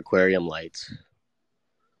them for aquarium lights.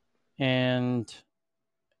 And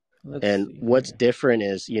what's different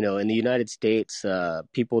is, in the United States,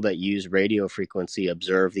 people that use radio frequency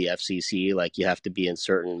observe the FCC, like you have to be in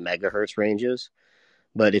certain megahertz ranges.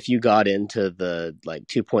 But if you got into the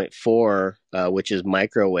 2.4, which is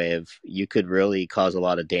microwave, you could really cause a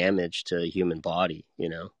lot of damage to the human body,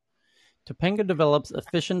 Topanga develops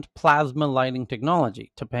efficient plasma lighting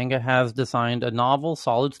technology. Topanga has designed a novel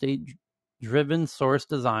solid-state driven source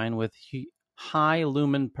design with high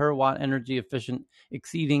lumen per watt energy efficient,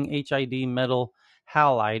 exceeding HID metal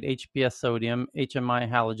halide, HPS sodium,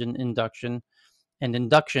 HMI halogen induction. And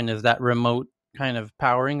induction is that remote kind of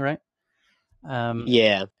powering, right? And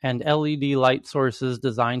LED light sources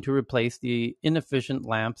designed to replace the inefficient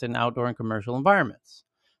lamps in outdoor and commercial environments.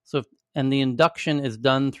 And the induction is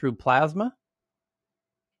done through plasma?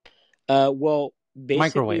 Well, basically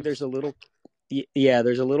microwaves. There's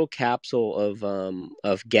a little capsule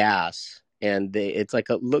of gas, and it's like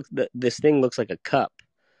this thing looks like a cup,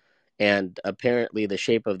 and apparently the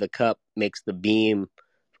shape of the cup makes the beam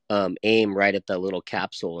aim right at the little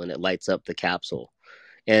capsule, and it lights up the capsule.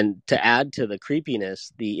 And to add to the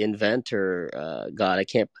creepiness, the inventor,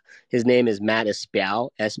 his name is Matt Espiau,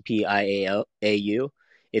 S-P-I-A-U.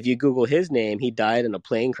 If you Google his name, he died in a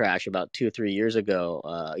plane crash about 2 or 3 years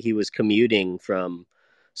ago. He was commuting from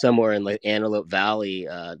somewhere in Antelope Valley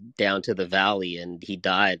down to the valley, and he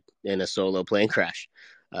died in a solo plane crash.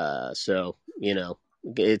 So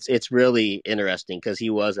it's really interesting, because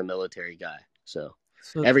he was a military guy. So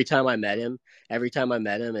every time I met him,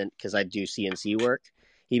 and because I do CNC work,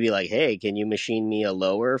 he'd be like, "Hey, can you machine me a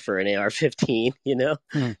lower for an AR-15?"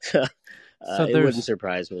 So it wouldn't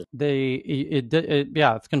surprise me.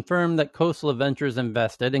 It's confirmed that Khosla Ventures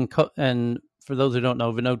invested and for those who don't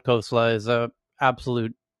know, Vinod Khosla is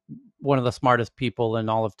one of the smartest people in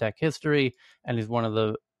all of tech history, and he's one of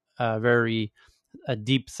the very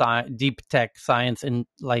deep tech science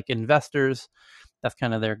investors. That's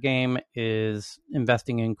kind of their game, is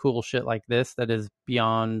investing in cool shit like this that is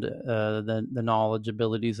beyond the knowledge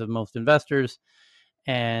abilities of most investors.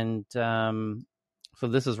 And so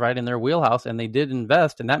this is right in their wheelhouse, and they did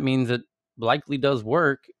invest, and that means it likely does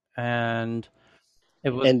work. And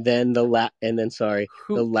it was. The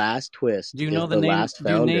last twist. Do you know the name?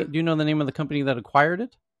 Do you know the name of the company that acquired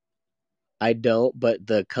it? I don't, but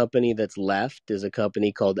the company that's left is a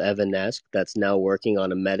company called Evanesque that's now working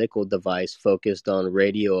on a medical device focused on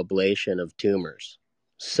radio ablation of tumors.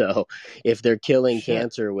 So if they're killing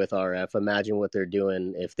cancer with RF, imagine what they're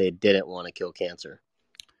doing if they didn't want to kill cancer.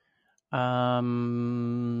 It's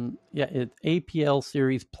APL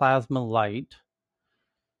series plasma light.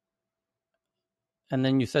 And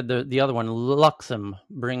then you said the other one, Luxim,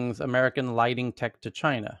 brings American lighting tech to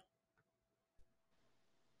China.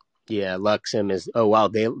 Yeah, Luxim is. Oh wow,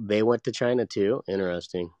 they went to China too.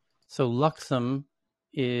 Interesting. So Luxim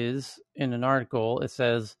is in an article. It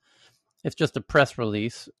says it's just a press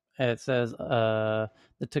release. It says the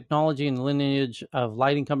technology and lineage of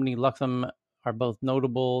lighting company Luxim are both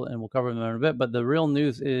notable, and we'll cover them in a bit. But the real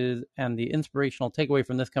news is, and the inspirational takeaway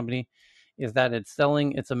from this company, is that it's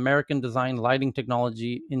selling its American-designed lighting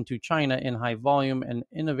technology into China in high volume. An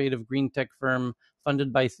innovative green tech firm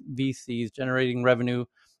funded by VCs, generating revenue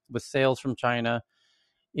with sales from China.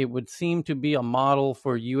 It would seem to be a model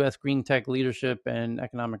for U.S. green tech leadership and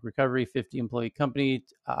economic recovery. 50-employee company,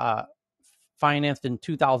 financed in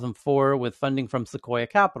 2004 with funding from Sequoia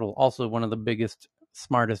Capital, also one of the biggest,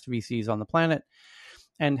 smartest VCs on the planet,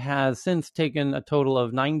 and has since taken a total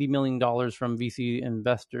of $90 million from VC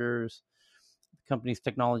investors. The company's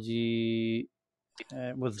technology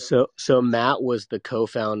was... So Matt was the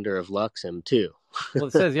co-founder of Luxim too. Well,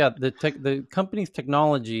 it says, the company's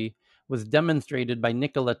technology was demonstrated by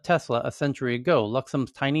Nikola Tesla a century ago.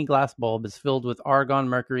 Luxem's tiny glass bulb is filled with argon,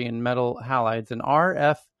 mercury, and metal halides. An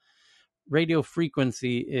RF radio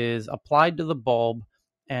frequency is applied to the bulb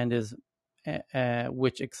and is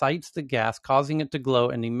which excites the gas, causing it to glow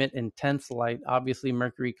and emit intense light. Obviously,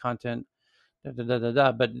 mercury content,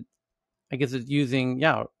 but I guess it's using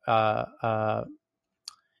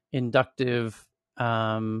inductive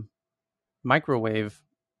microwave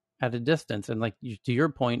at a distance. And like to your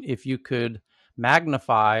point, if you could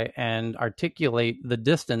magnify and articulate the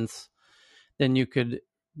distance, then you could,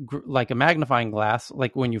 like a magnifying glass,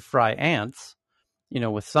 like when you fry ants,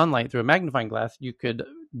 with sunlight through a magnifying glass, you could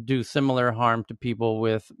do similar harm to people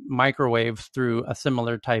with microwaves through a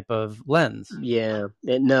similar type of lens. Yeah.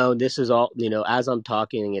 No, this is all, as I'm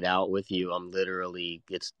talking it out with you,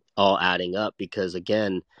 it's all adding up, because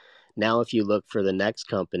again, now if you look for the next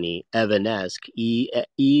company, Evanesque, EVANESC,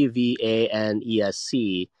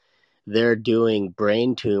 they're doing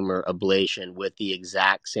brain tumor ablation with the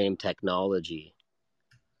exact same technology.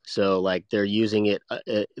 So like they're using it,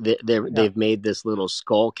 they've made this little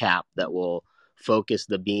skull cap that will focus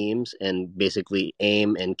the beams and basically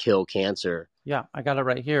aim and kill cancer. Yeah, I got it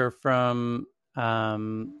right here from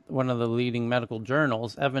one of the leading medical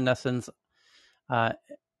journals, Evanescence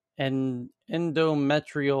and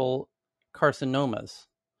endometrial carcinomas.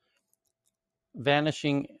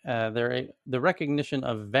 The recognition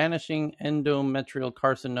of vanishing endometrial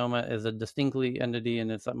carcinoma is a distinctly entity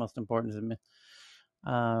and its utmost importance.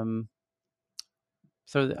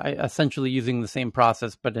 So essentially using the same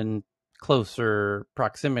process, but in closer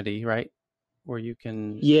proximity, right? Where you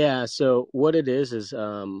can... Yeah, so what it is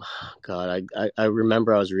God, I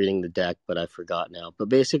remember I was reading the deck, but I forgot now. But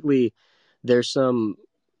basically, there's some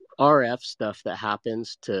RF stuff that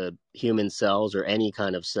happens to human cells or any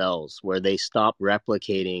kind of cells where they stop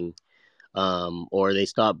replicating or they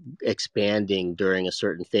stop expanding during a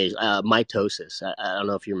certain phase. Mitosis. I don't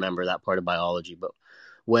know if you remember that part of biology, but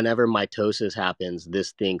whenever mitosis happens,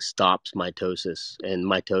 this thing stops mitosis, and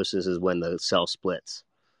mitosis is when the cell splits.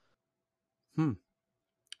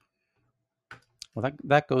 Well,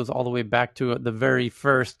 that goes all the way back to the very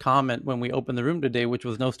first comment when we opened the room today, which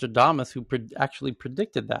was Nostradamus, who actually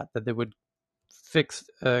predicted that they would fix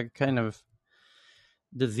kind of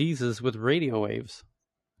diseases with radio waves.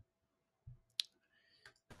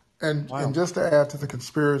 And just to add to the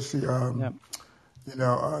conspiracy,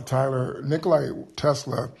 Tyler, Nikola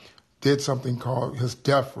Tesla did something called his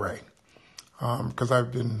death ray, because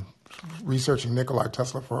I've been researching Nikola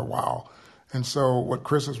Tesla for a while. And so what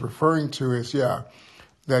Chris is referring to is,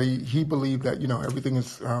 that he believed that, everything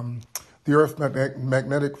is, the Earth's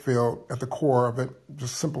magnetic field at the core of it,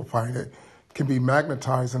 just simplifying it, can be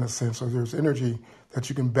magnetized in a sense. So there's energy that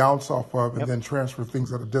you can bounce off of and then transfer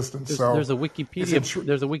things at a distance. There's a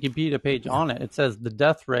Wikipedia page on it. It says the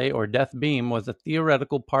death ray or death beam was a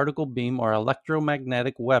theoretical particle beam or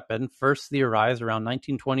electromagnetic weapon first theorized around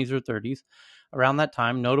 1920s or 30s. Around that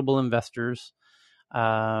time, notable investors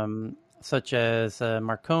such as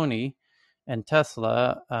Marconi and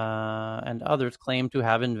Tesla and others claim to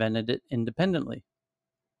have invented it independently.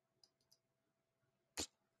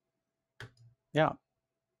 Yeah.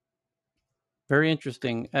 Very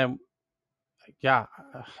interesting.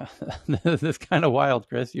 This is kind of wild,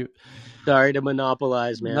 Chris. Sorry to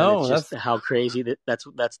monopolize, man. No, it's just how crazy that's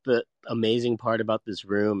the amazing part about this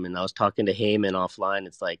room. And I was talking to Heyman offline.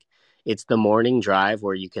 It's like, it's the morning drive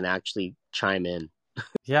where you can actually chime in.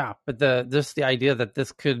 Yeah, but just the idea that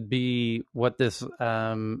this could be what this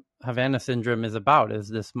Havana syndrome is about, is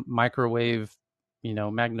this microwave,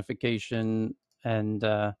 magnification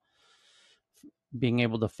and being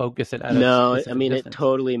able to focus it at a distance. It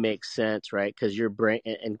totally makes sense, right? Because your brain,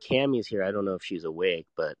 and Cammie's here, I don't know if she's awake,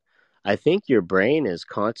 but I think your brain is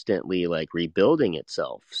constantly like rebuilding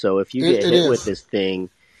itself. So if you get hit with this thing,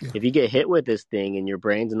 if you get hit with this thing and your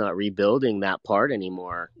brain's not rebuilding that part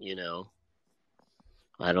anymore,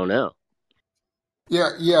 I don't know. Yeah,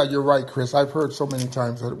 you're right, Chris. I've heard so many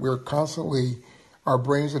times that we're constantly, our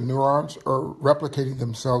brains and neurons are replicating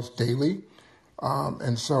themselves daily.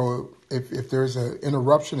 And so if there's an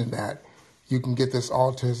interruption in that, you can get this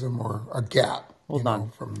autism or a gap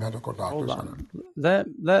from medical doctors.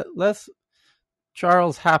 Let's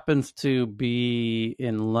Charles happens to be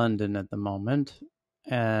in London at the moment,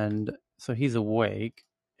 and so he's awake,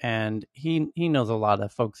 and he knows a lot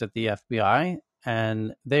of folks at the FBI,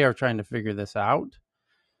 and they are trying to figure this out.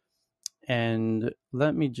 And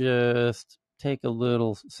let me just take a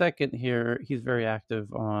little second here. He's very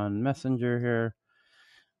active on Messenger here.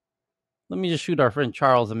 Let me just shoot our friend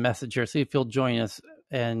Charles a message here, see if he'll join us,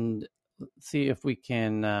 and see if we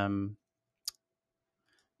can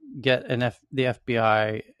get the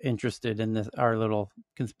FBI interested in our little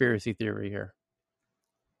conspiracy theory here.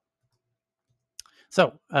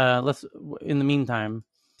 So in the meantime,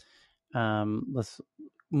 let's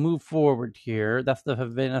move forward here. That's the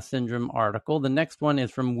Havana Syndrome article. The next one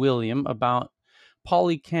is from William about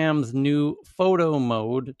Polycam's new photo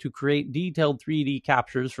mode to create detailed 3D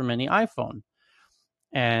captures from any iPhone.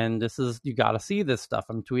 And you got to see this stuff.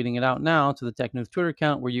 I'm tweeting it out now to the Tech News Twitter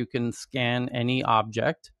account, where you can scan any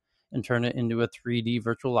object and turn it into a 3D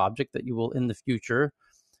virtual object that you will in the future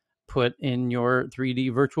put in your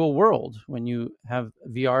 3D virtual world when you have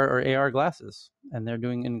VR or AR glasses. And they're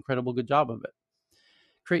doing an incredible good job of it.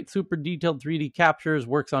 Create super detailed 3D captures,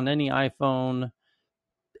 works on any iPhone,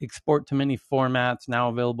 export to many formats, now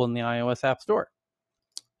available in the iOS App Store.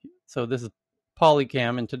 So this is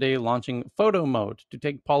Polycam, and today launching photo mode to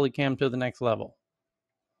take Polycam to the next level.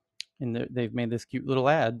 And they've made this cute little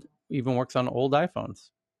ad, even works on old iPhones.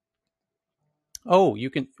 Oh,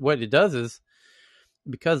 what it does is,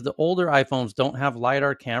 because the older iPhones don't have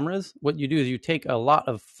LiDAR cameras, what you do is you take a lot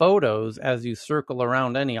of photos as you circle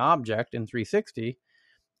around any object in 360,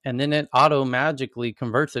 and then it magically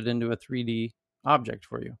converts it into a 3D object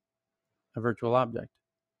for you, a virtual object.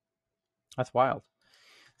 That's wild.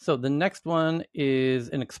 So the next one is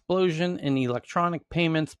an explosion in electronic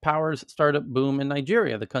payments powers startup boom in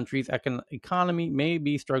Nigeria. The country's economy may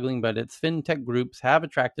be struggling, but its fintech groups have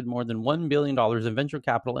attracted more than $1 billion in venture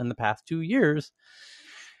capital in the past 2 years.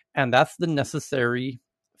 And that's the necessary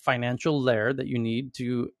financial layer that you need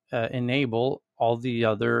to enable all the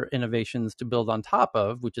other innovations to build on top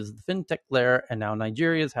of, which is the fintech layer. And now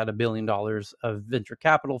Nigeria's had $1 billion of venture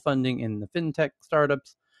capital funding in the fintech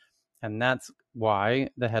startups. And that's why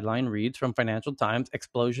the headline reads from Financial Times,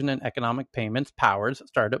 explosion in economic payments powers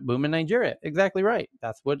startup boom in Nigeria. Exactly right.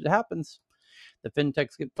 That's what happens. The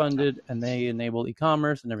fintechs get funded and they enable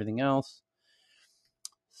e-commerce and everything else.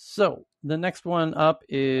 So the next one up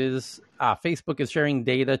is Facebook is sharing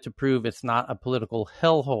data to prove it's not a political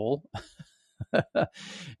hellhole.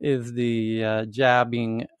 Is the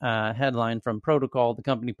jabbing headline from Protocol. The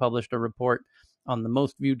company published a report on the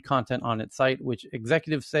most viewed content on its site, which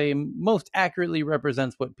executives say most accurately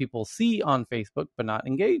represents what people see on Facebook, but not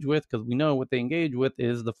engage with, because we know what they engage with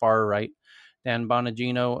is the far right, Dan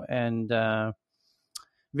Bongino and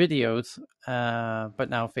videos. But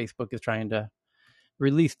now Facebook is trying to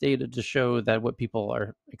release data to show that what people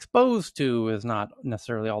are exposed to is not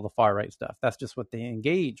necessarily all the far right stuff. That's just what they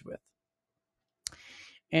engage with.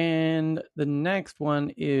 And the next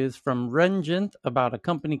one is from Renjant about a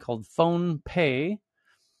company called PhonePe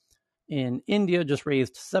in India, just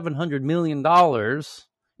raised $700 million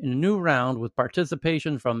in a new round with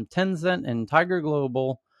participation from Tencent and Tiger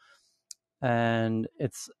Global. And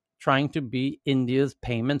it's trying to be India's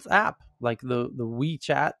payments app, like the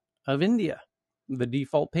WeChat of India, the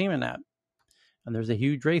default payment app. And there's a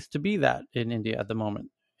huge race to be that in India at the moment.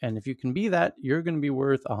 And if you can be that, you're going to be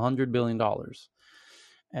worth $100 billion.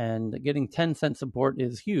 And getting Tencent support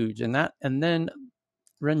is huge. And then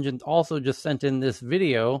Renjant also just sent in this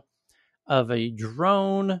video of a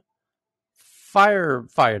drone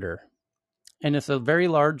firefighter. And it's a very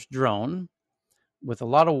large drone with a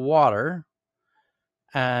lot of water.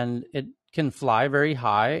 And it can fly very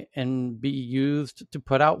high and be used to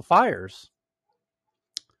put out fires.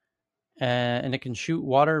 And it can shoot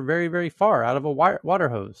water very, very far out of a water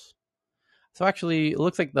hose. So actually, it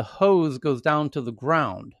looks like the hose goes down to the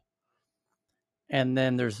ground. And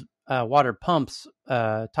then there's water pumps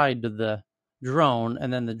tied to the drone.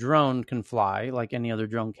 And then the drone can fly like any other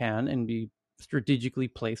drone can and be strategically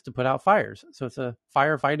placed to put out fires. So it's a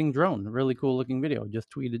firefighting drone. A really cool looking video. Just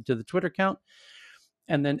tweeted to the Twitter account.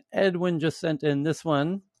 And then Edwin just sent in this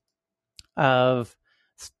one of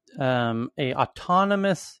a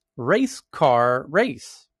autonomous electric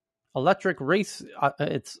race.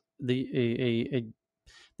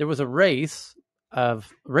 There was a race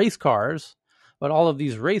of race cars, but all of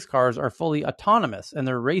these race cars are fully autonomous and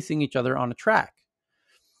they're racing each other on a track.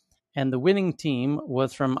 And the winning team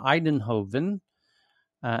was from Eindhoven,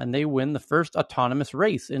 and they win the first autonomous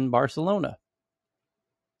race in Barcelona.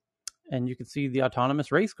 And you can see the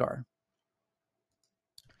autonomous race car.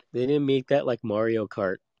 They didn't make that like Mario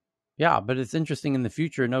Kart. Yeah, but it's interesting in the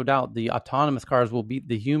future, no doubt, the autonomous cars will beat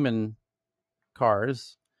the human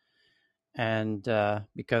cars. And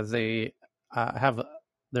because they're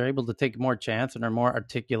able to take more chance and are more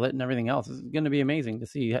articulate and everything else. It's going to be amazing to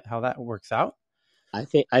see how that works out. I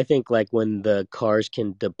think like when the cars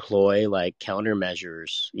can deploy like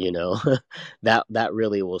countermeasures, that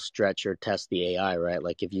really will stretch or test the AI, right?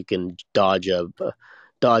 Like if you can dodge a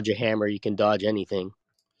hammer, you can dodge anything.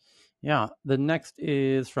 Yeah. The next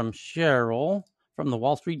is from Cheryl from the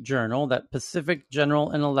Wall Street Journal that Pacific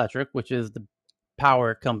General and Electric, which is the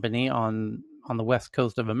power company on the west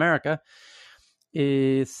coast of America,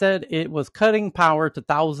 said it was cutting power to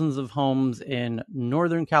thousands of homes in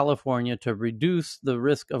Northern California to reduce the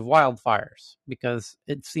risk of wildfires, because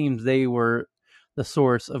it seems they were the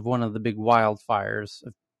source of one of the big wildfires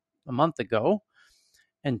a month ago,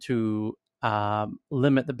 and to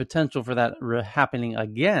limit the potential for that happening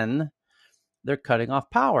again, they're cutting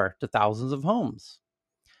off power to thousands of homes.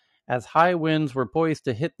 As high winds were poised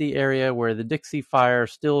to hit the area where the Dixie Fire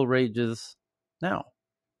still rages now.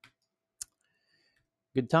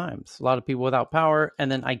 Good times. A lot of people without power.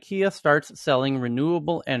 And then IKEA starts selling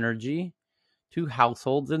renewable energy to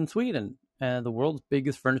households in Sweden. The world's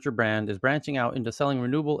biggest furniture brand is branching out into selling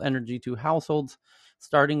renewable energy to households,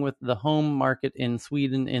 starting with the home market in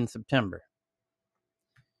Sweden in September.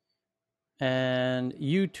 And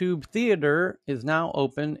YouTube Theater is now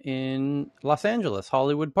open in Los Angeles,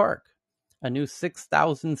 Hollywood Park. A new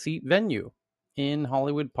 6,000-seat venue in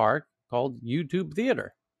Hollywood Park called YouTube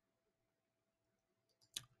Theater.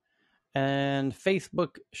 And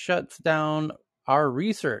Facebook shuts down our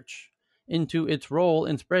research into its role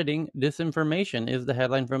in spreading disinformation, is the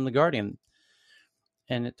headline from The Guardian.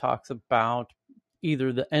 And it talks about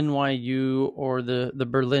either the NYU or the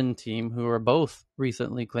Berlin team, who are both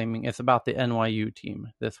recently claiming it's about the NYU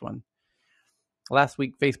team, this one. Last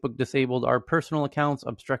week, Facebook disabled our personal accounts,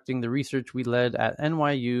 obstructing the research we led at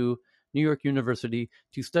NYU, New York University,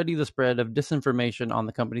 to study the spread of disinformation on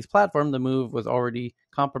the company's platform. The move was already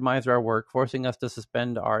compromised our work, forcing us to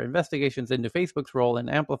suspend our investigations into Facebook's role in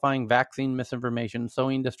amplifying vaccine misinformation,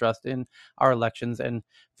 sowing distrust in our elections, and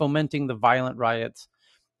fomenting the violent riots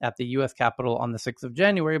at the U.S. Capitol on the 6th of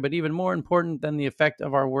January. But even more important than the effect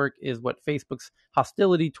of our work is what Facebook's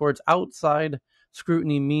hostility towards outside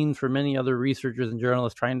scrutiny means for many other researchers and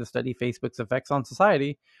journalists trying to study Facebook's effects on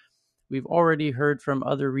society. We've already heard from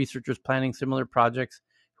other researchers planning similar projects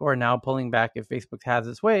who are now pulling back. If Facebook has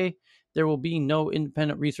its way, there will be no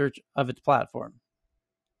independent research of its platform.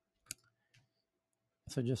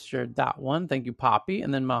 So just shared that one. Thank you, Poppy.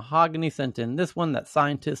 And then Mahogany sent in this one, that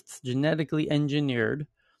scientists genetically engineered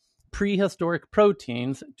prehistoric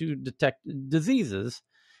proteins to detect diseases,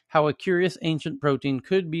 how a curious ancient protein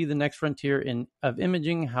could be the next frontier of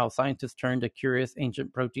imaging, how scientists turned a curious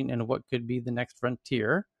ancient protein into what could be the next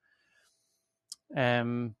frontier.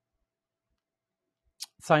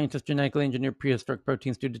 Scientists genetically engineer prehistoric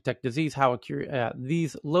proteins to detect disease, how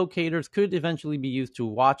these locators could eventually be used to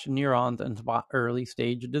watch neurons and spot early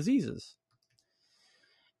stage diseases.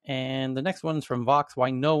 And the next one's from Vox, why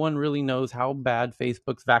no one really knows how bad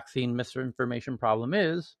Facebook's vaccine misinformation problem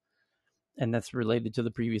is. And that's related to the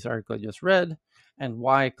previous article I just read. And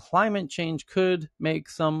why climate change could make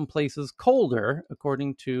some places colder,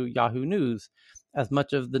 according to Yahoo News, as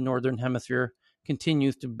much of the Northern Hemisphere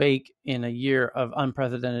continues to bake in a year of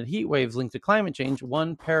unprecedented heat waves linked to climate change.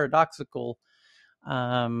 One paradoxical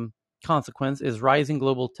consequence is rising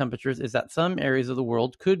global temperatures is that some areas of the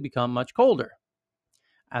world could become much colder.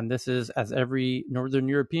 And this is, as every Northern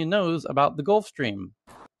European knows, about the Gulf Stream,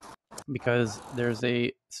 because there's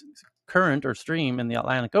a current or stream in the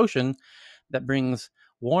Atlantic Ocean that brings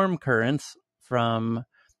warm currents from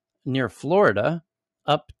near Florida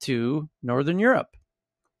up to Northern Europe.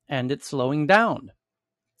 And it's slowing down.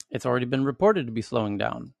 It's already been reported to be slowing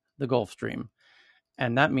down, the Gulf Stream.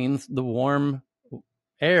 And that means the warm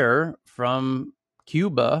air from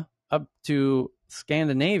Cuba up to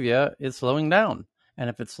Scandinavia is slowing down. And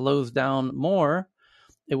if it slows down more,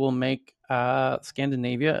 it will make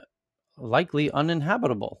Scandinavia likely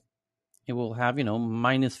uninhabitable. It will have,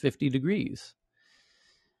 minus 50 degrees.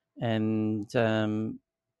 And and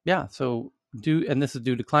this is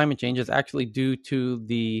due to climate change. It's actually due to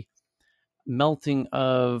the melting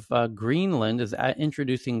of Greenland is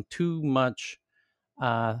introducing too much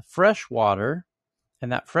fresh water,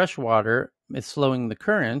 and that fresh water is slowing the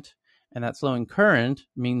current, and that slowing current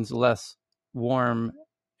means less warm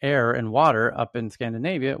air and water up in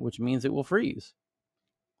Scandinavia, which means it will freeze.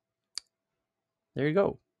 There you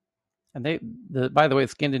go. And by the way,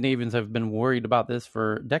 Scandinavians have been worried about this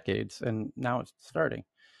for decades, and now it's starting.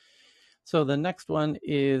 So the next one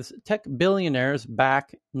is tech billionaires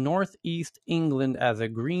back Northeast England as a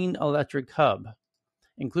green electric hub,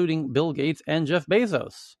 including Bill Gates and Jeff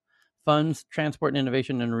Bezos. Funds transport and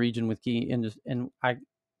innovation in a region with key industry. And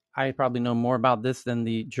I probably know more about this than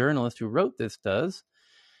the journalist who wrote this does.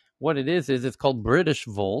 What it is it's called British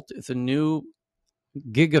Volt. It's a new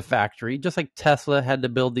gigafactory, just like Tesla had to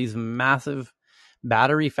build these massive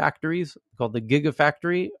battery factories called the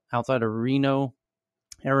Gigafactory outside of Reno,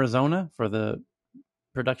 Arizona for the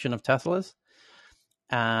production of Teslas.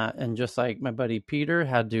 And just like my buddy Peter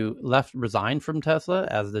had to resign from Tesla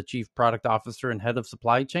as the chief product officer and head of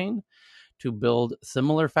supply chain to build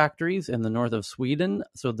similar factories in the north of Sweden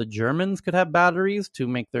so the Germans could have batteries to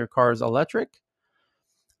make their cars electric.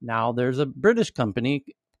 Now there's a British company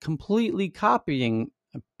completely copying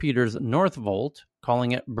Peter's Northvolt,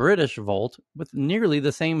 calling it British Volt, with nearly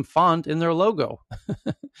the same font in their logo.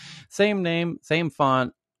 Same name, same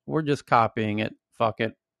font. We're just copying it. Fuck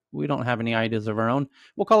it. We don't have any ideas of our own.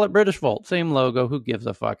 We'll call it British Volt. Same logo. Who gives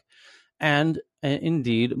a fuck? And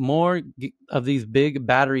indeed, more of these big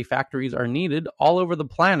battery factories are needed all over the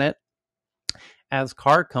planet as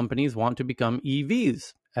car companies want to become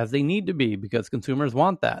EVs, as they need to be, because consumers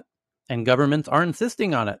want that. And governments are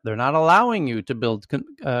insisting on it. They're not allowing you to build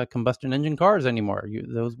combustion engine cars anymore.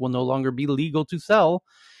 Those will no longer be legal to sell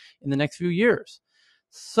in the next few years.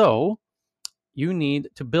 So you need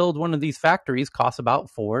to build one of these factories costs about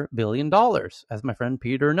 $4 billion, as my friend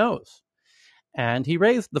Peter knows. And he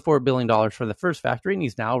raised the $4 billion for the first factory, and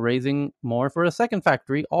he's now raising more for a second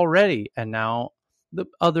factory already. And now the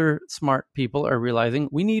other smart people are realizing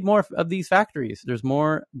we need more of these factories. There's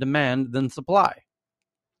more demand than supply.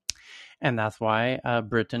 And that's why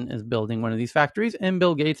Britain is building one of these factories. And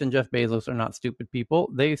Bill Gates and Jeff Bezos are not stupid people.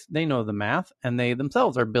 They know the math, and they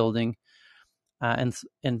themselves are building and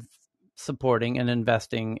supporting and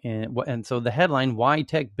investing in. And so the headline, why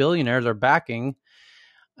tech billionaires are backing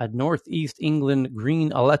a Northeast England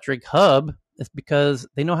green electric hub, is because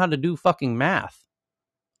they know how to do fucking math.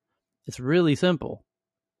 It's really simple.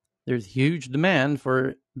 There's huge demand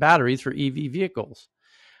for batteries for EV vehicles.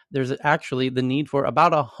 There's actually the need for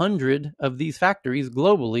about 100 of these factories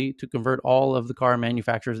globally to convert all of the car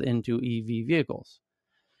manufacturers into EV vehicles.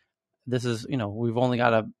 This is, we've only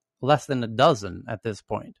got less than a dozen at this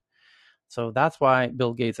point. So that's why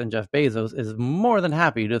Bill Gates and Jeff Bezos is more than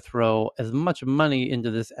happy to throw as much money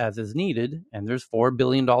into this as is needed. And there's $4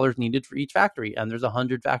 billion needed for each factory, and there's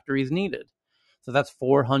 100 factories needed. So that's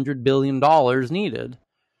 $400 billion needed.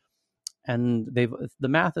 And the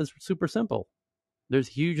math is super simple. There's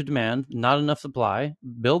huge demand, not enough supply.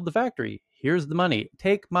 Build the factory. Here's the money.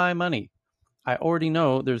 Take my money. I already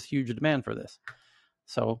know there's huge demand for this.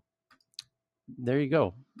 So there you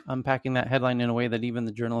go. Unpacking that headline in a way that even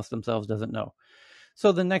the journalists themselves doesn't know.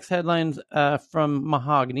 So the next headline's from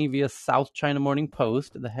Mahogany via South China Morning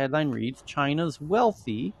Post. The headline reads, China's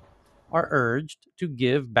wealthy are urged to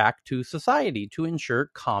give back to society to ensure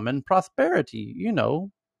common prosperity.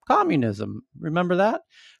 Communism. Remember that?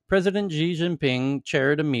 President Xi Jinping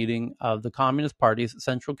chaired a meeting of the Communist Party's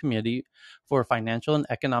Central Committee for Financial and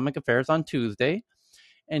Economic Affairs on Tuesday,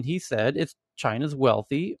 and he said it's China's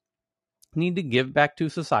wealthy need to give back to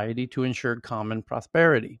society to ensure common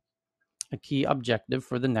prosperity, a key objective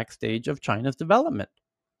for the next stage of China's development.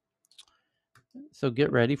 So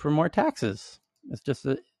get ready for more taxes. It's just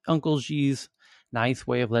Uncle Xi's nice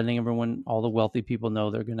way of letting all the wealthy people know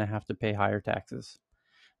they're going to have to pay higher taxes.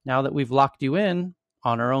 Now that we've locked you in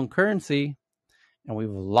on our own currency and we've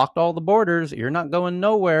locked all the borders, you're not going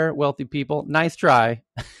nowhere, wealthy people. Nice try.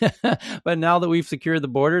 But now that we've secured the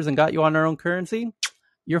borders and got you on our own currency,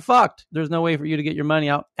 you're fucked. There's no way for you to get your money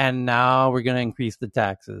out. And now we're going to increase the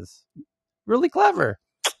taxes. Really clever.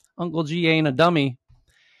 Uncle G ain't a dummy.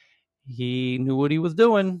 He knew what he was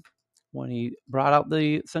doing when he brought out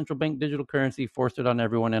the central bank digital currency, forced it on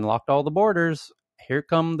everyone, and locked all the borders. Here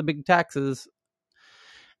come the big taxes.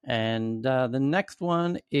 And the next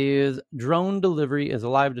one is drone delivery is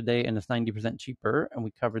alive today, and it's 90% cheaper. And we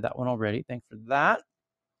covered that one already. Thanks for that.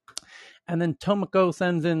 And then Tomoko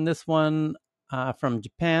sends in this one from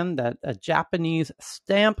Japan, that a Japanese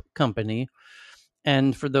stamp company.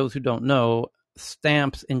 And for those who don't know,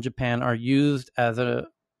 stamps in Japan are used as an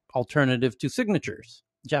alternative to signatures.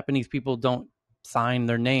 Japanese people don't sign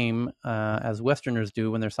their name as Westerners do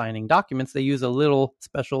when they're signing documents. They use a little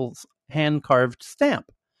special hand-carved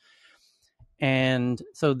stamp. And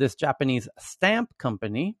so this Japanese stamp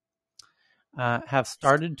company have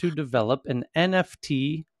started to develop an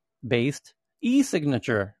NFT-based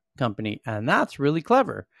e-signature company. And that's really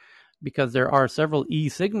clever because there are several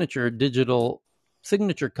e-signature digital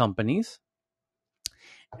signature companies.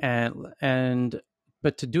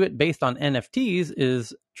 But to do it based on NFTs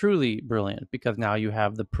is truly brilliant because now you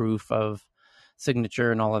have the proof of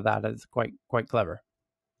signature and all of that. Is quite clever.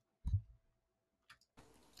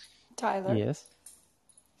 Tyler. Yes.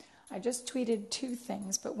 I just tweeted two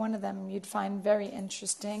things, but one of them you'd find very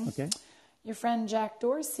interesting. Okay. Your friend Jack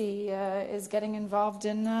Dorsey is getting involved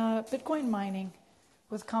in Bitcoin mining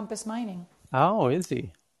with Compass Mining. Oh, is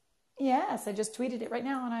he? Yes, I just tweeted it right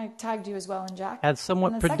now, and I tagged you as well, and Jack. Had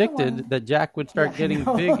somewhat predicted that Jack would start getting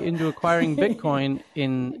big into acquiring Bitcoin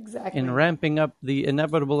in ramping up the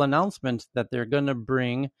inevitable announcement that they're going to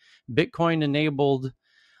bring Bitcoin-enabled,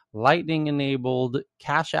 Lightning-enabled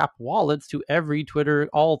Cash App wallets to every Twitter.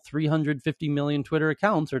 All 350 million Twitter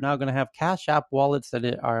accounts are now going to have Cash App wallets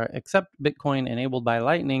that are accept Bitcoin enabled by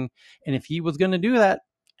Lightning. And if he was going to do that,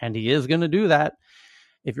 and he is going to do that,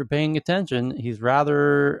 if you're paying attention, he's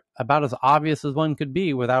rather about as obvious as one could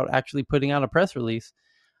be without actually putting out a press release.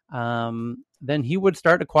 Then he would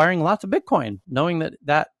start acquiring lots of Bitcoin, knowing that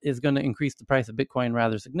that is going to increase the price of Bitcoin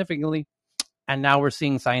rather significantly. And now we're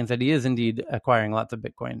seeing signs that he is indeed acquiring lots of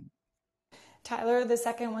Bitcoin. Tyler, the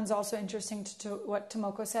second one's also interesting to what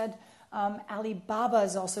Tomoko said. Alibaba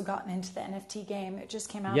has also gotten into the NFT game. It just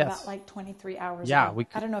came out about like 23 hours ago.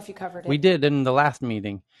 I don't know if you covered it. We did in the last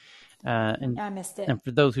meeting. And I missed it. And for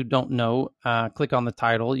those who don't know, click on the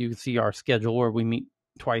title. You can see our schedule where we meet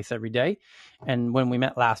twice every day. And when we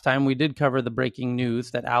met last time, we did cover the breaking news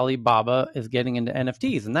that Alibaba is getting into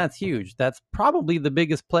NFTs, and that's huge. That's probably the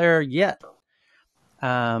biggest player yet.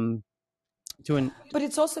 But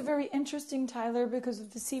it's also very interesting, Tyler, because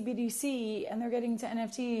of the CBDC, and they're getting to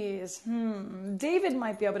NFTs. David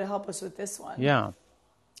might be able to help us with this one. Yeah,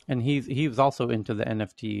 and he was also into the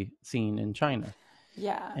NFT scene in China.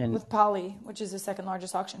 Yeah, and with Poly, which is the second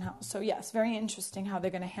largest auction house. So yes, very interesting how they're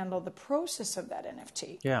going to handle the process of that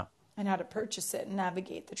NFT. Yeah. And how to purchase it and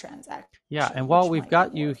navigate the transaction. Yeah, and while we've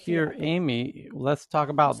got you here, Amy, let's talk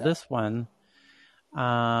about this one.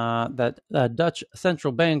 That Dutch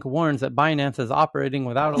central bank warns that Binance is operating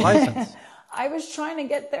without a license. I was trying to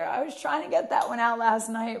get there. I was trying to get that one out last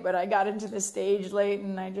night, but I got into the stage late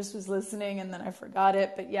and I just was listening and then I forgot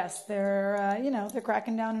it. But yes, they're they're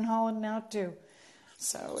cracking down in Holland now too.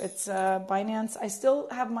 So it's Binance. I still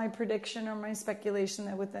have my prediction or my speculation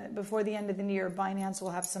that before the end of the year, Binance will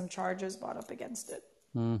have some charges brought up against it.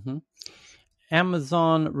 Mm-hmm.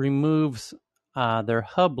 Amazon removes their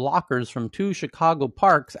hub lockers from 2 Chicago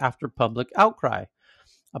parks after public outcry.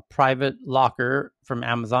 A private locker from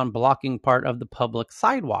Amazon blocking part of the public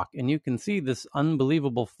sidewalk. And you can see this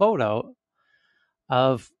unbelievable photo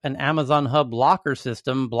of an Amazon hub locker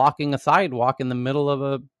system blocking a sidewalk in the middle of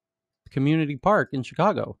a community park in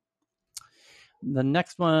Chicago. The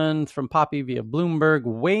next one's from Poppy via Bloomberg.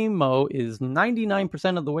 Waymo is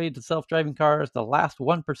 99% of the way to self-driving cars. The last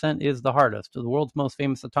 1% is the hardest. The world's most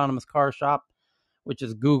famous autonomous car shop, which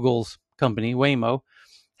is Google's company, Waymo,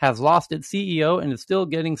 has lost its CEO and is still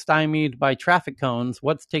getting stymied by traffic cones.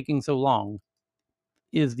 What's taking so long?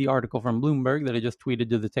 Is the article from Bloomberg that I just tweeted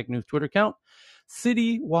to the Tech News Twitter account.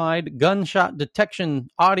 Citywide gunshot detection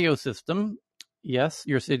audio system. Yes,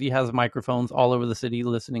 your city has microphones all over the city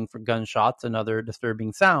listening for gunshots and other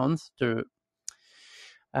disturbing sounds.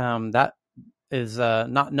 That is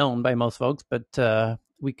not known by most folks, but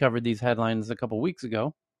we covered these headlines a couple weeks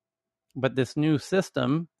ago. But this new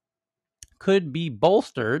system could be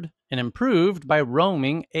bolstered and improved by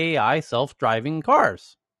roaming AI self-driving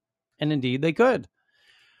cars. And indeed, they could.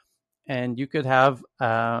 And you could have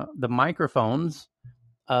the microphones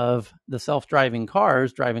of the self-driving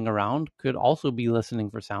cars driving around could also be listening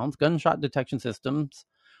for sounds. Gunshot detection systems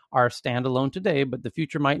are standalone today, but the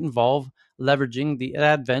future might involve leveraging the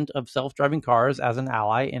advent of self-driving cars as an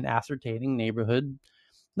ally in ascertaining neighborhood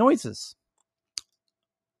noises.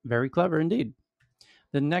 Very clever indeed.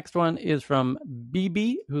 The next one is from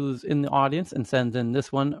Bibi, who's in the audience and sends in this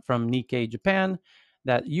one from Nikkei Japan,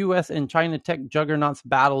 that U.S. and China tech juggernauts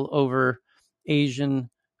battle over Asian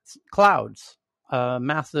clouds. A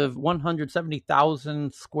massive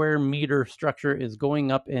 170,000 square meter structure is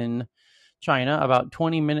going up in China, about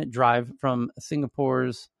 20-minute drive from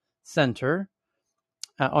Singapore's center.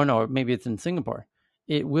 No, maybe it's in Singapore.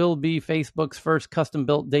 It will be Facebook's first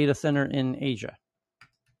custom-built data center in Asia.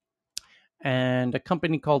 And a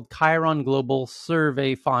company called Chiron Global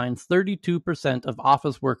survey finds 32% of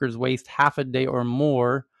office workers waste half a day or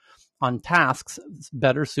more on tasks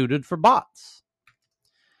better suited for bots.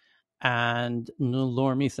 And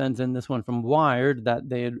Lormy sends in this one from Wired that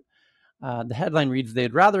the headline reads,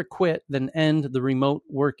 they'd rather quit than end the remote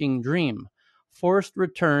working dream. Forced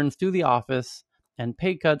returns to the office and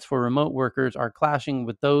pay cuts for remote workers are clashing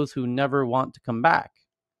with those who never want to come back.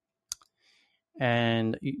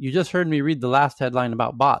 And you just heard me read the last headline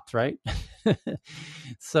about bots, right?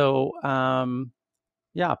 So,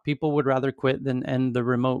 people would rather quit than end the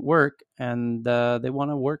remote work, and they want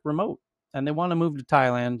to work remote. And they want to move to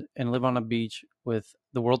Thailand and live on a beach with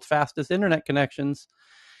the world's fastest internet connections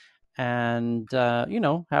and,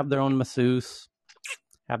 have their own masseuse,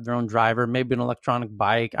 have their own driver, maybe an electronic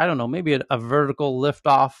bike. I don't know, maybe a vertical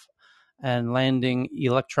lift-off and landing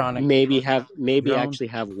electronic. Maybe actually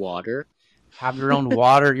have water. Have your own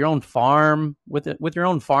water, your own farm with your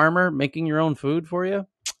own farmer making your own food for you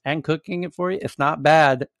and cooking it for you. It's not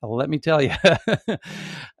bad, let me tell you.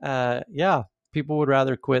 Yeah, people would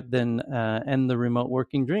rather quit than end the remote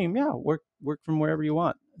working dream. Yeah, work from wherever you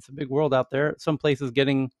want. It's a big world out there. Some places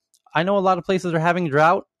I know a lot of places are having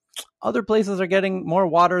drought. Other places are getting more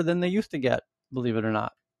water than they used to get, believe it or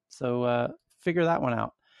not. So figure that one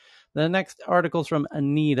out. The next article is from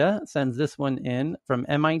Anita, sends this one in from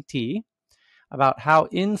MIT, about how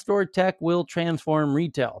in-store tech will transform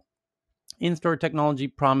retail. In-store technology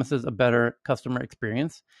promises a better customer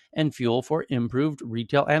experience and fuel for improved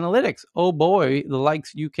retail analytics. Oh boy, the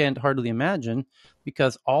likes you can't hardly imagine,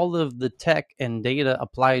 because all of the tech and data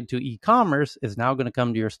applied to e-commerce is now going to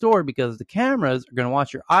come to your store, because the cameras are going to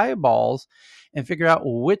watch your eyeballs and figure out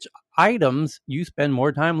which items you spend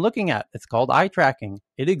more time looking at. It's called eye tracking.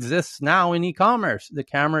 It exists now in e-commerce. The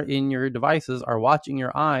camera in your devices are watching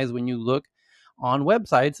your eyes when you look on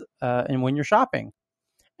websites and when you're shopping.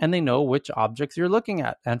 And they know which objects you're looking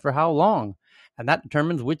at and for how long. And that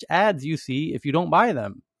determines which ads you see if you don't buy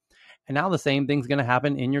them. And now the same thing's going to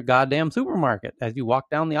happen in your goddamn supermarket. As you walk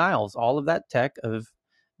down the aisles, all of that tech of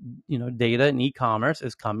data and e-commerce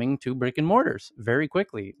is coming to brick and mortars very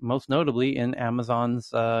quickly, most notably in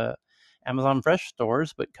Amazon's Amazon Fresh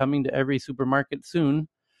stores, but coming to every supermarket soon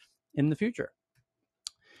in the future.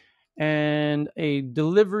 And a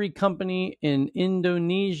delivery company in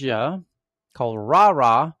Indonesia called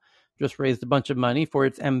Rara just raised a bunch of money for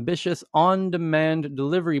its ambitious on-demand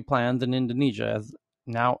delivery plans in Indonesia, as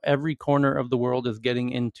now every corner of the world is getting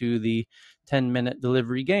into the 10-minute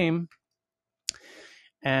delivery game.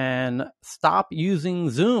 And stop using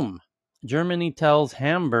Zoom. Germany tells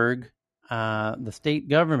Hamburg the state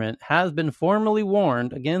government has been formally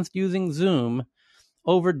warned against using Zoom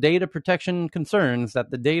over data protection concerns, that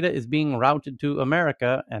the data is being routed to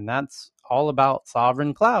America, and that's all about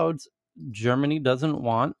sovereign clouds. Germany doesn't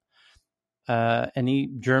want any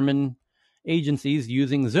German agencies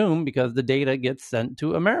using Zoom because the data gets sent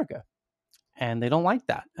to America. And they don't like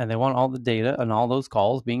that. And they want all the data and all those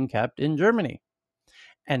calls being kept in Germany.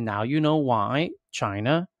 And now you know why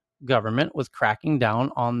China government was cracking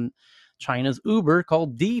down on China's Uber,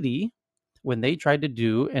 called Didi, when they tried to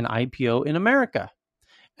do an IPO in America.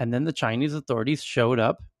 And then the Chinese authorities showed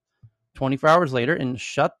up 24 hours later and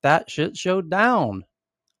shut that shit show down,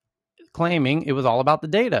 claiming it was all about the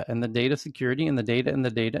data and the data security and the data and the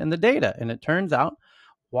data and the data. And it turns out,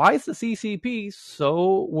 why is the CCP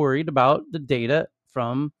so worried about the data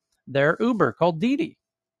from their Uber called Didi?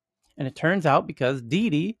 And it turns out because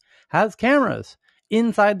Didi has cameras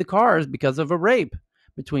inside the cars because of a rape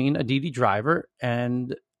between a Didi driver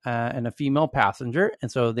and a female passenger.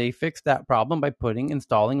 And so they fixed that problem by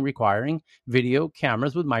requiring video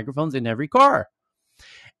cameras with microphones in every car.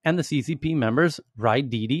 And the CCP members ride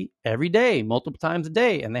Didi every day, multiple times a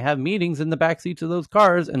day. And they have meetings in the back seats of those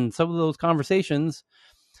cars. And some of those conversations,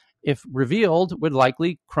 if revealed, would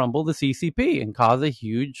likely crumble the CCP and cause a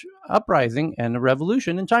huge uprising and a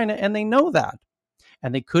revolution in China. And they know that.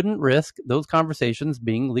 And they couldn't risk those conversations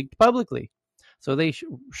being leaked publicly. So they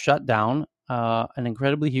shut down an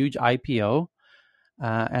incredibly huge IPO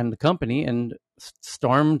and the company, and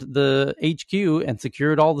stormed the HQ and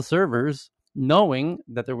secured all the servers, knowing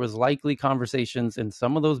that there was likely conversations in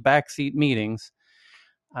some of those backseat meetings,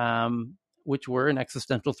 which were an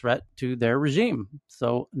existential threat to their regime.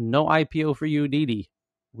 So no IPO for you, Didi.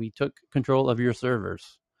 We took control of your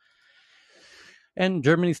servers. And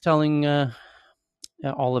Germany's telling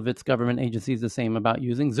all of its government agencies the same about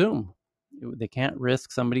using Zoom. They can't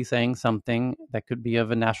risk somebody saying something that could be of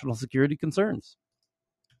a national security concerns.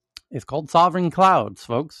 It's called sovereign clouds,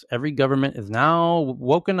 folks. Every government is now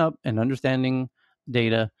woken up and understanding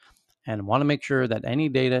data and want to make sure that any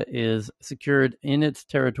data is secured in its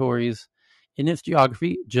territories, in its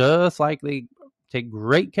geography, just like they take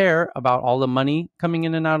great care about all the money coming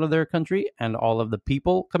in and out of their country and all of the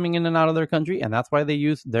people coming in and out of their country. And that's why they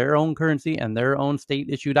use their own currency and their own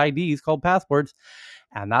state-issued IDs called passports.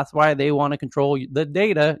 And that's why they want to control the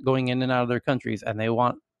data going in and out of their countries. And they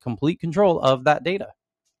want complete control of that data.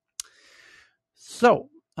 So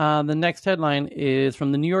the next headline is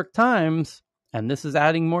from the New York Times. And this is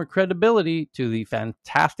adding more credibility to the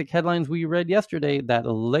fantastic headlines we read yesterday, that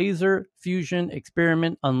laser fusion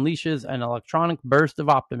experiment unleashes an electronic burst of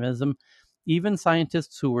optimism. Even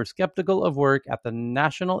scientists who were skeptical of work at the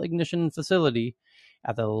National Ignition Facility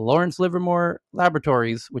at the Lawrence Livermore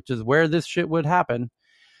Laboratories, which is where this shit would happen,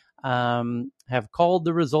 have called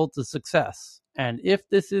the results a success. And if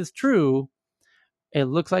this is true, it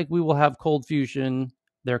looks like we will have cold fusion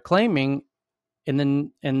they're claiming in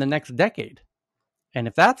the next decade. And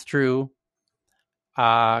if that's true,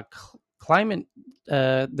 climate,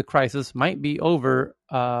 the crisis might be over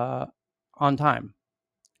on time,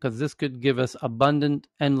 because this could give us abundant,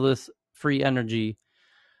 endless, free energy,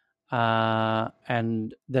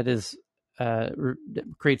 and that is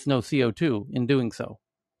creates no CO2 in doing so.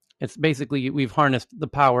 It's basically, we've harnessed the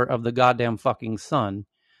power of the goddamn fucking sun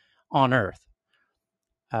on Earth.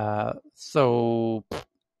 So,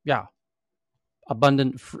 yeah.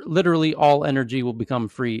 Abundant, literally all energy will become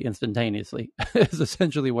free instantaneously is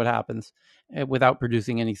essentially what happens, without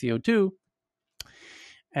producing any CO2.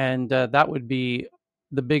 And that would be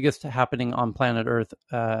the biggest happening on planet Earth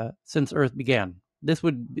since Earth began. This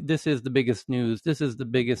is the biggest news. This is the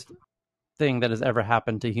biggest thing that has ever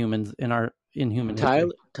happened to humans in human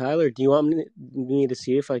history. Tyler, do you want me to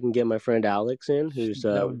see if I can get my friend Alex in, who's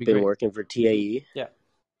been great. Working for TAE? Yeah.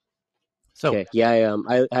 So okay. Yeah,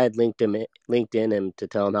 I had LinkedIn him to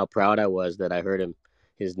tell him how proud I was that I heard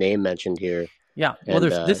his name mentioned here. Yeah, well,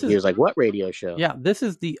 and, he was like, "What radio show?" Yeah, this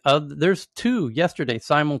is there's two yesterday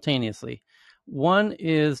simultaneously. One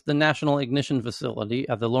is the National Ignition Facility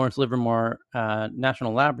at the Lawrence Livermore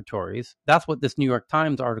National Laboratories. That's what this New York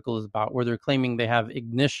Times article is about, where they're claiming they have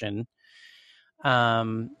ignition,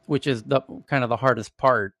 which is the kind of the hardest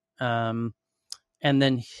part. And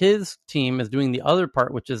then his team is doing the other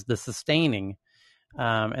part, which is the sustaining,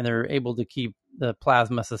 and they're able to keep the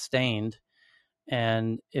plasma sustained.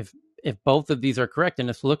 And if both of these are correct, and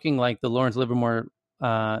it's looking like the Lawrence Livermore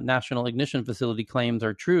National Ignition Facility claims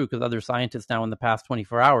are true, because other scientists now in the past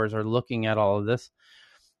 24 hours are looking at all of this,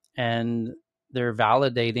 and they're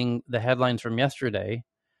validating the headlines from yesterday.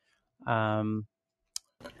 And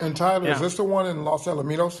Tyler, is this the one in Los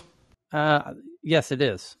Alamitos? Yes, it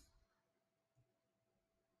is.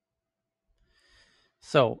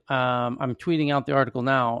 So I'm tweeting out the article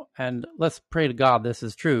now, and let's pray to God this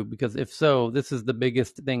is true, because if so, this is the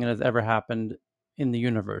biggest thing that has ever happened in the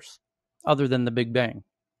universe, other than the Big Bang.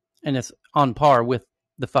 And it's on par with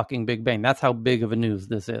the fucking Big Bang. That's how big of a news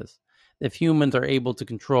this is. If humans are able to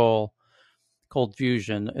control cold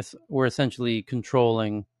fusion, we're essentially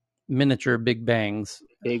controlling miniature Big Bangs.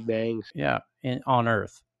 Big Bangs. Yeah, on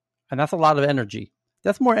Earth. And that's a lot of energy.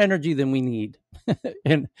 That's more energy than we need.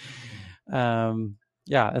 And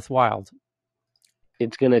yeah, it's wild.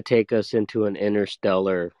 It's going to take us into an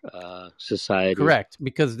interstellar society. Correct,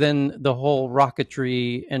 because then the whole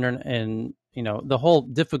rocketry and the whole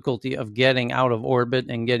difficulty of getting out of orbit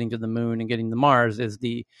and getting to the moon and getting to Mars is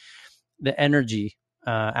the energy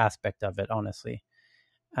aspect of it, honestly.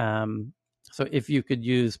 So if you could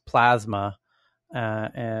use plasma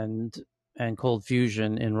and cold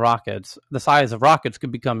fusion in rockets, the size of rockets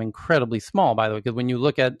could become incredibly small, by the way, because when you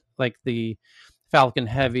look at like the Falcon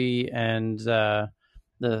Heavy and the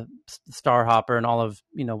Starhopper and all of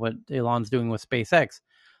what Elon's doing with SpaceX,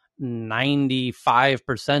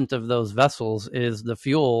 95% of those vessels is the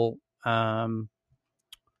fuel in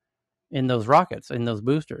those rockets, in those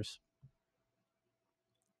boosters.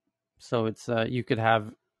 So it's you could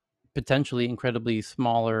have potentially incredibly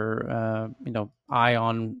smaller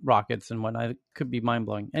ion rockets and whatnot. It could be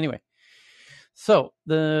mind-blowing. Anyway, so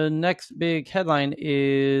the next big headline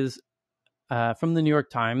is from the New York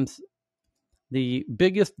Times, the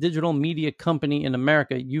biggest digital media company in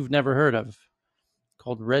America you've never heard of,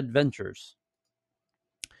 called Red Ventures.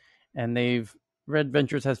 And Red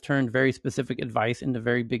Ventures has turned very specific advice into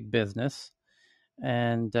very big business.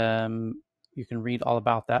 And you can read all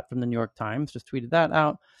about that from the New York Times. Just tweeted that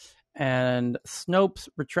out. And Snopes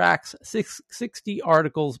retracts 60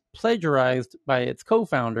 articles plagiarized by its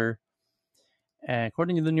co-founder. And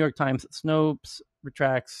according to the New York Times, Snopes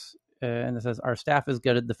retracts, and it says, our staff is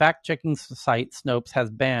gutted. The fact-checking site Snopes has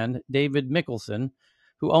banned David Mikkelson,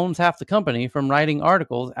 who owns half the company, from writing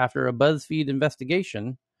articles after a BuzzFeed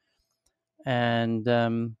investigation.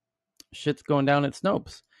 And shit's going down at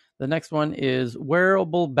Snopes. The next one is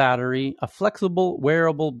wearable battery, a flexible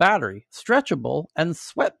wearable battery, stretchable and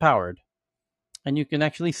sweat-powered. And you can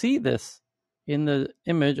actually see this in the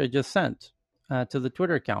image I just sent to the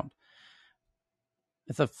Twitter account.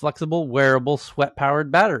 It's a flexible, wearable,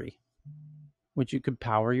 sweat-powered battery, which you could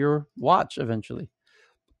power your watch eventually.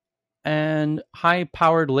 And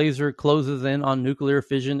high-powered laser closes in on nuclear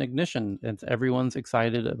fission ignition. Everyone's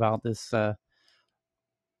excited about this.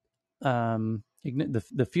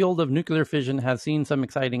 The field of nuclear fission has seen some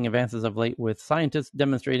exciting advances of late, with scientists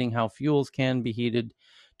demonstrating how fuels can be heated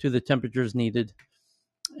to the temperatures needed.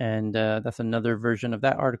 And that's another version of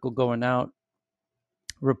that article going out.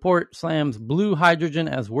 Report slams blue hydrogen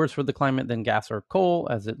as worse for the climate than gas or coal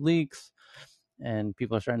as it leaks. And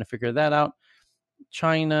people are trying to figure that out.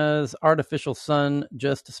 China's artificial sun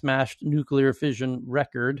just smashed nuclear fission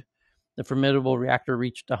record. The formidable reactor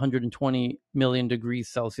reached 120 million degrees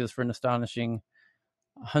Celsius for an astonishing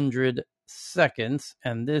 100 seconds.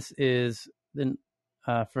 And this is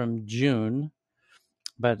from June.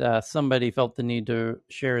 But somebody felt the need to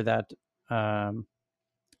share that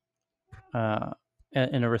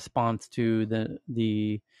in a response to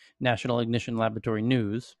the National Ignition Laboratory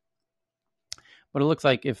news. But it looks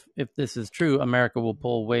like if this is true, America will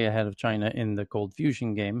pull way ahead of China in the cold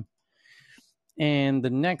fusion game. And the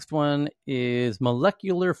next one is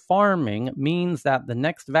molecular farming means that the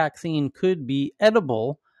next vaccine could be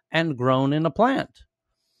edible and grown in a plant.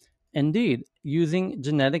 Indeed, using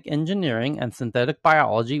genetic engineering and synthetic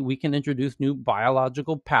biology, we can introduce new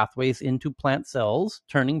biological pathways into plant cells,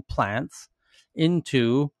 turning plants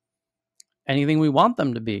into anything we want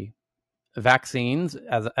them to be. Vaccines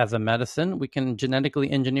as a medicine, we can genetically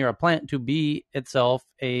engineer a plant to be itself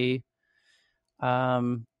an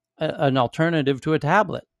alternative to a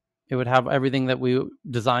tablet. It would have everything that we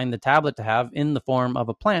designed the tablet to have in the form of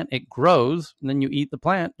a plant. It grows, and then you eat the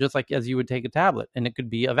plant just like as you would take a tablet, and it could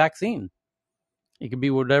be a vaccine. It could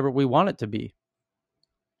be whatever we want it to be.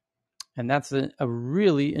 And that's a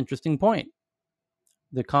really interesting point.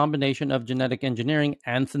 The combination of genetic engineering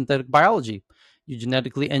and synthetic biology. You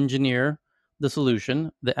genetically engineer the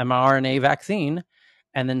solution, the mRNA vaccine,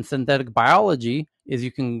 and then synthetic biology is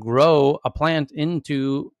you can grow a plant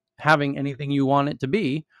into having anything you want it to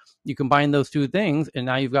be. You combine those two things, and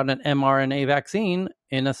now you've got an mRNA vaccine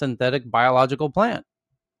in a synthetic biological plant.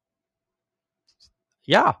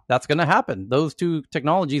 Yeah, that's going to happen. Those two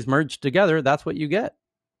technologies merged together, that's what you get.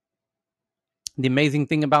 The amazing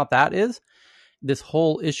thing about that is this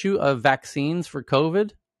whole issue of vaccines for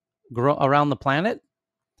COVID around the planet.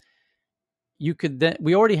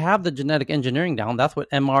 We already have the genetic engineering down. That's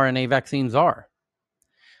what mRNA vaccines are.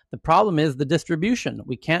 The problem is the distribution.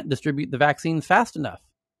 We can't distribute the vaccines fast enough.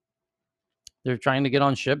 They're trying to get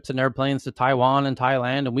on ships and airplanes to Taiwan and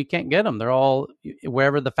Thailand, and we can't get them. They're all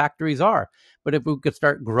wherever the factories are. But if we could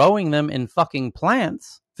start growing them in fucking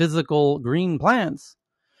plants, physical green plants,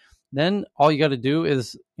 then all you got to do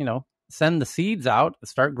is, send the seeds out,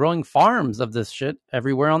 start growing farms of this shit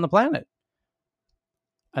everywhere on the planet.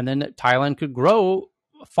 And then Thailand could grow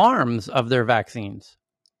farms of their vaccines.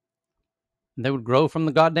 And they would grow from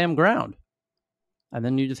the goddamn ground. And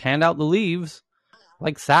then you just hand out the leaves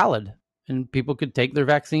like salad. And people could take their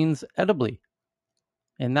vaccines edibly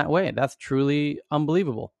in that way. That's truly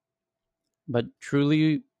unbelievable, but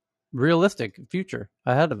truly realistic future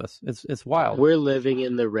ahead of us. It's wild. We're living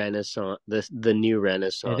in the Renaissance, the new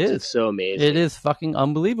Renaissance. It is. It's so amazing. It is fucking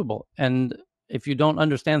unbelievable. And if you don't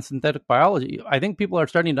understand synthetic biology, I think people are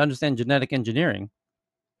starting to understand genetic engineering.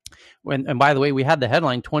 And by the way, we had the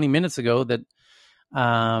headline 20 minutes ago that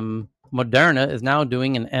Moderna is now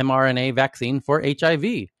doing an mRNA vaccine for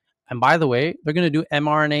HIV. And by the way, they're going to do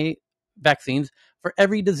mRNA vaccines for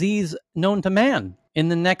every disease known to man in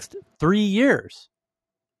the next 3 years,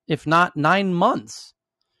 if not 9 months.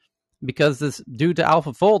 Because due to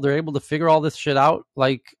AlphaFold, they're able to figure all this shit out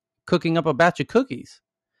like cooking up a batch of cookies.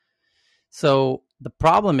 So the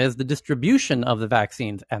problem is the distribution of the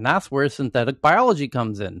vaccines, and that's where synthetic biology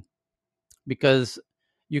comes in. Because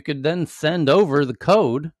you could then send over the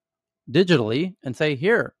code digitally and say,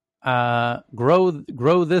 here, grow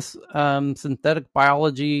this synthetic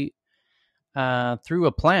biology through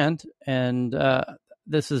a plant, and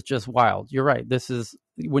this is just wild. You're right. This is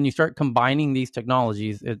when you start combining these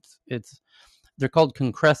technologies. They're called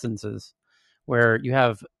concrescences, where you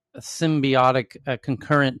have symbiotic,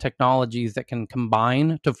 concurrent technologies that can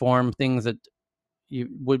combine to form things that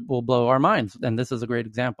will blow our minds. And this is a great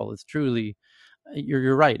example. It's truly,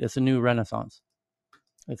 you're right. It's a new renaissance.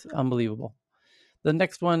 It's unbelievable. The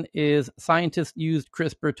next one is scientists used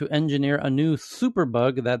CRISPR to engineer a new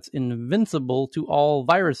superbug that's invincible to all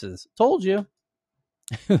viruses. Told you.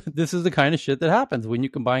 This is the kind of shit that happens when you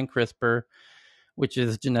combine CRISPR, which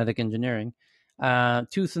is genetic engineering,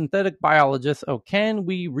 to synthetic biologists. Can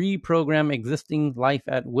we reprogram existing life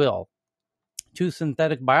at will? To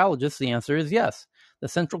synthetic biologists, the answer is yes. The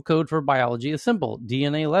central code for biology is simple.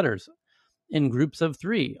 DNA letters in groups of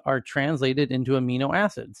 3 are translated into amino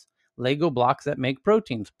acids. Lego blocks that make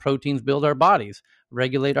proteins. Proteins build our bodies,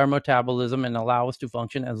 regulate our metabolism, and allow us to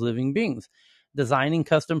function as living beings. Designing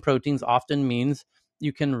custom proteins often means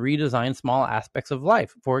you can redesign small aspects of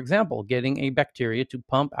life. For example, getting a bacteria to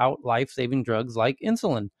pump out life-saving drugs like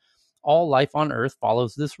insulin. All life on Earth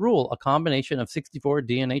follows this rule. A combination of 64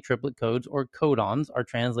 DNA triplet codes or codons are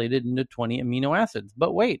translated into 20 amino acids.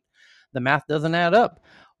 But wait, the math doesn't add up.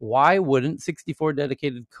 Why wouldn't 64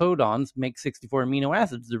 dedicated codons make 64 amino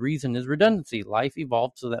acids? The reason is redundancy. Life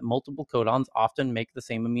evolved so that multiple codons often make the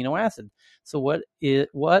same amino acid. So what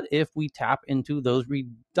if we tap into those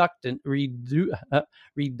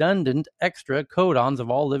redundant extra codons of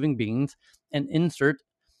all living beings and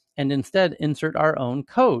instead insert our own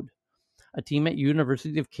code? A team at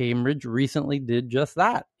University of Cambridge recently did just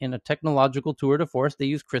that. In a technological tour de force, they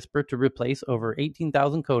used CRISPR to replace over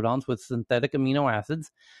 18,000 codons with synthetic amino acids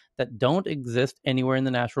that don't exist anywhere in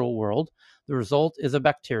the natural world. The result is a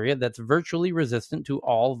bacteria that's virtually resistant to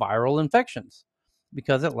all viral infections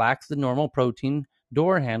because it lacks the normal protein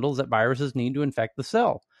door handles that viruses need to infect the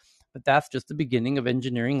cell. But that's just the beginning of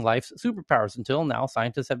engineering life's superpowers. Until now,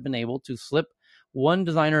 scientists have been able to slip one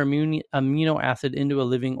designer amino acid into a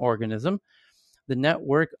living organism. The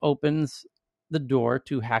network opens the door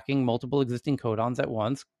to hacking multiple existing codons at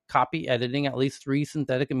once, copy editing at least 3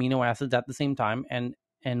 synthetic amino acids at the same time, and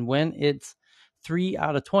when it's 3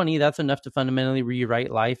 out of 20, that's enough to fundamentally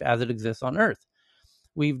rewrite life as it exists on Earth.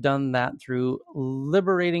 We've done that through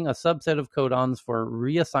liberating a subset of codons for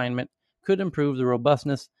reassignment, could improve the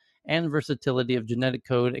robustness and versatility of genetic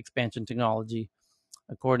code expansion technology,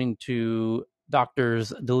 according to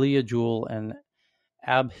Doctors Dalia Jewell and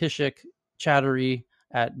Abhishek Chattery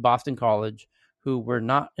at Boston College, who were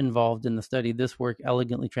not involved in the study. This work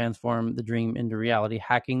elegantly transformed the dream into reality,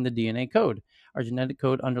 hacking the DNA code. Our genetic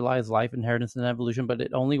code underlies life, inheritance, and evolution, but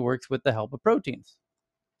it only works with the help of proteins.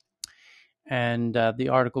 And the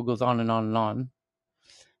article goes on and on and on.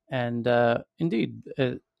 And indeed,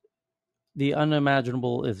 the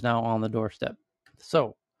unimaginable is now on the doorstep.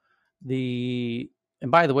 So and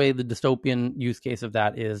by the way, the dystopian use case of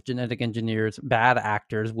that is genetic engineers, bad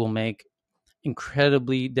actors, will make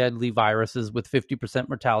incredibly deadly viruses with 50%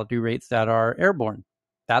 mortality rates that are airborne.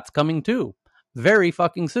 That's coming too, very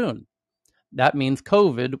fucking soon. That means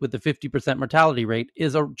COVID with a 50% mortality rate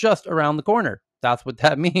is just around the corner. That's what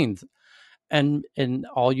that means. And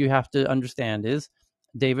all you have to understand is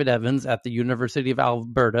David Evans at the University of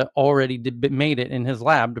Alberta already made it in his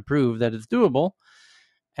lab to prove that it's doable.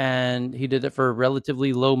 And he did it for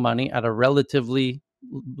relatively low money at a relatively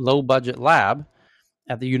low budget lab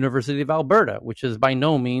at the University of Alberta, which is by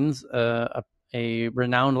no means a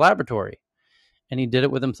renowned laboratory. And he did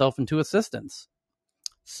it with himself and 2 assistants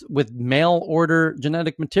with mail order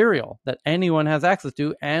genetic material that anyone has access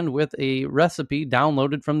to and with a recipe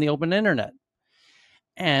downloaded from the open internet.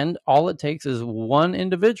 And all it takes is one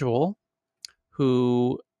individual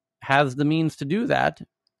who has the means to do that,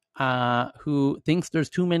 who thinks there's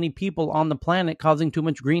too many people on the planet causing too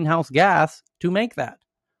much greenhouse gas to make that.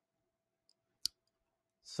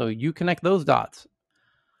 So you connect those dots.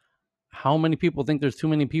 How many people think there's too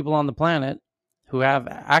many people on the planet who have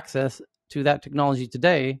access to that technology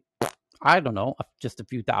today? I don't know, just a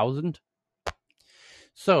few thousand.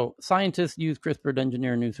 So scientists use CRISPR to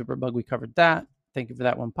engineer a new superbug. We covered that. Thank you for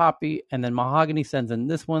that one, Poppy. And then Mahogany sends in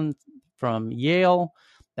this one from Yale.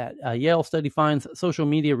 That Yale study finds social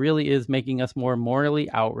media really is making us more morally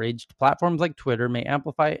outraged. Platforms like Twitter may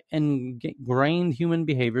amplify ingrained human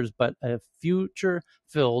behaviors, but a future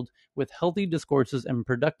filled with healthy discourses and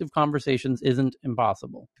productive conversations isn't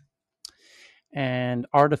impossible. And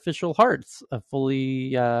artificial hearts, the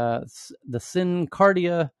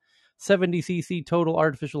SynCardia 70cc total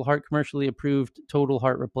artificial heart commercially approved total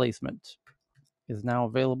heart replacement is now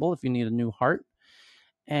available if you need a new heart.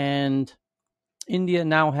 And India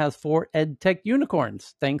now has 4 EdTech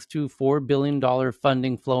unicorns, thanks to $4 billion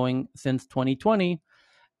funding flowing since 2020.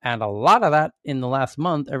 And a lot of that in the last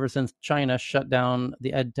month, ever since China shut down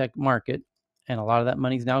the EdTech market. And a lot of that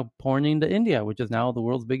money is now pouring into India, which is now the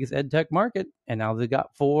world's biggest EdTech market. And now they've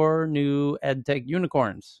got 4 new EdTech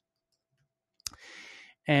unicorns.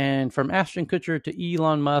 And from Ashton Kutcher to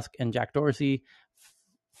Elon Musk and Jack Dorsey,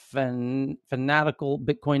 fanatical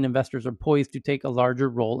Bitcoin investors are poised to take a larger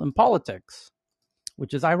role in politics,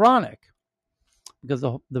 which is ironic because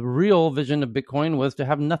the real vision of Bitcoin was to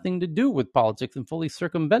have nothing to do with politics and fully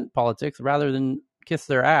circumvent politics rather than kiss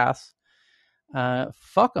their ass.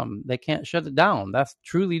 Fuck them. They can't shut it down. That's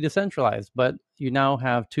truly decentralized. But you now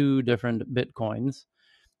have 2 different Bitcoins,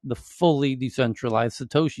 the fully decentralized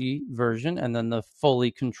Satoshi version and then the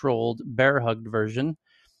fully controlled bear-hugged version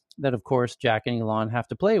that, of course, Jack and Elon have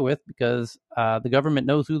to play with because the government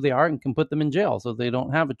knows who they are and can put them in jail. So they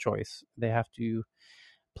don't have a choice. They have to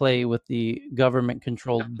play with the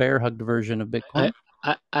government-controlled bear-hugged version of Bitcoin.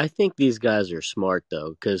 I think these guys are smart,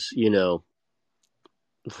 though, because,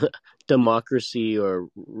 democracy or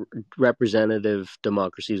representative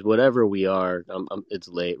democracies, whatever we are, it's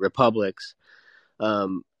late, republics,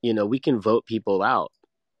 we can vote people out.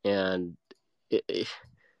 And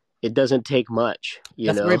it doesn't take much.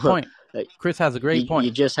 That's a great point. Chris has a great point.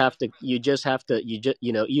 You just have to,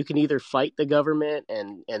 you can either fight the government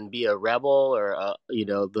and be a rebel or,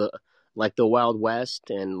 like the Wild West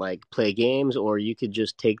and like play games, or you could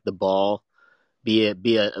just take the ball, be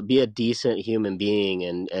a decent human being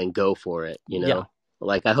and go for it, Yeah.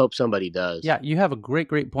 Like I hope somebody does. Yeah, you have a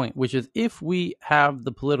great point, which is if we have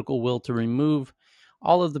the political will to remove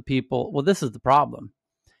all of the people, well, this is the problem,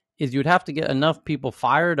 is you'd have to get enough people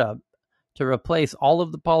fired up to replace all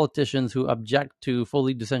of the politicians who object to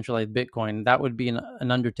fully decentralized Bitcoin. That would be an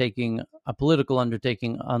undertaking, a political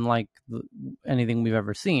undertaking, unlike anything we've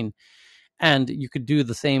ever seen. And you could do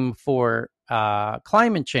the same for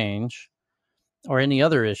climate change or any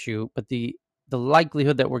other issue, but the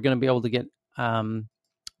likelihood that we're going to be able to get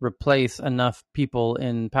replace enough people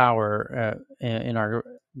in power in our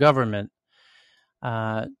government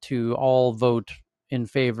to all vote in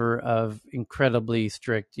favor of incredibly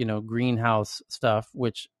strict, greenhouse stuff,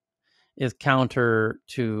 which is counter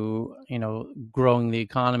to, growing the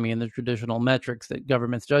economy and the traditional metrics that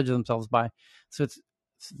governments judge themselves by. So it's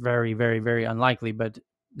very, very, very unlikely, but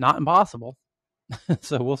not impossible.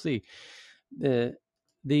 So we'll see. The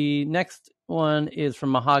next one is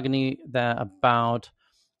from Mahogany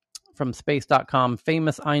from space.com,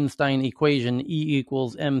 famous Einstein equation E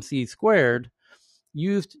 = mc squared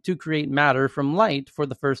used to create matter from light for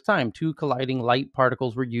the first time. 2 colliding light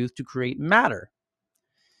particles were used to create matter.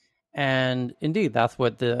 And indeed, that's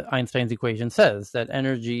what the Einstein's equation says, that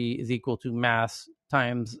energy is equal to mass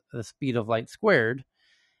times the speed of light squared.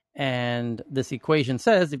 And this equation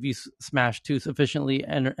says if you smash 2 sufficiently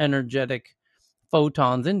energetic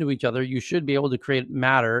photons into each other, you should be able to create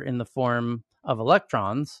matter in the form of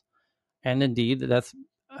electrons. And indeed, that's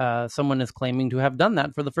someone is claiming to have done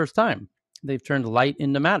that for the first time. They've turned light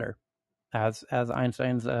into matter, as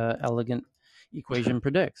Einstein's elegant equation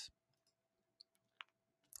predicts.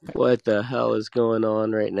 What the hell is going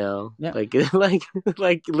on right now? Yeah.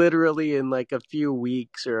 Like literally in like a few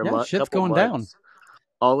weeks or a month, shit's couple going months, down.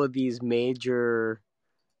 All of these major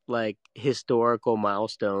like historical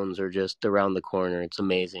milestones are just around the corner. It's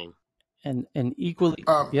amazing. And equally,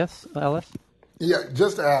 yes, Alice? Yeah,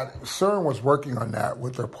 just to add, CERN was working on that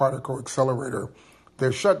with their particle accelerator.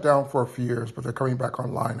 They've shut down for a few years, but they're coming back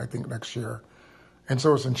online, I think, next year. And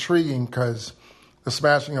so it's intriguing because the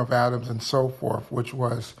smashing of atoms and so forth, which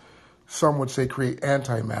was, some would say create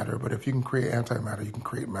antimatter, but if you can create antimatter, you can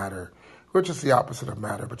create matter, which is the opposite of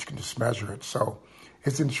matter, but you can just measure it. So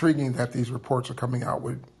it's intriguing that these reports are coming out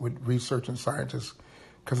with research and scientists,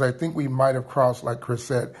 because I think we might have crossed, like Chris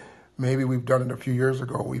said, maybe we've done it a few years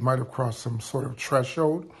ago, we might have crossed some sort of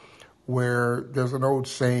threshold where there's an old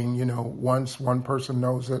saying, once one person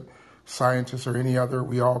knows it, scientists or any other,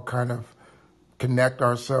 we all kind of connect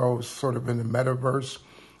ourselves sort of in the metaverse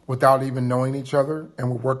without even knowing each other, and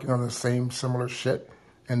we're working on the same similar shit,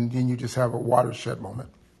 and then you just have a watershed moment.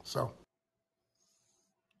 So.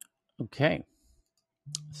 Okay.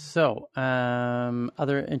 So,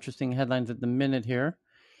 other interesting headlines at the minute here.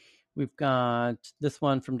 We've got this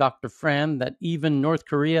one from Dr. Fran that even North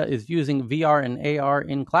Korea is using VR and AR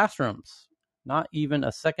in classrooms. Not even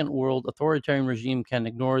a second world authoritarian regime can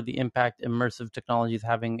ignore the impact immersive technology is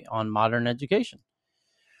having on modern education.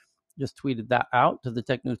 Just tweeted that out to the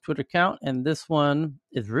Tech News Twitter account. And this one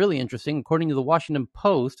is really interesting. According to the Washington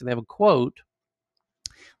Post, they have a quote.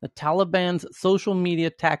 The Taliban's social media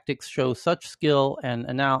tactics show such skill and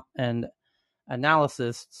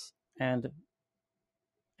analysts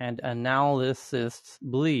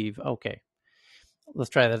believe. Okay, let's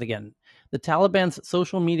try that again. The Taliban's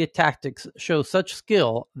social media tactics show such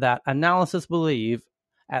skill that analysts believe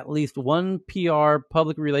at least one PR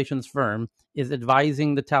public relations firm is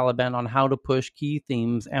advising the Taliban on how to push key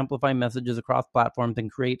themes, amplify messages across platforms,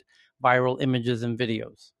 and create viral images and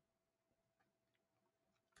videos.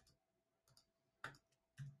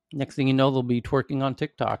 Next thing you know, they'll be twerking on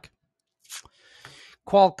TikTok.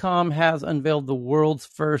 Qualcomm has unveiled the world's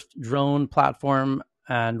first drone platform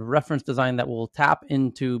and reference design that will tap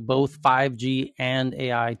into both 5G and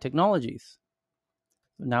AI technologies.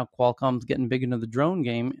 Now Qualcomm's getting big into the drone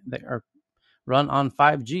game. They are run on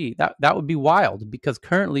 5G. That would be wild, because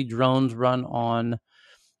currently drones run on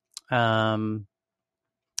not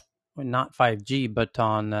 5G, but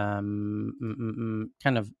on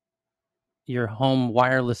kind of your home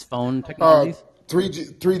wireless phone technologies.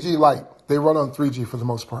 3G Lite. They run on 3G for the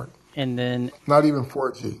most part. And then not even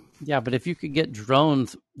 4G. Yeah, but if you could get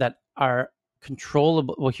drones that are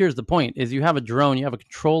controllable, well, here's the point: is you have a drone, you have a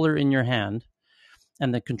controller in your hand,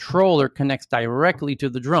 and the controller connects directly to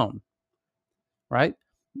the drone, right?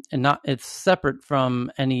 And it's separate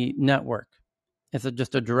from any network. It's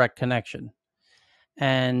just a direct connection.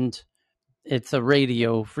 And it's a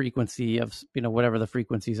radio frequency of, whatever the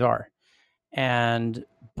frequencies are. And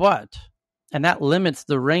that limits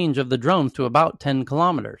the range of the drones to about 10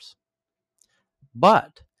 kilometers.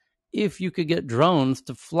 But if you could get drones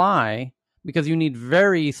to fly, because you need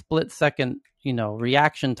very split second,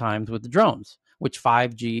 reaction times with the drones, which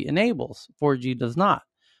 5G enables, 4G does not.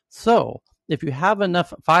 So if you have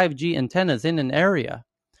enough 5G antennas in an area,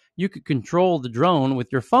 you could control the drone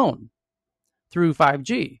with your phone through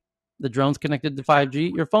 5G. The drone's connected to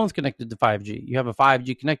 5G, your phone's connected to 5G. You have a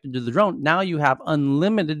 5G connected to the drone. Now you have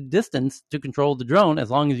unlimited distance to control the drone as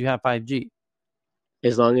long as you have 5G.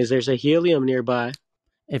 As long as there's a helium nearby.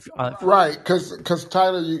 Right, because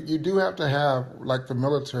Tyler, you do have to have, like the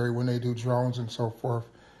military, when they do drones and so forth,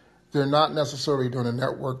 they're not necessarily doing a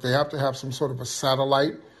network. They have to have some sort of a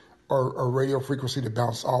satellite or radio frequency to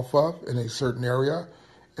bounce off of in a certain area,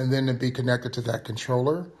 and then to be connected to that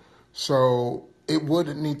controller. So it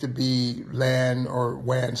wouldn't need to be LAN or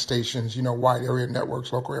WAN stations, wide area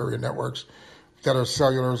networks, local area networks that are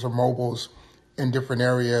cellulars or mobiles in different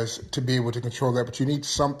areas to be able to control that. But you need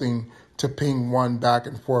something to ping one back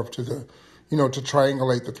and forth to the, to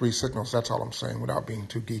triangulate the three signals. That's all I'm saying without being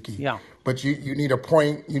too geeky. Yeah. But you need a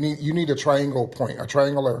point, you need a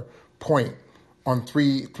triangular point on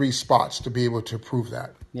three spots to be able to prove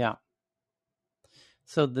that. Yeah.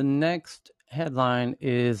 So the next headline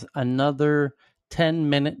is another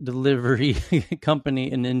 10-minute delivery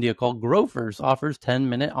company in India called Grofers offers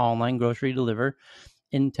 10-minute online grocery deliver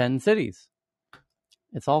in 10 cities.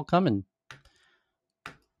 It's all coming.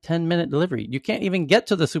 10-minute delivery. You can't even get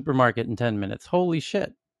to the supermarket in 10 minutes. Holy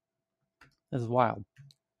shit. This is wild.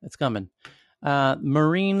 It's coming.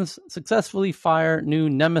 Marines successfully fire new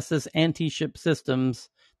Nemesis anti-ship systems.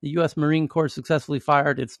 The U.S. Marine Corps successfully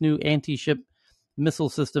fired its new anti-ship missile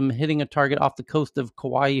system, hitting a target off the coast of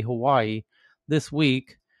Kauai, Hawaii this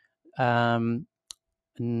week. Not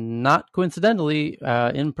coincidentally,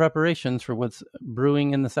 in preparations for what's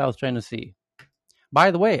brewing in the South China Sea.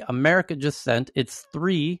 By the way, America just sent its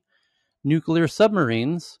 3 nuclear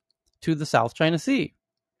submarines to the South China Sea.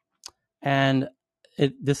 And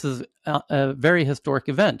this is a very historic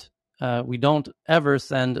event. We don't ever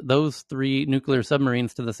send those 3 nuclear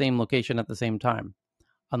submarines to the same location at the same time,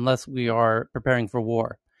 unless we are preparing for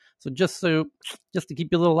war. So just to keep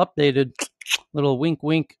you a little updated, little wink,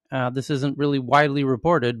 wink. This isn't really widely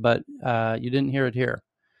reported, but you didn't hear it here.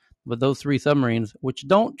 But those 3 submarines, which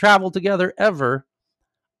don't travel together ever,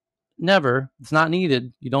 never, it's not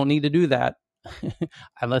needed. You don't need to do that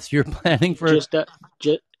unless you're planning for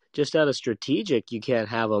just out of strategic. You can't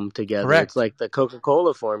have them together. Correct. It's like the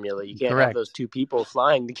Coca-La formula. You can't have those 2 people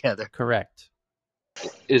flying together. Correct.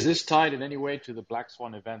 Is this tied in any way to the Black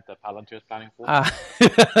Swan event that Palantir is planning for?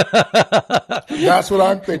 That's what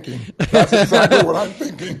I'm thinking. That's exactly what I'm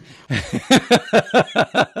thinking.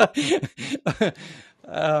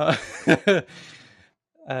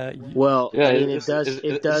 Well, yeah, I mean, it does.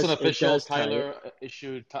 It's an official Tyler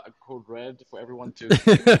issued code red for everyone to.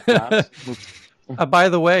 By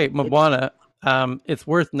the way, Mabwana, it's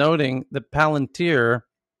worth noting that Palantir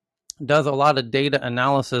does a lot of data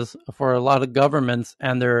analysis for a lot of governments,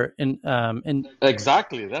 and they're in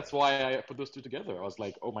exactly. That's why I put those 2 together. I was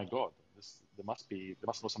like, oh my god, they must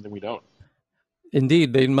know something we don't.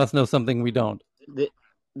 Indeed, they must know something we don't.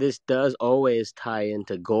 This does always tie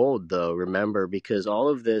into gold, though. Remember, because all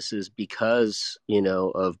of this is because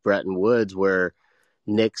of Bretton Woods, where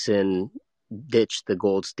Nixon ditched the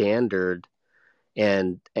gold standard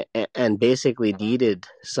and basically needed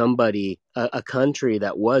somebody, a country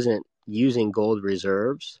that wasn't using gold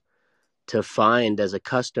reserves, to find as a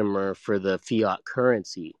customer for the fiat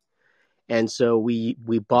currency. And so we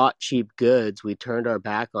bought cheap goods. We turned our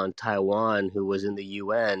back on Taiwan, who was in the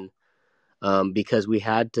UN, because we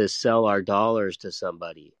had to sell our dollars to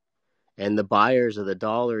somebody. And the buyers of the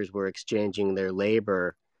dollars were exchanging their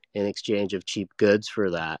labor in exchange of cheap goods for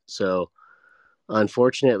that. So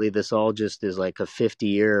unfortunately, this all just is like a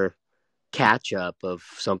 50-year catch-up of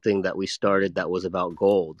something that we started that was about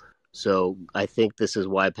gold. So I think this is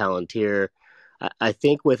why Palantir, I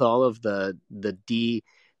think with all of the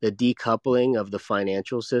decoupling of the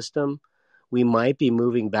financial system, we might be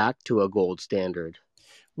moving back to a gold standard.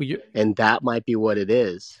 And that might be what it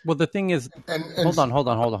is. Well, the thing is, hold on,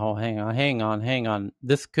 hang on.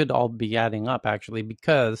 This could all be adding up, actually,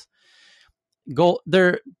 because gold,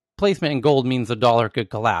 their placement in gold means the dollar could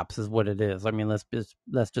collapse, is what it is. I mean, let's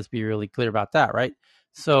just be really clear about that, right?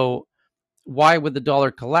 So why would the dollar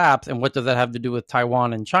collapse, and what does that have to do with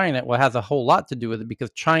Taiwan and China? Well, it has a whole lot to do with it, because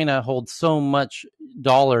China holds so much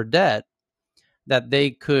dollar debt that they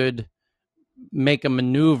could make a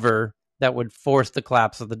maneuver that would force the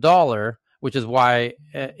collapse of the dollar, which is why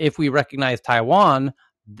if we recognize Taiwan,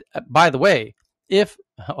 by the way, if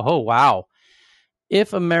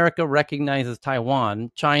America recognizes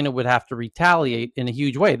Taiwan, China would have to retaliate in a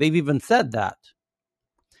huge way. They've even said that.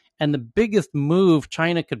 And the biggest move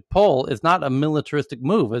China could pull is not a militaristic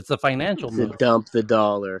move. It's a financial move. To dump the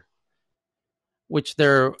dollar. Which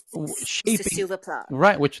they're shaping,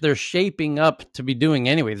 right? Which they're shaping up to be doing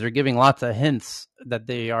anyways. They're giving lots of hints that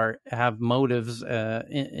they have motives,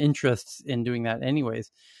 interests in doing that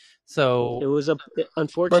anyways. So it was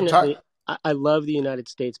unfortunately. I love the United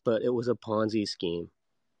States, but it was a Ponzi scheme.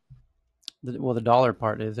 The dollar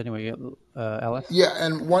part is anyway, Ellis. Yeah,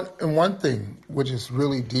 and one thing which is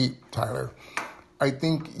really deep, Tyler. I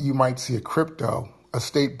think you might see a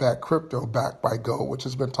state-backed crypto backed by gold, which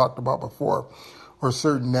has been talked about before, or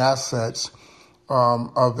certain assets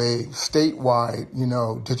of a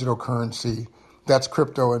statewide, digital currency that's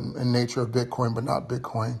crypto in nature of Bitcoin, but not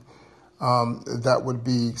Bitcoin. That would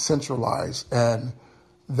be centralized, and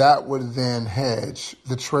that would then hedge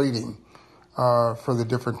the trading for the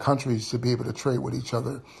different countries to be able to trade with each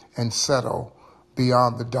other and settle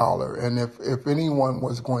beyond the dollar. And if anyone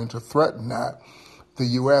was going to threaten that, the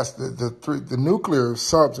U.S., the nuclear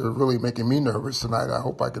subs are really making me nervous tonight. I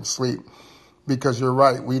hope I can sleep, because you're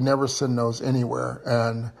right. We never send those anywhere.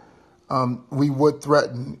 And we would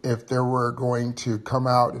threaten if there were going to come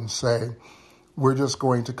out and say, we're just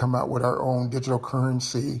going to come out with our own digital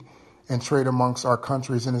currency and trade amongst our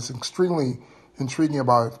countries. And it's extremely intriguing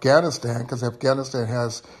about Afghanistan, because Afghanistan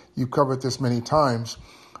has, you've covered this many times,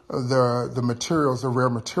 the materials, the rare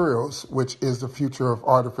materials, which is the future of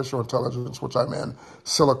artificial intelligence, which I'm in,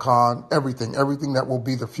 silicon, everything that will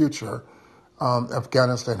be the future.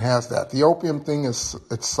 Afghanistan has that. The opium thing it's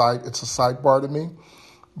a sidebar to me,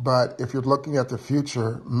 but if you're looking at the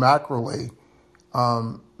future macroly,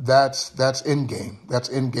 that's in game. That's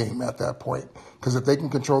in game at that point, because if they can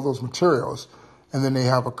control those materials, and then they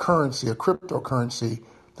have a currency, a cryptocurrency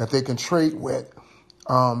that they can trade with,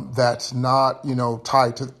 that's not,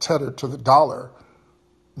 tethered to the dollar,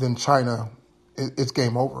 then China, it's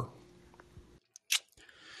game over.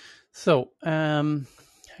 So, a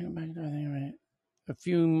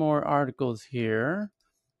few more articles here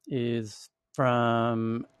is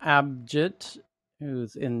from Abjit,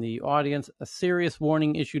 who's in the audience. A serious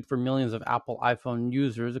warning issued for millions of Apple iPhone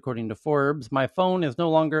users, according to Forbes. My phone is no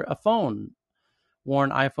longer a phone.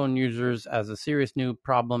 Warn iPhone users as a serious new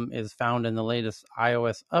problem is found in the latest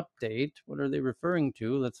iOS update. What are they referring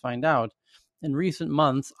to? Let's find out. In recent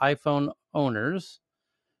months, iPhone owners,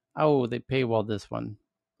 they paywalled this one.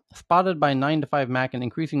 Spotted by 9to5Mac, an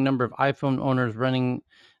increasing number of iPhone owners running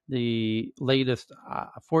the latest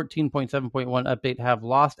 14.7.1 update have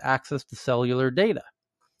lost access to cellular data,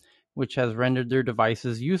 which has rendered their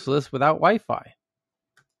devices useless without Wi-Fi.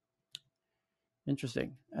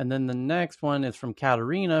 Interesting. And then the next one is from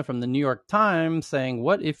Katerina from the New York Times saying,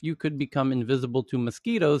 what if you could become invisible to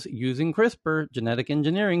mosquitoes using CRISPR? Genetic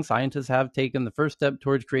engineering scientists have taken the first step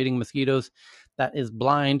towards creating mosquitoes that is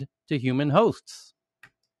blind to human hosts.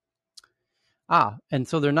 And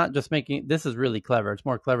so they're not just making, this is really clever. It's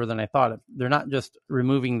more clever than I thought. They're not just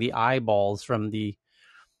removing the eyeballs from the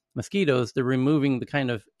mosquitoes. They're removing the kind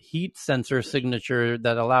of heat sensor signature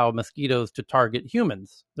that allow mosquitoes to target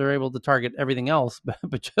humans. They're able to target everything else,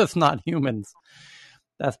 but just not humans.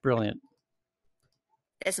 That's brilliant.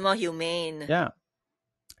 It's more humane. Yeah.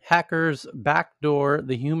 Hackers backdoor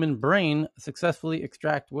the human brain, successfully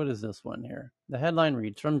extract, what is this one here? The headline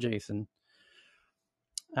reads from Jason.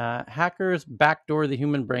 Hackers backdoor the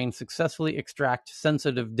human brain, successfully extract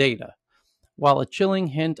sensitive data. While a chilling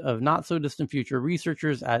hint of not-so-distant future,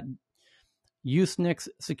 researchers at Usenix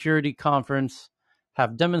Security Conference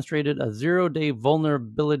have demonstrated a zero-day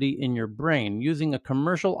vulnerability in your brain using a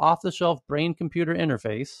commercial off-the-shelf brain-computer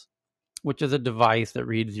interface, which is a device that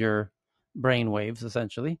reads your brain waves,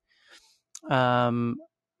 essentially.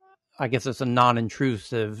 I guess it's a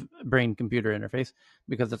non-intrusive brain-computer interface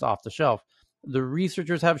because it's off-the-shelf. The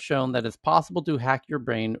researchers have shown that it's possible to hack your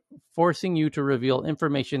brain, forcing you to reveal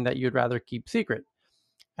information that you'd rather keep secret.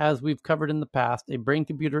 As we've covered in the past, a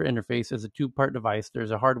brain-computer interface is a two-part device.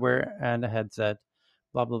 There's a hardware and a headset,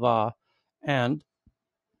 blah, blah, blah. And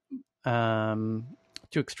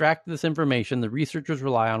to extract this information, the researchers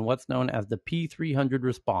rely on what's known as the P300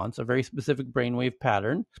 response, a very specific brainwave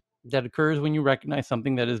pattern that occurs when you recognize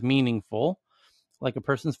something that is meaningful, like a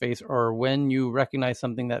person's face, or when you recognize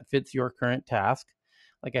something that fits your current task,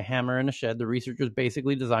 like a hammer in a shed. The researchers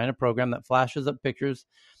basically design a program that flashes up pictures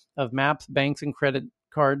of maps, banks, and credit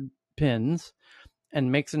card pins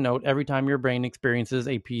and makes a note every time your brain experiences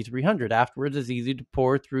a P300. Afterwards, it's easy to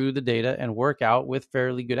pour through the data and work out with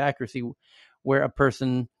fairly good accuracy where a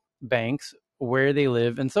person banks, where they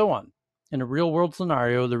live, and so on. In a real-world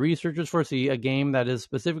scenario, the researchers foresee a game that is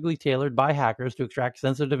specifically tailored by hackers to extract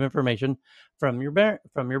sensitive information from your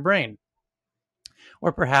brain.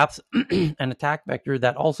 Or perhaps an attack vector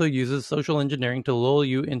that also uses social engineering to lull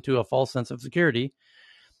you into a false sense of security.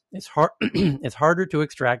 It's harder to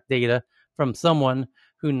extract data from someone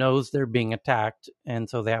who knows they're being attacked, and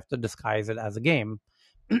so they have to disguise it as a game.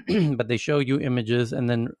 But they show you images and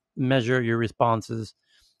then measure your responses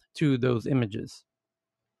to those images.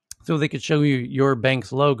 So they could show you your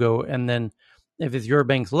bank's logo, and then if it's your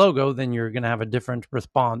bank's logo, then you're going to have a different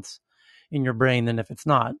response in your brain than if it's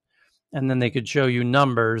not. And then they could show you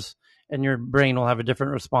numbers, and your brain will have a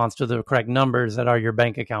different response to the correct numbers that are your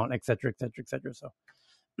bank account, et cetera, et cetera, et cetera. So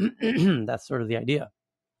that's sort of the idea.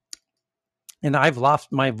 And I've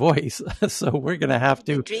lost my voice, so we're going to have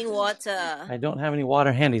to drink water. I don't have any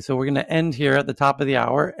water handy, so we're going to end here at the top of the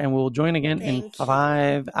hour, and we'll join again in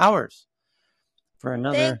 5 hours for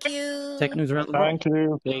another Tech News Around the World. Thank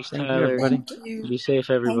you. Thanks, Tyler. Everybody. Be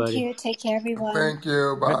safe, everybody. Thank you. Take care, everyone. Thank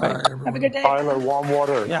you. Bye. Have a good day. Tyler, warm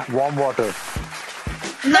water. Yeah. Warm water.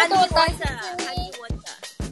 Honey water.